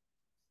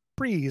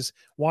freeze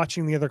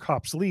watching the other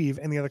cops leave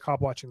and the other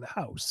cop watching the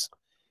house.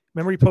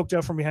 Remember, he poked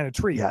out from behind a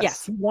tree.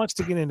 Yes. He wants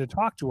to get in to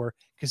talk to her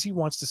because he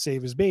wants to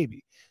save his baby.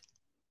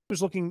 He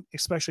was looking,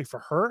 especially for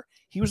her,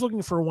 he was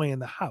looking for a way in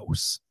the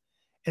house.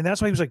 And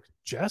that's why he was like,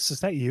 Jess,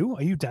 is that you?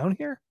 Are you down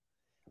here?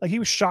 Like, he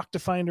was shocked to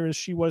find her as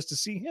she was to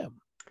see him.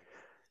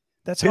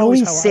 That's Billy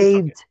how I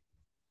took it.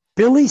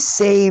 Billy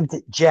saved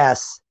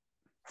Jess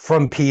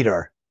from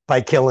Peter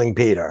by killing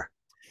Peter,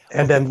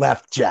 and then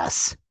left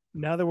Jess.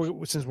 Now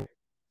that since we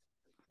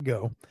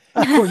go,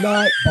 We're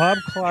not. Bob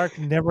Clark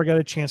never got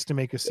a chance to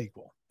make a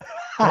sequel.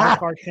 Bob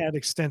Clark had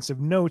extensive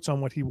notes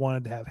on what he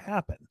wanted to have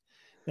happen.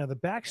 Now, the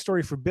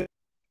backstory for Billy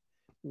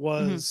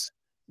was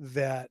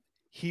that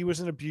he was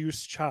an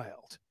abused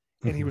child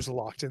and he was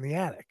locked in the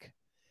attic.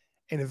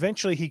 And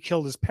eventually he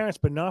killed his parents,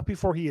 but not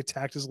before he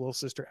attacked his little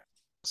sister.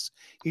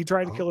 He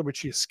tried to kill her, but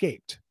she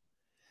escaped.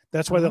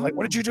 That's why they're like,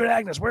 what did you do to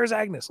Agnes? Where's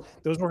Agnes?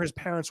 Those were his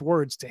parents'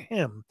 words to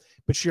him,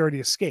 but she already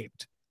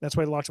escaped. That's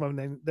why they locked him up.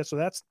 And that's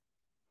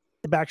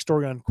the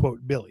backstory on, quote,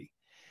 Billy.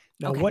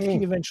 Now, what he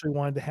eventually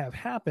wanted to have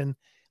happen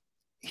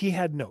he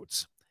had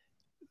notes.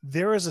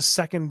 There is a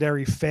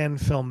secondary fan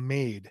film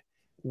made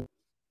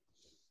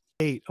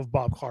of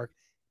Bob Clark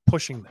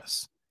pushing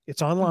this.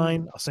 It's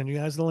online. I'll send you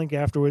guys the link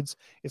afterwards.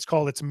 It's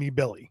called It's Me,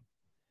 Billy.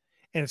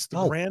 And it's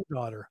the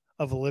granddaughter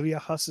of Olivia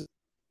Huss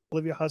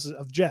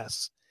of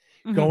Jess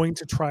going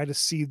to try to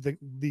see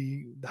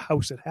the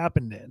house it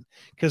happened in,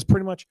 because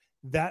pretty much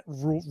that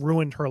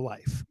ruined her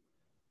life.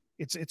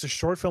 It's a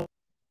short film.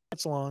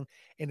 It's long,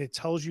 and it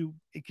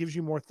gives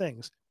you more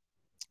things.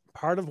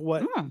 Part of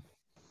what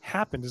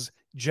happened is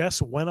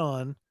Jess went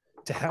on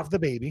to have the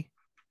baby,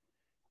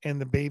 and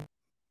the baby,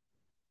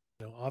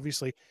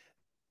 obviously.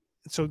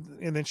 So,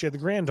 and then she had the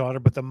granddaughter,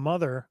 but the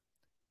mother,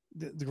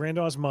 the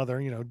granddaughter's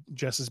mother,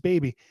 Jess's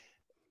baby,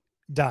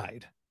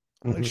 died.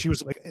 Like she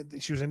was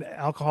in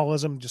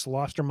alcoholism, just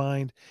lost her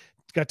mind,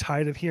 got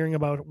tired of hearing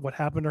about what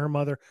happened to her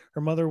mother.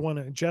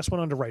 Jess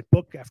went on to write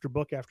book after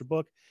book after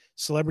book,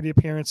 celebrity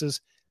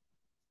appearances,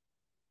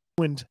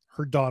 ruined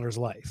her daughter's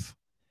life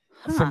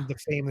from the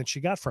fame that she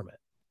got from it.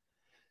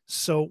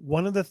 So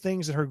one of the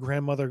things that her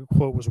grandmother,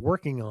 quote, was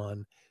working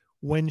on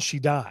when she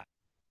died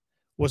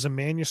was a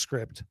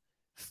manuscript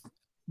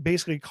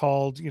basically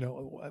called,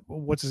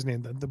 what's his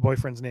name? The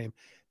boyfriend's name.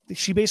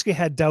 She basically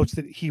had doubts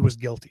that he was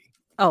guilty.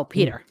 Oh,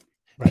 Peter.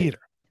 Peter.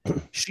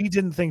 She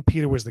didn't think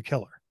Peter was the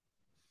killer.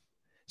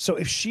 So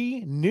if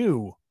she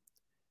knew,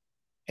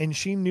 and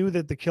she knew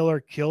that the killer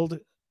killed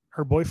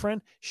her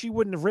boyfriend, she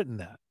wouldn't have written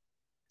that.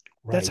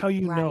 Right. That's how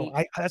you know.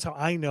 That's how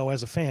I know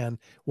as a fan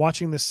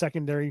watching this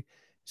secondary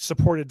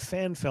supported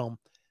fan film.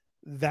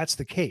 That's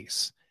the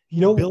case.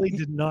 Billy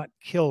did not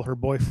kill her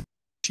boyfriend.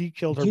 She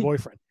killed her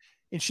boyfriend,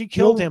 and she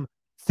killed him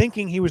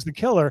thinking he was the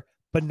killer.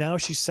 But now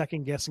she's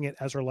second guessing it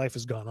as her life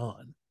has gone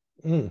on.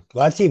 Well,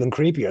 that's even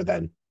creepier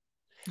then.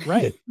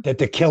 Right. That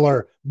the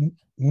killer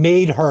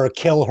made her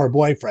kill her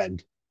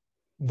boyfriend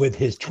with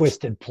his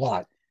twisted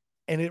plot.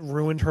 And it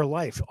ruined her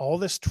life. All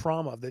this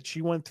trauma that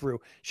she went through,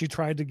 she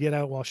tried to get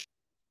out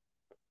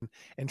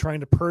and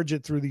trying to purge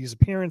it through these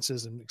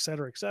appearances and et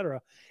cetera, et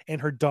cetera. And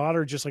her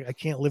daughter just like, I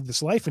can't live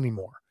this life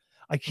anymore.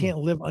 I can't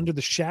live under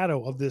the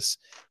shadow of this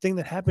thing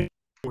that happened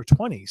in her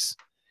 20s.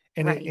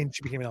 And, and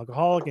she became an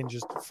alcoholic and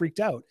just freaked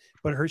out.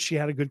 But she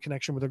had a good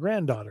connection with her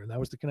granddaughter, and that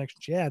was the connection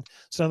she had.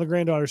 So now the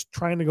granddaughter's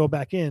trying to go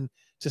back in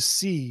to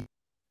see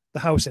the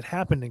house it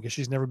happened in because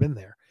she's never been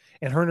there.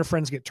 And her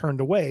friends get turned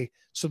away.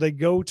 So they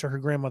go to her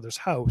grandmother's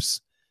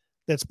house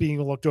that's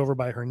being looked over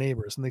by her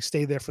neighbors, and they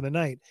stay there for the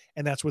night.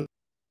 And that's what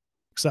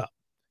picks up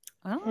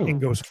and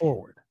goes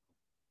forward.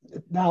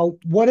 Now,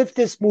 what if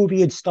this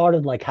movie had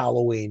started like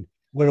Halloween,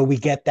 where we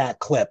get that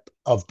clip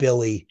of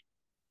Billy,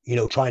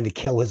 trying to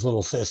kill his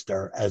little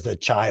sister as a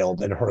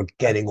child and her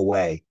getting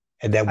away?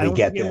 And then we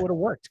get there. It would have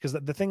worked, because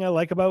the thing I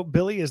like about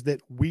Billy is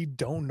that we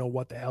don't know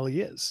what the hell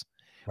he is.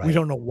 Right. We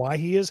don't know why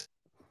he is.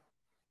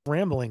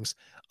 Ramblings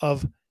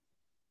of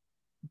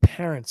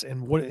parents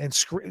and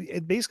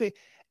basically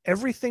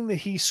everything that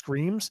he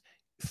screams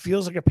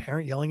feels like a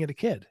parent yelling at a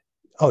kid.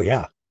 Oh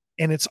yeah.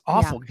 And it's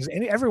awful because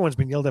everyone's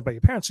been yelled at by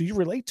your parents. So you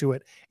relate to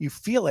it, you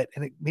feel it,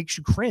 and it makes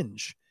you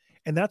cringe.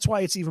 And that's why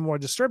it's even more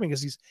disturbing,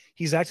 because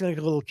he's acting like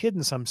a little kid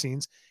in some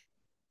scenes,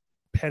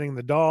 petting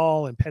the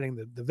doll and petting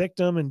the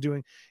victim and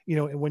doing,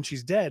 and when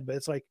she's dead, but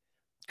it's like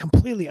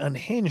completely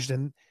unhinged.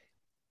 And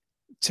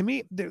to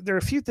me, there are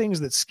a few things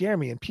that scare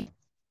me, and people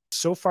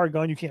so far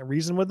gone, you can't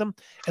reason with them.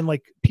 And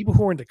like people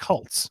who are into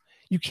cults,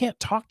 you can't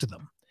talk to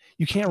them.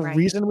 You can't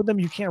reason with them.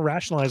 You can't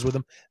rationalize with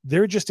them.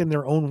 They're just in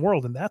their own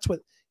world. And that's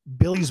what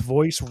Billy's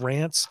voice,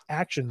 rants,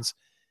 actions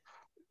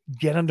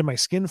get under my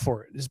skin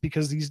for, it is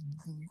because he's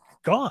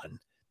gone.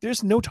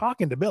 There's no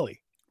talking to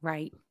Billy.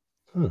 Right.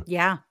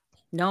 Yeah.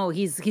 No,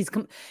 he's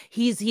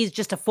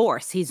just a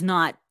force. He's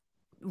not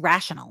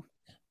rational.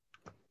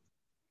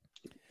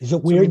 Is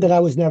it weird that I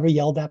was never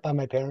yelled at by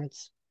my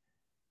parents?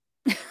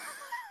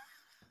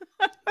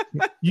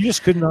 You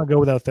just could not go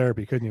without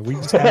therapy, couldn't you? We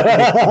just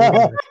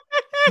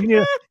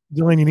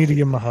Dylan, you need to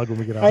give him a hug when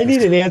we get out. I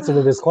need an answer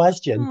to this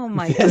question. Oh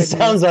my It goodness.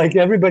 sounds like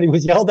everybody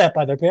was yelled at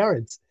by their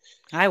parents.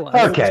 I was.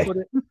 Okay.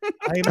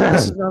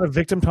 This is not a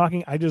victim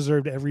talking. I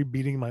deserved every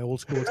beating in my old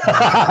school.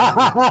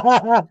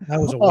 I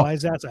was a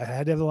wise ass. I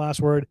had to have the last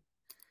word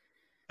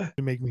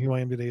to make me who I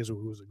am today.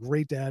 Who was a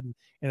great dad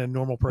and a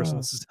normal person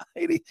in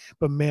society.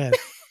 But man,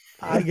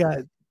 I got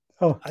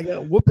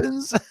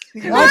whoopings.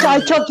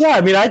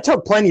 I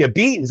took plenty of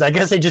beatings. I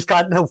guess I just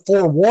got no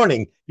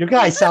forewarning. Your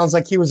guy sounds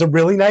like he was a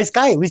really nice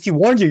guy. At least he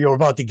warned you were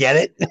about to get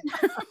it.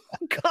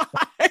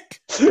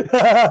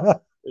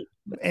 God.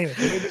 Anyway,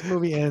 the way this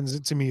movie ends,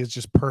 to me, is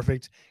just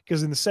perfect,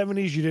 because in the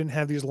 70s you didn't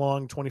have these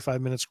long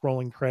 25-minute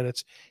scrolling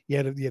credits. You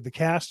had the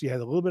cast, you had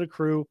a little bit of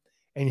crew,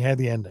 and you had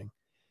the ending.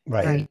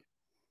 Right. And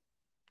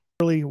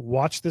really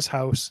watch this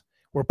house.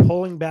 We're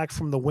pulling back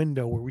from the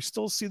window where we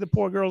still see the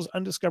poor girl's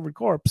undiscovered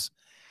corpse.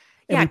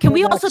 Yeah. Can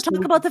we also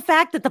talk about the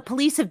fact that the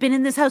police have been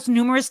in this house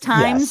numerous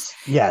times?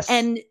 Yes.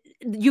 And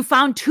you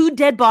found 2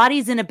 dead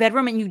bodies in a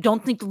bedroom, and you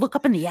don't think to look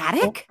up in the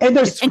attic? And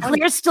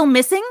Claire's still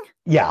missing?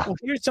 Yeah. Well,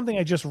 here's something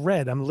I just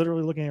read. I'm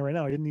literally looking at it right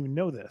now. I didn't even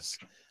know this.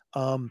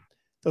 So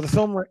the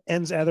film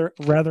ends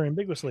rather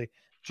ambiguously.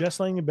 Just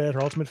laying in bed,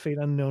 her ultimate fate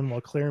unknown,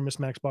 while Claire and Miss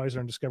Mack's bodies are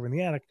undiscovered in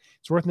the attic.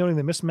 It's worth noting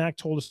that Miss Mack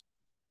told us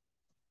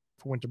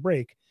for winter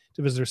break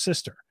to visit her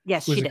sister.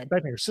 Yes, who was she did.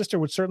 expecting her sister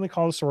would certainly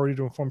call the sorority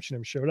to inform she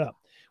never showed up,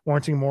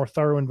 warranting more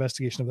thorough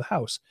investigation of the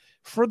house.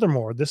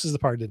 Furthermore, this is the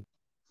part that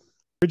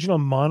original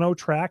mono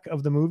track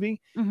of the movie,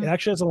 it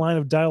actually has a line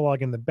of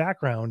dialogue in the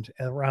background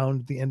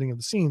around the ending of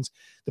the scenes.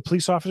 The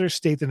police officers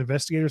state that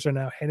investigators are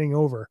now heading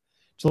over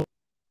to look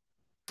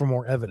for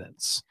more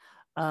evidence.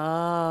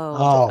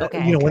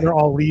 Okay. You know, when they're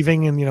all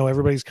leaving and, you know,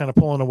 everybody's kind of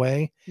pulling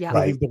away, Yeah.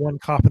 they leave the one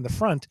cop in the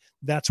front.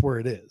 That's where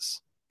it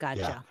is. Gotcha.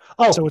 Yeah.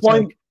 Oh, So it's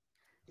well, like-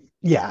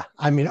 yeah.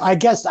 I mean, I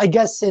guess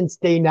since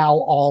they now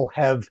all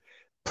have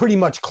pretty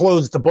much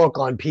closed the book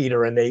on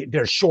Peter and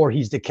they're sure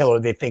he's the killer,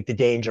 they think the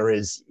danger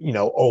is, you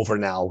know, over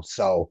now.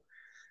 So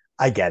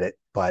I get it,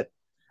 but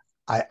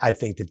I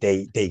think that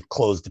they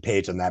closed the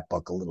page on that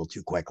book a little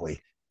too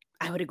quickly.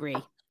 I would agree.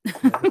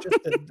 Just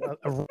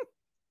a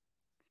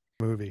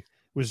movie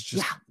was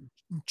just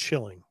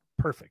chilling.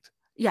 Perfect.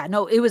 Yeah,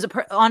 no, it was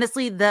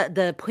honestly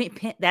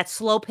that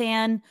slow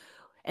pan,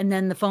 and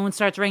then the phone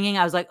starts ringing.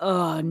 I was like,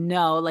 oh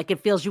no, like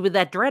it fills you with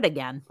that dread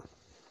again.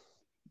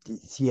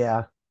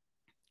 Yeah.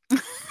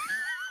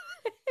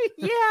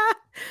 Yeah.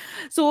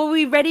 So are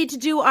we ready to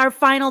do our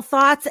final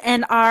thoughts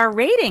and our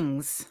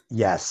ratings?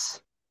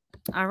 Yes,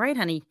 All right,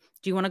 honey.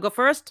 Do you want to go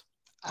first?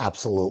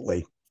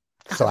 absolutely.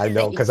 So I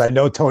know, because I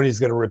know Tony's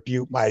going to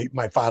rebuke my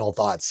final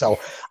thoughts. So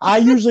I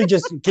usually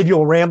just give you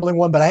a rambling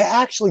one, but I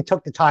actually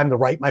took the time to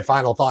write my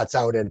final thoughts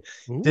out, and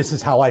this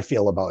is how I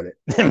feel about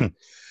it.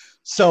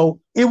 So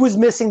it was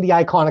missing the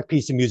iconic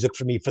piece of music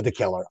for me for The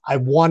Killer. I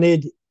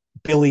wanted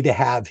Billy to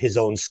have his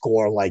own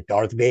score like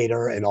Darth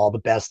Vader and all the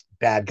best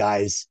bad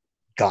guys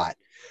got.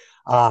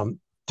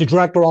 The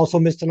director also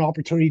missed an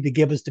opportunity to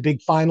give us the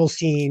big final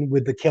scene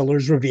with the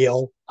killer's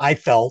reveal. I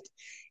felt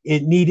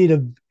it needed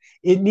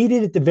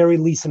at the very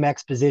least some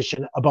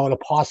exposition about a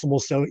possible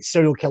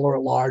serial killer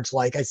at large.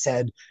 Like I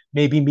said,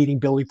 maybe meeting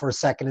Billy for a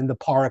second in the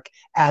park,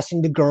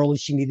 asking the girl if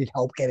she needed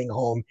help getting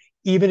home,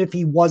 even if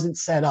he wasn't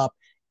set up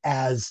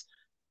as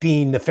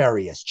being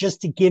nefarious,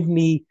 just to give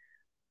me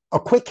a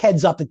quick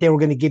heads up that they were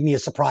going to give me a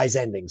surprise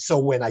ending. So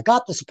when I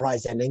got the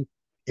surprise ending,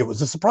 it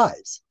was a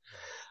surprise.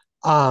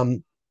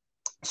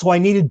 So I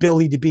needed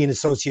Billy to be in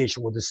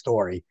association with the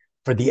story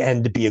for the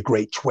end to be a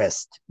great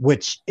twist,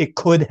 which it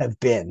could have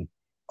been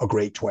a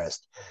great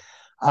twist.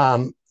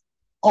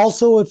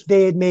 Also, if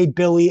they had made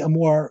Billy a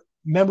more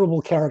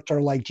memorable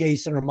character like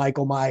Jason or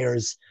Michael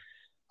Myers,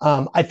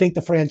 I think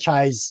the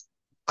franchise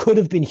could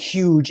have been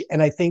huge.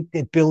 And I think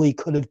that Billy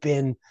could have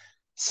been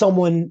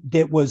someone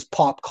that was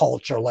pop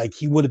culture. Like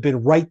he would have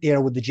been right there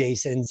with the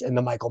Jasons and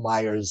the Michael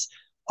Myers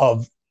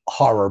of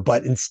horror.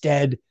 But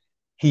instead,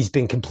 he's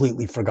been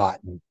completely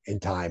forgotten in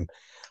time.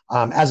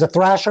 As a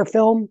Thrasher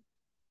film,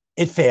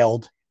 it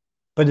failed.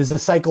 But as a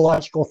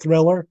psychological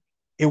thriller,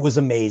 it was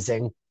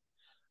amazing.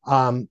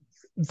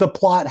 The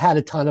plot had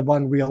a ton of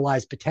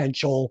unrealized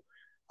potential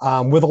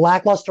with a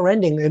lackluster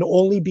ending, and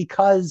only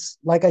because,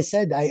 like I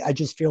said, I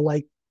just feel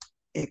like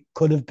it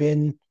could have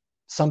been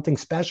something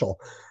special.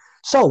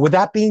 So with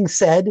that being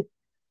said,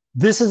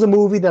 this is a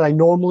movie that I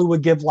normally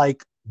would give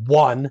like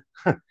 1,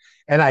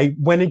 and I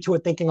went into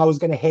it thinking I was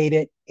going to hate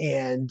it,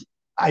 and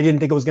I didn't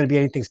think it was going to be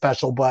anything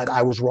special, but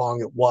I was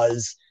wrong. It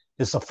was.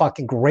 This is a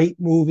fucking great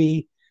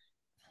movie.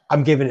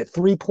 I'm giving it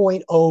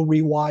 3.0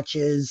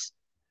 rewatches.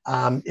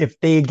 If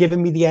they had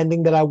given me the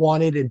ending that I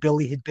wanted and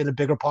Billy had been a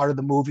bigger part of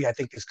the movie, I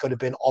think this could have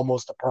been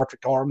almost a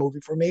perfect horror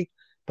movie for me.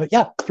 But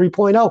yeah,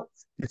 3.0.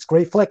 It's a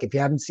great flick. If you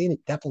haven't seen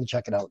it, definitely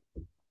check it out.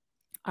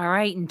 All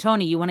right. And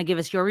Tony, you want to give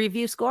us your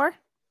review score?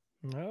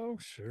 Oh,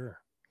 sure.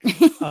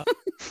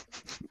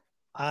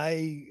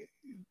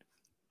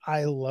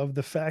 I love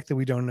the fact that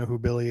we don't know who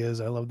Billy is.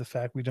 I love the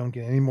fact we don't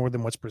get any more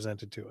than what's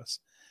presented to us.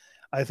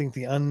 I think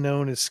the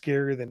unknown is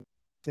scarier than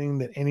anything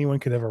that anyone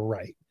could ever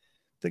write,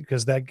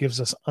 because that gives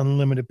us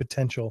unlimited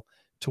potential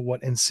to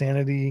what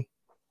insanity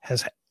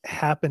has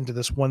happened to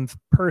this one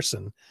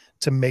person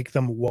to make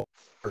them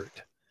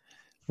hurt.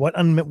 What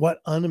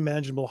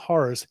unimaginable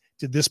horrors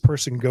did this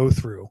person go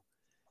through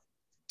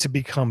to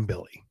become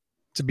Billy,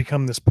 to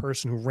become this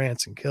person who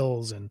rants and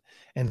kills and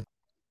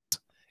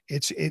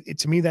it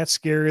to me that's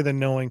scarier than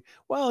knowing,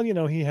 well, you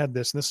know, he had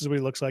this and this is what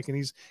he looks like and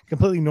he's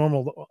completely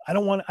normal. I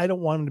don't want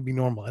him to be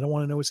normal. I don't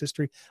want to know his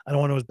history. I don't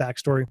want to know his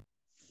backstory.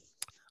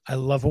 I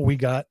love what we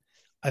got.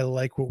 I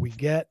like what we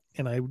get,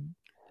 and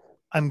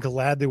I'm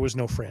glad there was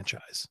no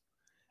franchise,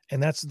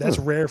 and that's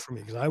rare for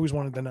me because I always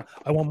wanted to know.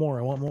 I want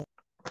more.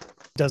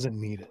 Doesn't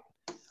need it.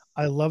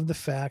 I love the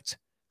fact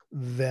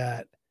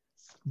that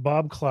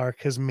Bob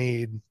Clark he's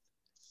made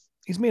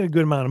a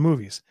good amount of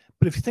movies,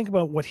 but if you think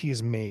about what he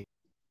has made,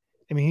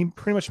 I mean, he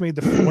pretty much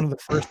made one of the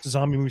first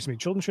zombie movies made.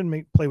 Children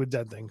Shouldn't Play with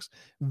Dead Things.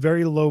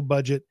 Very low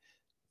budget,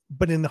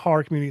 but in the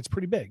horror community, it's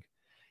pretty big.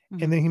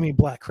 Mm-hmm. And then he made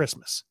Black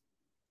Christmas.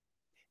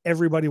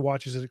 Everybody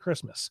watches it at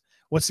Christmas.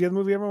 What's the other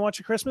movie everyone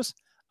watches at Christmas?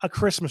 A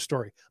Christmas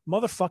Story.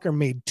 Motherfucker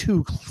made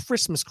 2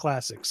 Christmas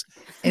classics.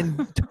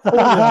 And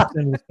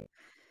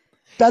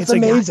that's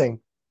amazing.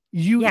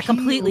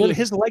 completely.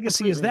 His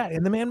legacy is that,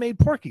 and the man made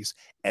Porky's.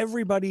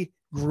 Everybody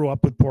grew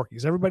up with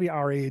Porky's. Everybody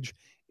our age,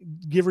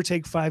 give or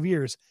take 5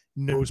 years,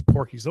 knows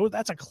Porky's. Though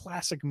that's a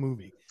classic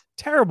movie.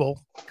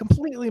 Terrible,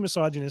 completely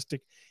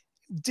misogynistic,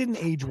 didn't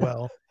age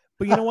well.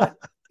 But you know what?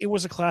 It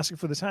was a classic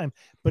for the time.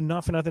 But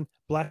not for nothing,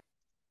 Black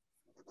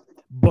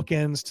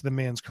bookends to the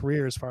man's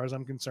career, as far as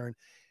I'm concerned,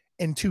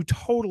 and two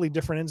totally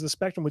different ends of the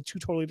spectrum with two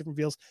totally different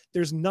feels.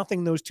 There's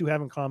nothing those two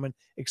have in common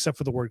except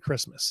for the word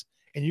Christmas.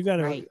 And you got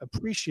to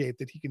appreciate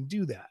that he can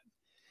do that.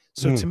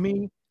 So to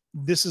me,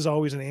 this is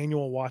always an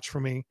annual watch for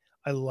me.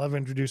 I love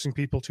introducing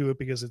people to it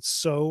because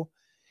it's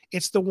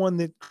the one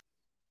that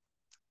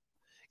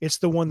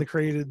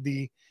created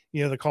the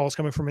calls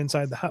coming from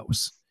inside the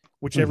house,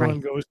 which everyone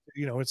goes,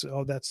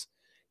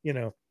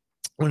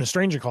 when a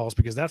stranger calls,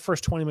 because that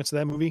first 20 minutes of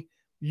that movie,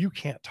 you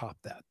can't top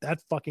that.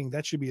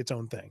 That should be its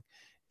own thing.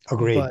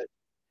 Agreed. But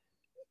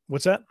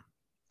what's that?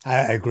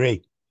 I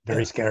agree.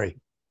 Very scary.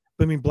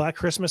 But I mean, Black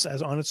Christmas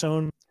as on its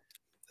own,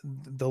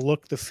 the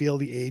look, the feel,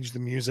 the age, the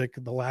music,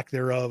 the lack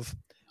thereof,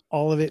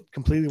 all of it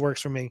completely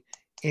works for me.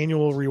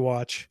 Annual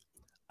rewatch.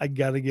 I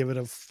got to give it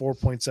a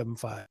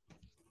 4.75.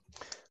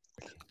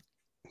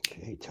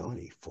 Okay,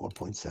 Tony,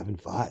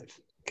 4.75.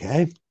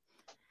 Okay.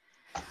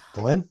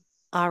 Glenn?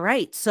 All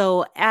right.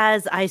 So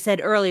as I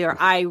said earlier,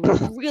 I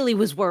really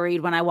was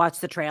worried when I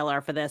watched the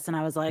trailer for this, and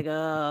I was like,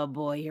 oh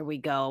boy, here we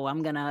go.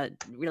 I'm going to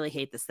really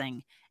hate this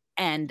thing.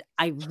 And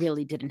I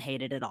really didn't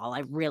hate it at all. I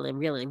really,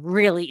 really,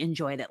 really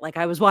enjoyed it. Like,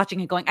 I was watching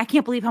it going, I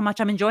can't believe how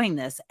much I'm enjoying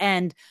this.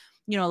 And,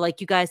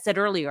 like you guys said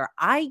earlier,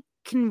 I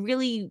can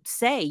really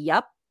say,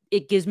 yep,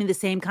 it gives me the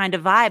same kind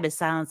of vibe as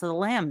Silence of the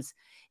Lambs.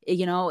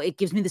 It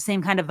gives me the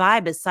same kind of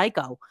vibe as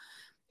Psycho.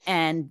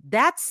 And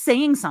that's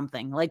saying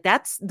something. Like,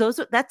 that's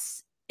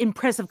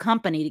impressive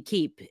company to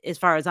keep as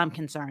far as I'm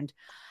concerned.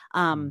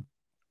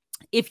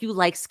 If you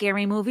like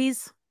scary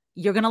movies,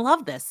 you're going to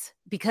love this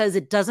because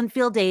it doesn't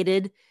feel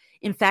dated.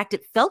 In fact,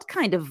 it felt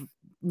kind of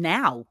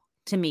now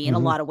to me in a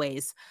lot of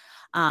ways.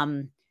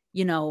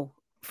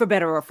 For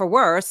better or for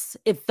worse,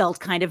 it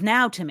felt kind of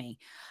now to me.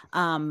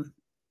 And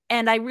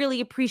I really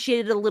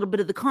appreciated a little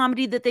bit of the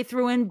comedy that they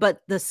threw in,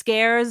 but the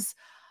scares,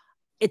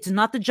 it's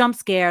not the jump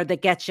scare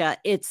that gets you.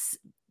 It's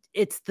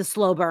the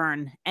slow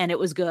burn, and it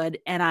was good.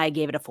 And I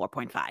gave it a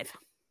 4.5.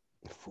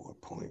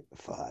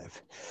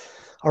 4.5.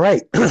 All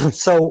right.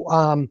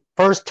 So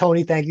first,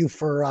 Tony, thank you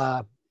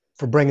for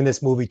bringing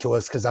this movie to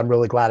us, because I'm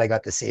really glad I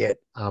got to see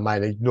it.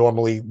 I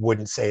normally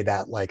wouldn't say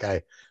that, like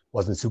I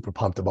wasn't super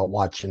pumped about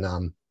watching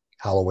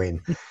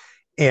Halloween.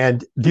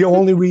 And the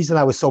only reason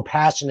I was so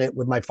passionate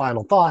with my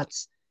final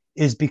thoughts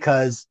is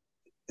because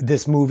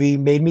this movie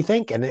made me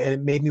think, and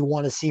it made me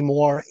want to see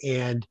more,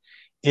 and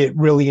it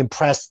really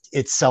impressed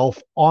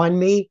itself on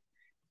me,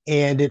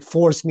 and it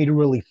forced me to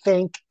really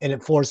think, and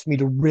it forced me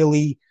to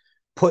really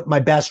put my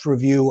best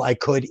review I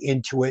could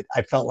into it.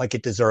 I felt like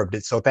it deserved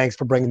it. So thanks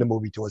for bringing the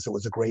movie to us. It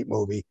was a great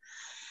movie.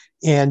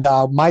 And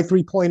my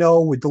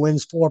 3.0 with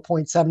Dylan's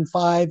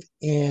 4.75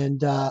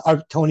 and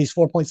Tony's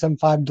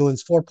 4.75,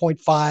 Dylan's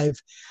 4.5.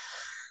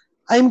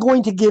 I'm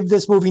going to give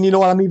this movie, and you know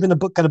what? I'm even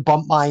going to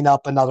bump mine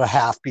up another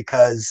half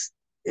because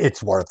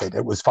it's worth it.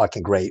 It was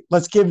fucking great.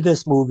 Let's give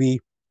this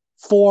movie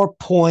 4.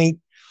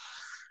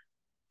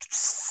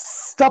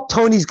 Stop.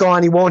 Tony's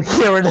gone. He won't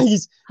hear it.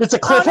 It's a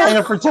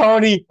cliffhanger for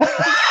Tony. We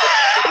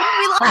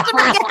lost him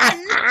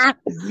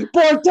again.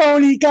 Poor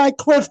Tony got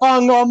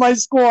cliffhung on my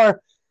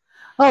score.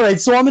 All right,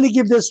 so I'm going to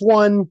give this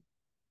one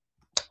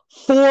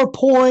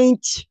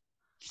 4.50.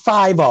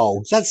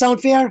 Does that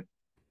sound fair?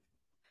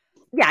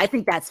 Yeah, I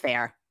think that's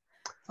fair.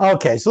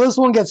 Okay, so this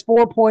one gets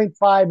 4.50,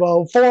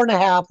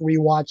 4.5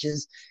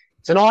 rewatches.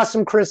 It's an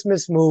awesome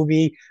Christmas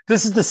movie.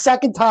 This is the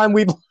second time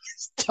we've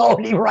lost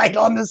Tony right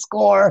on the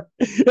score.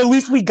 At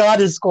least we got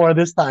his score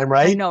this time,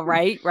 right? I know,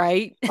 right?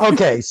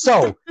 Okay,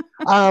 so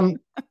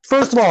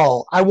first of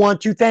all, I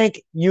want to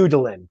thank you,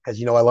 Dylan,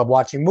 because I love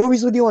watching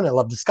movies with you and I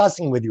love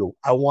discussing with you.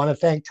 I want to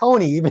thank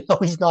Tony, even though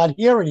he's not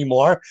here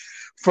anymore,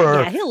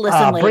 for he'll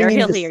listen later.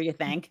 He'll hear you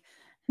thank.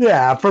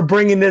 Yeah, for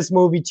bringing this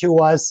movie to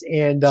us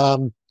and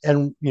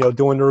doing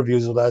the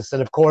reviews with us.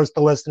 And of course,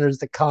 the listeners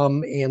that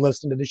come and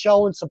listen to the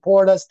show and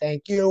support us,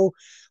 thank you.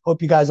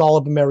 Hope you guys all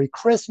have a Merry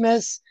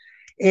Christmas.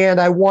 And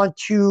I want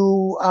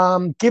to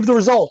give the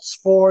results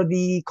for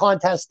the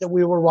contest that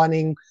we were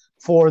running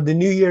for the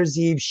New Year's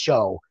Eve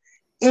show.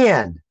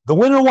 And the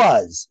winner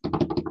was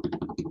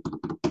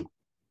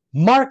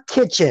Mark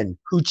Kitchen,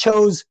 who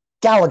chose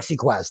Galaxy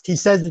Quest. He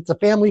says it's a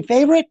family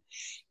favorite.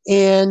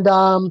 And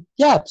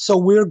so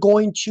we're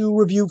going to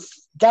review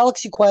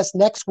Galaxy Quest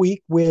next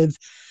week with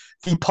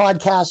the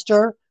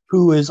podcaster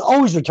who is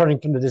always returning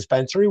from the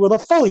dispensary with a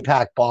fully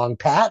packed bong,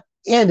 Pat,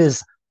 and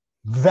his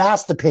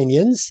vast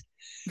opinions.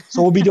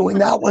 So we'll be doing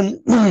that one.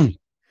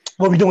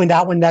 We'll be doing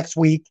that one next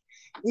week.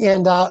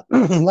 And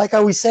like I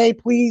always say,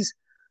 please.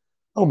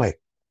 Oh my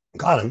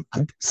God,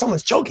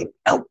 someone's choking.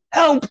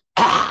 Help!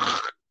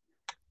 Ah!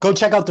 Go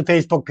check out the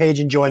Facebook page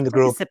and join the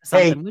group. Sip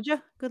something, would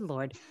you? Good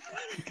Lord.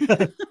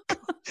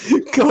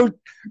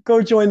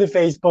 go join the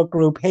Facebook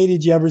group. Hey,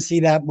 did you ever see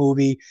that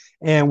movie?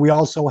 And we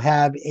also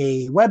have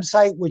a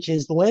website, which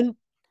is Lynn.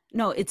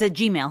 No, it's a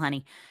Gmail,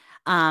 honey.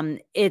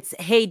 It's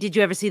hey, did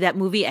you ever see that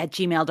movie at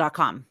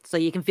gmail.com. So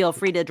you can feel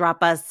free to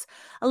drop us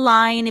a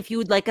line if you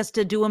would like us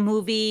to do a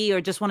movie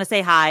or just want to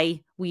say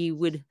hi. We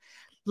would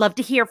love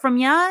to hear from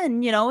you.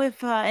 And,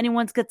 if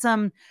anyone's got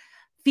some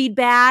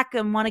feedback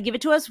and want to give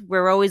it to us,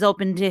 we're always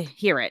open to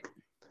hear it.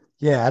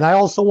 Yeah, and I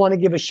also want to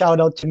give a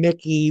shout out to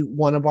Mickey,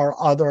 one of our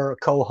other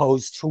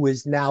co-hosts, who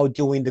is now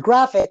doing the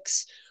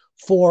graphics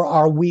for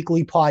our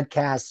weekly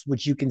podcasts,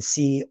 which you can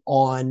see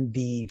on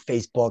the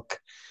Facebook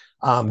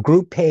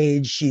group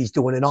page. She's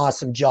doing an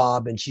awesome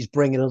job, and she's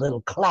bringing a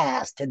little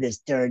class to this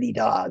dirty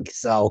dog.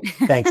 So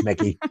thanks,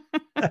 Mickey.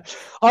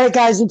 All right,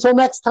 guys, until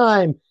next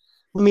time,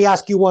 let me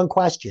ask you one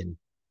question.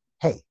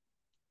 Hey, did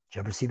you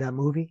ever see that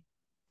movie?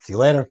 See you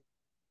later.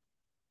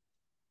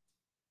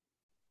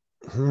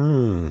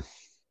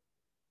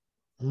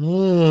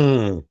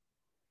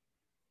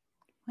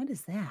 What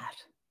is that?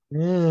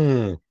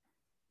 Who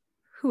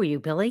are you,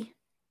 Billy?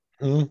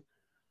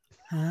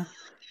 Huh?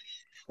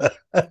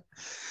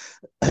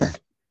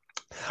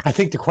 I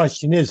think the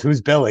question is,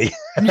 who's Billy?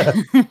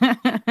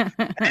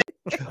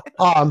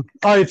 All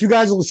right, if you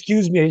guys will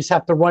excuse me, I just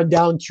have to run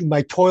down to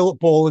my toilet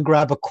bowl and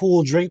grab a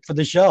cool drink for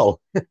the show.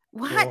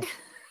 What?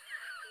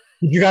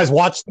 Did you guys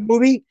watch the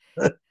movie?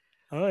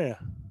 Oh, yeah.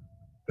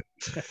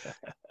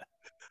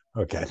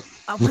 Okay.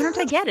 Why don't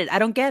I get it? I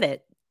don't get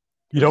it.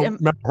 You don't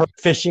remember her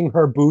fishing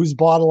her booze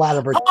bottle out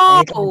of her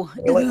tank?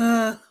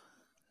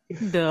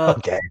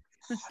 Okay.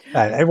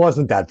 It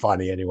wasn't that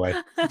funny anyway.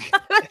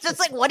 It's just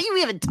like, what are you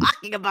even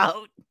talking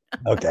about?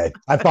 Okay.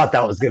 I thought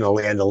that was going to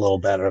land a little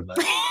better, but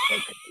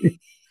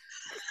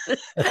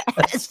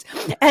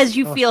as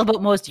you feel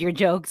about most of your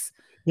jokes.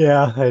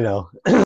 Yeah, I know.